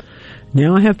me.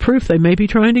 Now I have proof they may be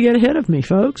trying to get ahead of me,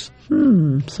 folks.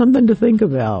 Something to think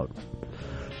about.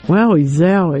 Wowie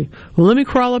zowie. Well, let me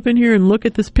crawl up in here and look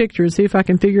at this picture and see if I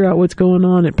can figure out what's going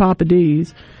on at Papa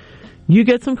D's. You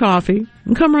get some coffee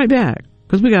and come right back,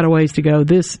 because we got a ways to go.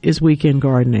 This is Weekend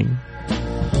Gardening.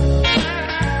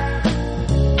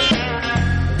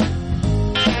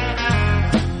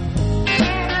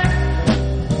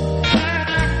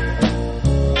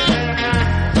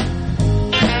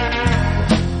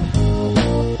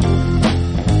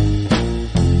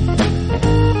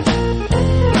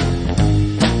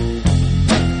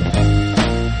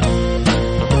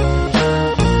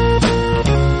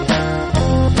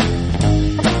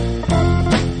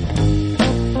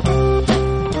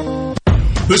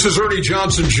 This is Ernie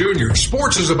Johnson Jr.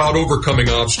 Sports is about overcoming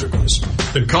obstacles,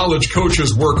 and college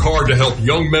coaches work hard to help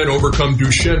young men overcome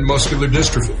Duchenne muscular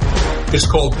dystrophy. It's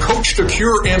called Coach to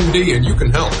Cure MD, and you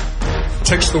can help.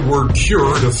 Text the word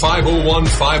CURE to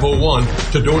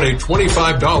 501-501 to donate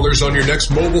 $25 on your next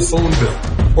mobile phone bill,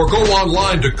 or go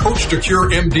online to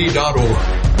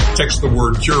CoachToCureMD.org. Text the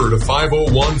word CURE to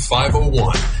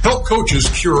 501-501. Help coaches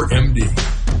cure MD.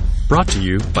 Brought to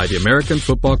you by the American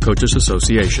Football Coaches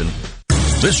Association.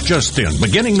 This just in.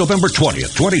 Beginning November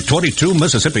 20th, 2022,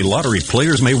 Mississippi Lottery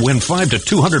players may win 5 to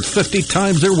 250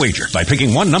 times their wager by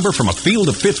picking one number from a field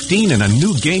of 15 in a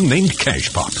new game named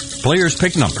Cash Pop. Players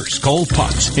pick numbers, called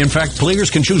pots. In fact, players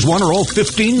can choose one or all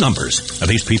 15 numbers. Now,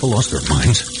 these people lost their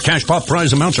minds. Cash Pop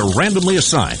prize amounts are randomly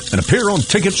assigned and appear on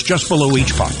tickets just below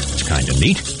each pot. It's kind of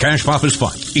neat. Cash Pop is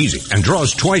fun, easy, and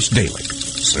draws twice daily.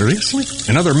 Seriously?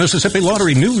 In other Mississippi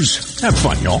Lottery news, have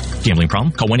fun, y'all. Gambling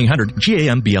problem? Call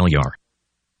 1-800-GAMBLER.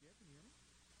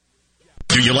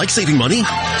 Do you like saving money?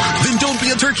 Then don't be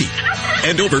a turkey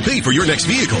and overpay for your next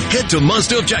vehicle. Head to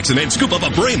Mazda of Jackson and scoop up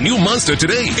a brand new Mazda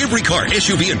today. Every car,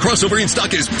 SUV, and crossover in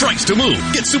stock is priced to move.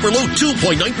 Get super low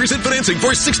 2.9% financing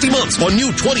for 60 months on new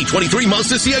 2023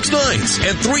 Mazda CX-9s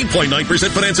and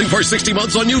 3.9% financing for 60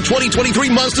 months on new 2023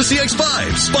 Mazda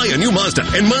CX-5s. Buy a new Mazda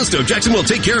and Mazda of Jackson will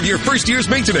take care of your first year's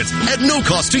maintenance at no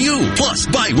cost to you. Plus,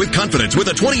 buy with confidence with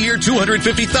a 20-year,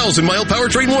 250,000-mile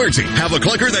powertrain warranty. Have a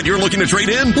clunker that you're looking to trade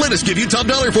in? Let us give you top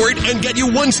dollar for it and get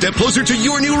you one step closer to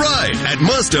your new ride. At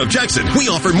Mazda of Jackson, we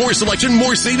offer more selection,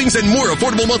 more savings, and more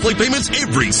affordable monthly payments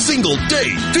every single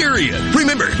day, period.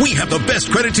 Remember, we have the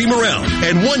best credit team around,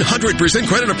 and 100%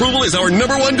 credit approval is our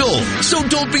 #1 goal. So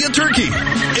don't be a turkey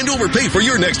and overpay for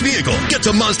your next vehicle. Get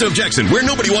to Mazda of Jackson, where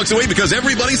nobody walks away because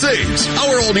everybody saves.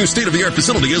 Our all-new state-of-the-art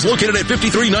facility is located at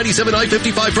 5397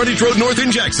 I-55 Frontage Road North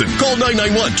in Jackson. Call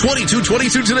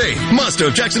 991-2222 today.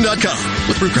 MazdaofJackson.com.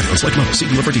 With approved credit on select models. See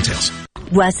dealer for details.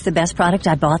 What's the best product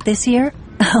I bought this year?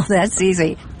 Oh, that's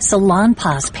easy.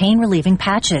 Salonpas pain relieving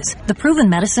patches. The proven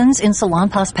medicines in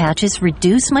Salonpas patches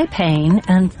reduce my pain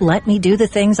and let me do the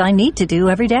things I need to do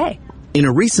every day. In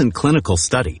a recent clinical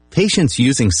study, patients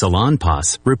using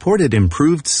Salonpas reported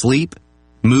improved sleep,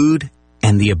 mood,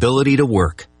 and the ability to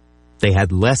work. They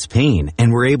had less pain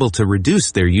and were able to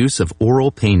reduce their use of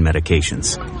oral pain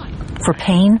medications. For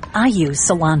pain, I use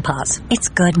Salonpas. It's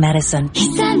good medicine.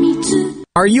 He said me too.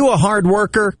 Are you a hard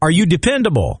worker? Are you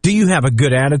dependable? Do you have a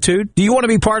good attitude? Do you want to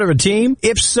be part of a team?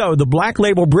 If so, the Black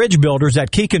Label Bridge Builders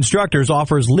at Key Constructors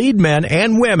offers lead men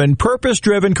and women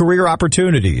purpose-driven career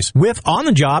opportunities with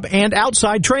on-the-job and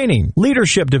outside training,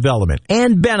 leadership development,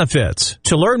 and benefits.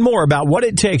 To learn more about what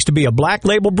it takes to be a Black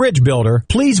Label Bridge Builder,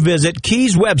 please visit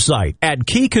Key's website at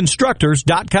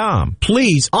keyconstructors.com.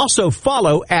 Please also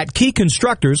follow at Key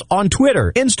Constructors on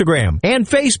Twitter, Instagram, and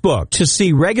Facebook to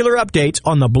see regular updates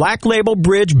on the Black Label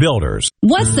Bridge Builders.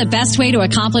 What's the best way to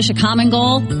accomplish a common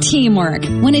goal? Teamwork.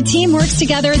 When a team works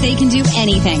together, they can do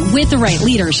anything with the right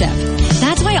leadership.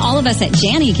 That's why all of us at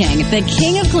Janny King, the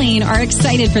King of Clean, are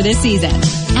excited for this season.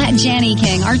 At Janny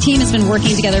King, our team has been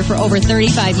working together for over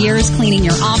 35 years, cleaning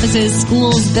your offices,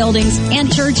 schools, buildings,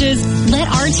 and churches. Let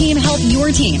our team help your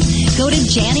team. Go to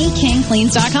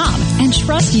JannyKingCleans.com and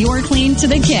trust your clean to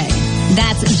the King.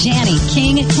 That's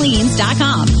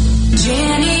JannyKingCleans.com.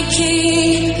 Janny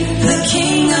King, the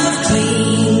King of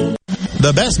Clean.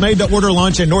 The best made-to-order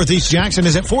lunch in Northeast Jackson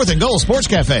is at 4th and Goal Sports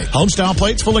Cafe. Home-style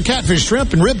plates full of catfish,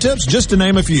 shrimp, and rib tips, just to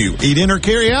name a few. Eat in or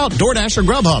carry out, DoorDash or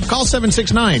Grubhub. Call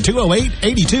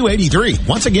 769-208-8283.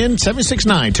 Once again,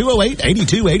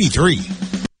 769-208-8283.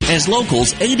 As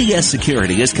locals, ADS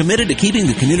Security is committed to keeping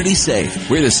the community safe.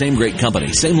 We're the same great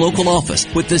company, same local office,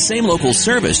 with the same local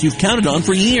service you've counted on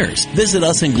for years. Visit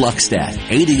us in Gluckstadt.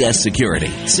 ADS Security,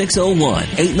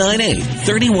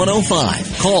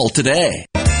 601-898-3105. Call today.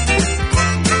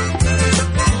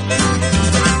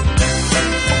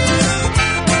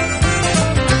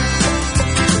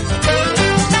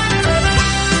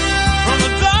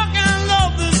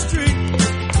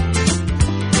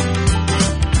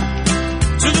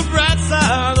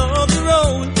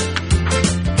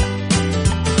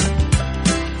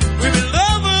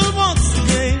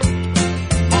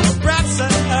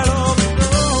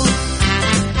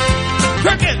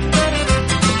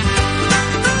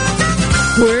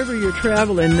 Wherever you're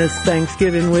traveling this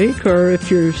Thanksgiving week, or if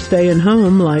you're staying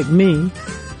home like me,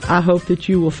 I hope that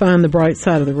you will find the bright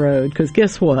side of the road, because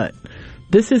guess what?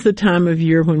 This is the time of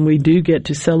year when we do get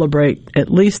to celebrate,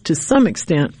 at least to some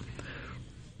extent,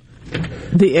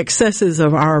 the excesses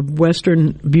of our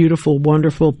Western, beautiful,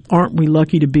 wonderful, aren't we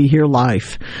lucky to be here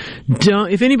life.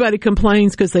 If anybody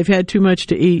complains because they've had too much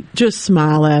to eat, just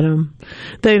smile at them.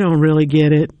 They don't really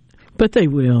get it. But they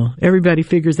will. Everybody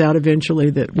figures out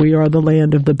eventually that we are the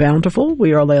land of the bountiful.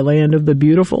 We are the land of the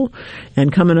beautiful.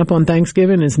 And coming up on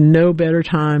Thanksgiving is no better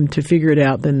time to figure it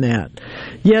out than that.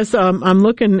 Yes, I'm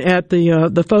looking at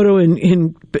the photo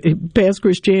in Pass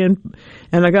Christian,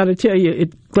 and I got to tell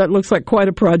you, that looks like quite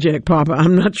a project, Papa.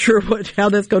 I'm not sure how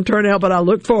that's going to turn out, but I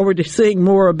look forward to seeing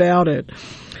more about it.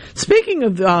 Speaking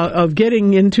of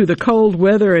getting into the cold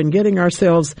weather and getting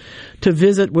ourselves to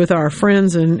visit with our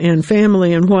friends and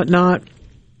family and whatnot,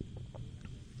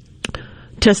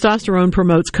 testosterone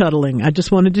promotes cuddling. I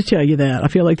just wanted to tell you that. I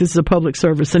feel like this is a public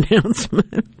service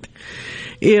announcement.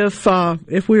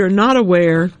 If we are not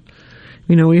aware,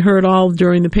 we heard all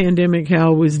during the pandemic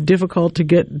how it was difficult to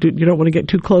you don't want to get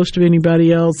too close to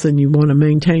anybody else and you want to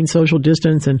maintain social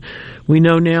distance. And we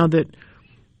know now that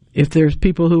if there's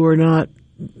people who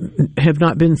have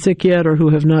not been sick yet or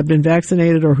who have not been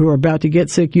vaccinated or who are about to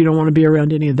get sick, you don't want to be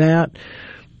around any of that.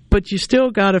 But you still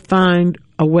got to find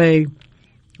a way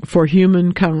for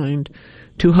humankind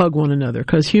to hug one another,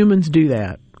 because humans do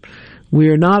that. We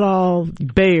are not all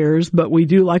bears, but we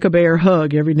do like a bear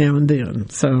hug every now and then.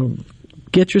 So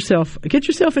get yourself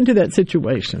into that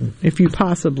situation if you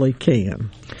possibly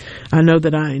can. I know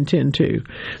that I intend to.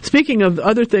 Speaking of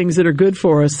other things that are good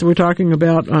for us, we're talking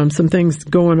about some things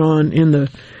going on in the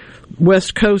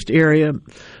West Coast area.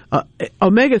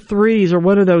 Omega-3s are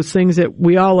one of those things that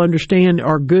we all understand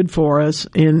are good for us.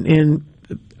 And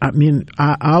I mean,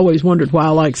 I always wondered why I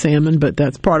like salmon, but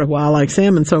that's part of why I like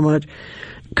salmon so much.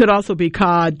 Could also be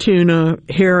cod, tuna,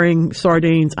 herring,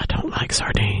 sardines. I don't like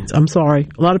sardines. I'm sorry.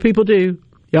 A lot of people do.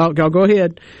 Y'all go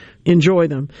ahead. Enjoy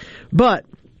them. But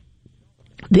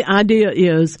the idea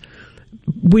is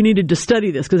we needed to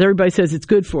study this because everybody says it's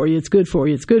good for you. It's good for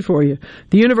you. It's good for you.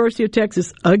 The University of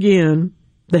Texas, again,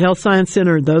 the Health Science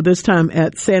Center, though this time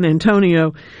at San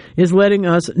Antonio, is letting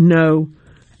us know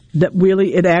that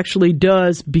really it actually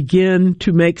does begin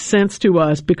to make sense to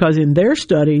us, because in their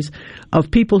studies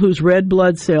of people whose red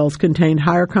blood cells contain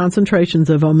higher concentrations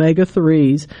of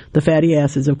omega-3s, the fatty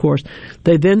acids, of course,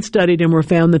 they then studied and were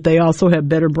found that they also have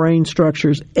better brain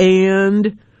structures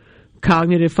and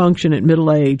cognitive function at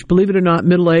middle age. Believe it or not,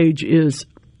 middle age is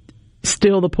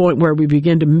still the point where we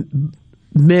begin to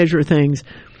measure things.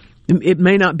 It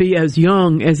may not be as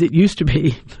young as it used to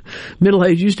be. Middle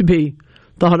age used to be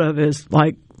thought of as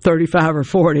like 35 or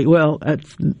 40. Well,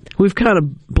 we've kind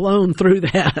of blown through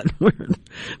that.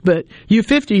 But you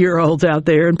 50-year-olds out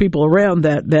there and people around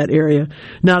that area,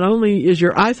 not only is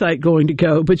your eyesight going to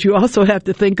go, but you also have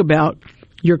to think about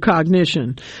your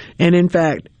cognition. And in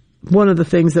fact, one of the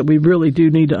things that we really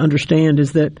do need to understand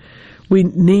is that we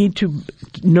need to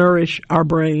nourish our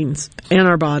brains and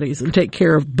our bodies and take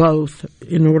care of both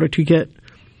in order to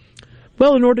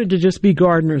just be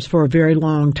gardeners for a very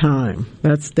long time.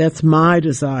 That's my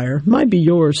desire. Might be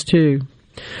yours too.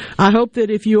 I hope that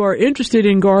if you are interested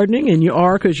in gardening, and you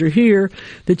are because you're here,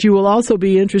 that you will also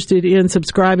be interested in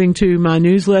subscribing to my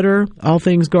newsletter, All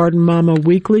Things Garden Mama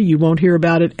Weekly. You won't hear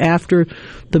about it after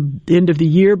the end of the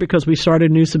year because we start a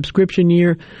new subscription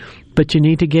year, but you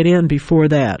need to get in before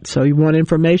that. So you want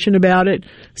information about it,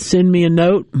 send me a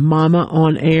note,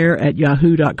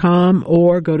 mamaonair@yahoo.com,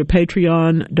 or go to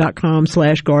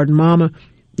patreon.com/gardenmama,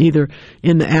 either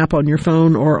in the app on your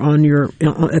phone or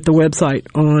at the website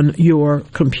on your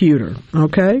computer.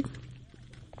 Okay?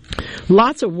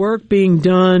 Lots of work being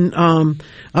done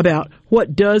about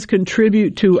what does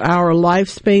contribute to our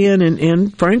lifespan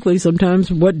and frankly,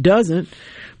 sometimes what doesn't.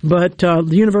 But the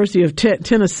University of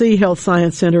Tennessee Health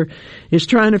Science Center is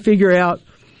trying to figure out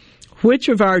which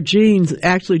of our genes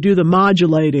actually do the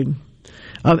modulating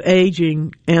of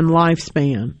aging and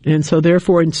lifespan. And so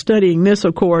therefore, in studying this,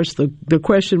 of course, the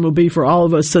question will be for all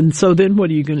of us, and so then what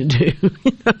are you going to do?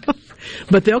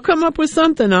 But they'll come up with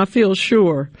something, I feel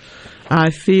sure.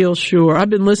 I've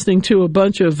been listening to a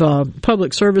bunch of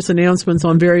public service announcements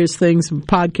on various things,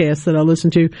 podcasts that I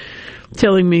listen to,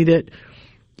 telling me that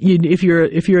if you're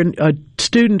a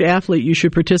student athlete, you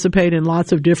should participate in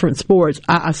lots of different sports.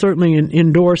 I certainly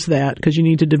endorse that because you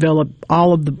need to develop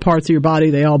all of the parts of your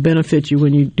body. They all benefit you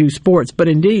when you do sports. But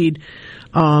indeed,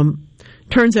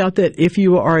 turns out that if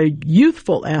you are a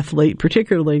youthful athlete,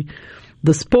 particularly,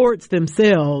 the sports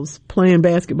themselves, playing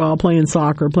basketball, playing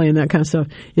soccer, playing that kind of stuff,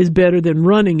 is better than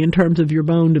running in terms of your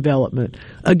bone development.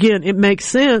 Again, it makes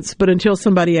sense, but until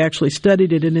somebody actually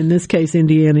studied it, and in this case,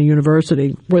 Indiana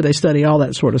University, where they study all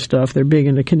that sort of stuff, they're big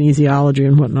into kinesiology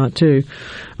and whatnot too.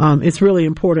 It's really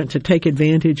important to take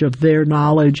advantage of their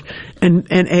knowledge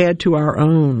and add to our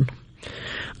own.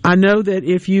 I know that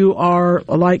if you are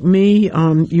like me,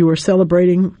 you are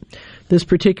celebrating this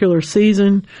particular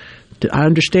season. I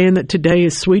understand that today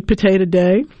is Sweet Potato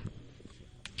Day.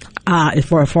 As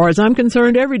far as I'm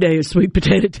concerned, every day is sweet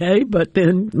potato day, but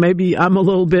then maybe I'm a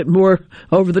little bit more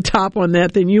over the top on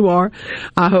that than you are.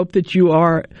 I hope that you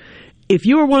are. If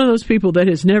you are one of those people that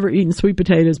has never eaten sweet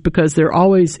potatoes because they're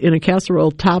always in a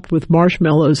casserole topped with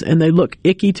marshmallows and they look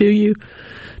icky to you,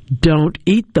 don't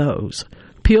eat those.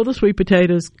 Peel the sweet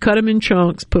potatoes, cut them in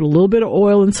chunks, put a little bit of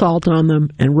oil and salt on them,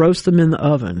 and roast them in the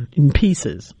oven in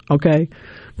pieces, okay?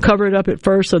 Cover it up at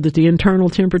first so that the internal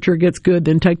temperature gets good,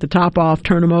 then take the top off,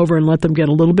 turn them over, and let them get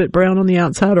a little bit brown on the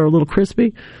outside or a little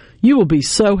crispy. You will be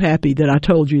so happy that I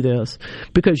told you this,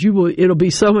 because it'll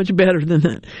be so much better than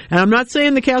that. And I'm not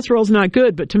saying the casserole's not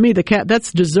good, but to me,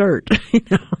 that's dessert.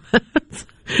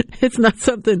 It's not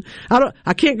something,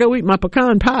 I can't go eat my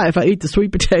pecan pie if I eat the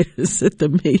sweet potatoes at the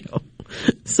meal.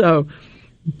 So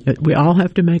we all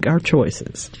have to make our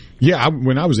choices. Yeah,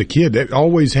 when I was a kid, they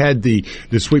always had the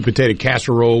sweet potato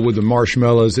casserole with the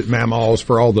marshmallows at Mama's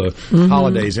for all the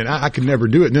holidays, and I could never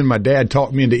do it. And then my dad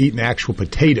talked me into eating actual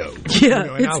potato.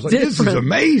 Yeah, and I was like, this is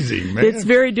amazing, man. It's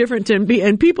very different, and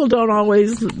people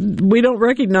we don't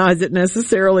recognize it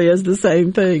necessarily as the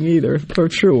same thing either, for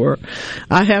sure.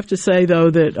 I have to say, though,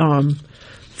 that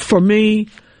for me,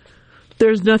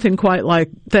 there's nothing quite like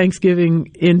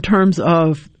Thanksgiving in terms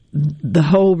of the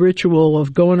whole ritual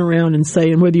of going around and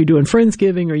saying, whether you're doing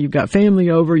Friendsgiving or you've got family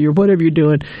over, or whatever you're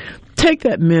doing, take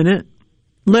that minute,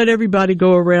 let everybody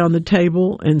go around the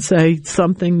table and say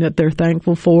something that they're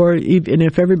thankful for. Even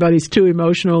if everybody's too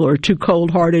emotional or too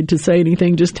cold-hearted to say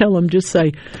anything, just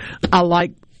say, I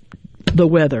like the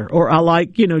weather, or I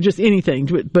like, just anything.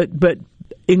 But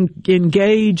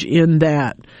engage in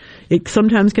that. It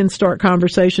sometimes can start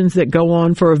conversations that go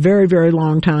on for a very, very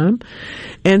long time.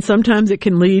 And sometimes it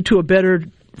can lead to a better,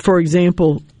 for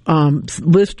example,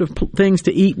 list of things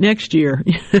to eat next year.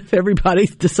 If everybody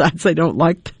decides they don't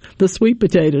like the sweet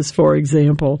potatoes, for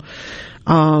example.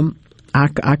 I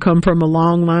come from a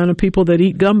long line of people that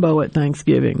eat gumbo at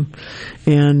Thanksgiving.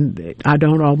 And I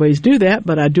don't always do that,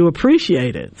 but I do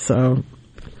appreciate it. So,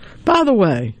 by the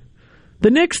way,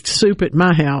 the next soup at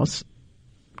my house,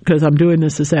 because I'm doing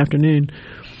this afternoon,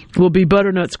 will be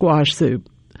butternut squash soup.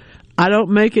 I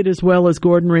don't make it as well as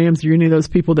Gordon Ramsay or any of those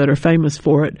people that are famous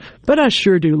for it, but I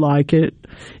sure do like it.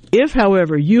 If,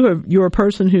 however, you're a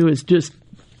person who is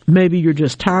maybe you're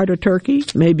just tired of turkey,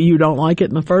 maybe you don't like it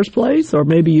in the first place, or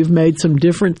maybe you've made some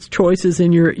different choices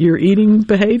in your eating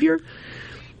behavior,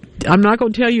 I'm not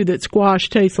going to tell you that squash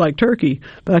tastes like turkey,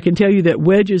 but I can tell you that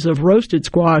wedges of roasted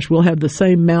squash will have the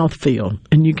same mouthfeel,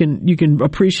 and you can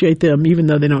appreciate them even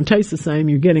though they don't taste the same.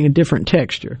 You're getting a different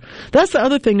texture. That's the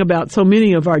other thing about so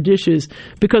many of our dishes,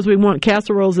 because we want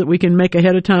casseroles that we can make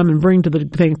ahead of time and bring to the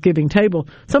Thanksgiving table.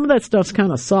 Some of that stuff's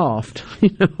kind of soft,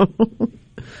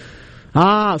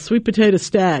 Sweet potato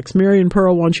stacks. Mary and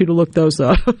Pearl wants you to look those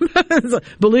up.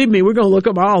 Believe me, we're going to look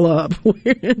them all up.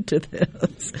 We're into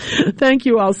this. Thank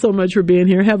you all so much for being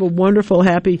here. Have a wonderful,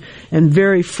 happy, and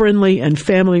very friendly and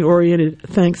family-oriented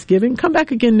Thanksgiving. Come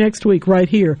back again next week right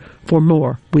here for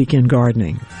more Weekend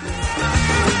Gardening.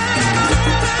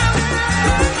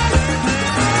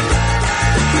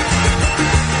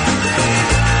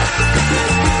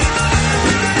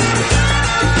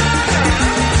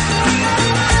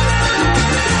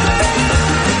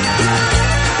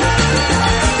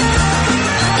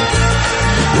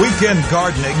 Weekend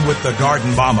Gardening with the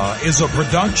Garden Mama is a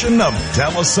production of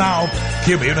TeleSouth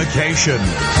Communication.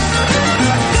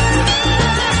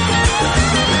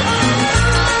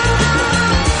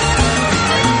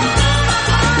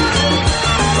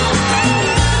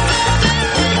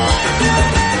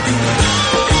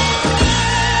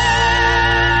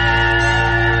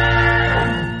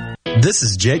 This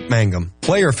is Jake Mangum,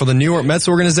 player for the New York Mets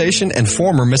organization and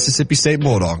former Mississippi State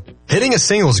Bulldog. Hitting a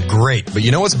single is great, but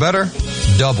you know what's better?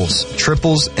 Doubles,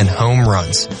 triples, and home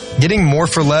runs. Getting more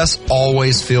for less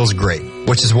always feels great,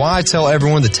 which is why I tell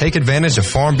everyone to take advantage of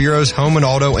Farm Bureau's home and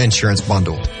auto insurance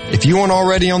bundle. If you aren't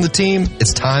already on the team,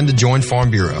 it's time to join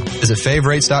Farm Bureau. Visit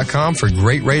favrates.com for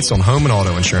great rates on home and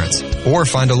auto insurance, or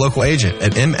find a local agent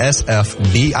at msfbins.com.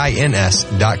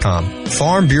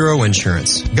 Farm Bureau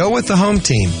Insurance. Go with the home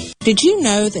team. Did you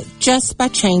know that just by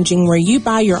changing where you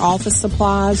buy your office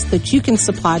supplies that you can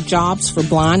supply jobs for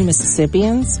blind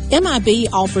Mississippians?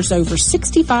 MIB offers over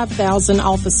 65,000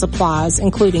 office supplies,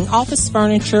 including office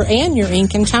furniture and your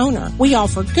ink and toner. We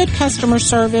offer good customer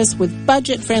service with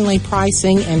budget-friendly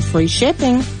pricing and free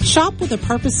shipping. Shop with a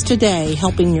purpose today,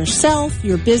 helping yourself,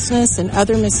 your business, and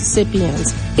other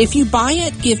Mississippians. If you buy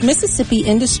it, give Mississippi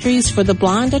Industries for the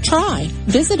Blind a try.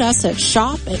 Visit us at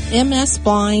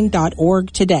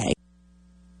shop@msblind.org today.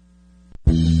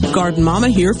 Garden Mama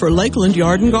here for Lakeland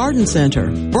Yard and Garden Center.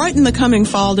 Brighten the coming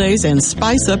fall days and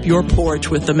spice up your porch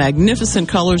with the magnificent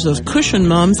colors of cushion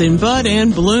mums in bud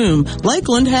and bloom.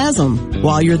 Lakeland has them.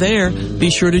 While you're there, be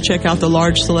sure to check out the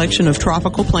large selection of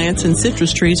tropical plants and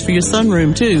citrus trees for your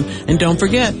sunroom too. And don't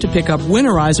forget to pick up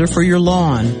Winterizer for your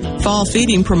lawn. Fall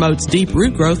feeding promotes deep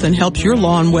root growth and helps your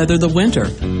lawn weather the winter.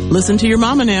 Listen to your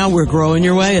mama now. We're growing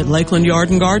your way at Lakeland Yard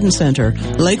and Garden Center,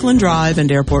 Lakeland Drive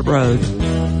and Airport Road.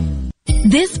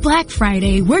 This Black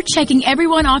Friday, we're checking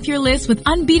everyone off your list with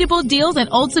unbeatable deals at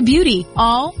Ulta Beauty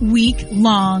all week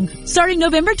long. Starting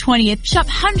November 20th, shop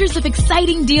hundreds of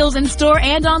exciting deals in store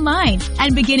and online.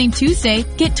 And beginning Tuesday,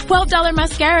 get $12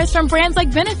 mascaras from brands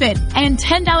like Benefit and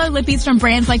 $10 lippies from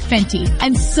brands like Fenty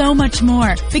and so much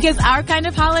more. Because our kind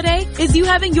of holiday is you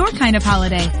having your kind of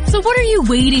holiday. So what are you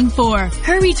waiting for?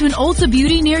 Hurry to an Ulta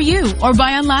Beauty near you or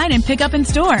buy online and pick up in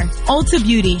store. Ulta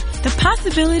Beauty. The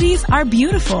possibilities are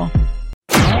beautiful.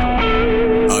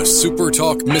 A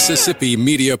SuperTalk Mississippi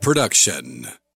media production.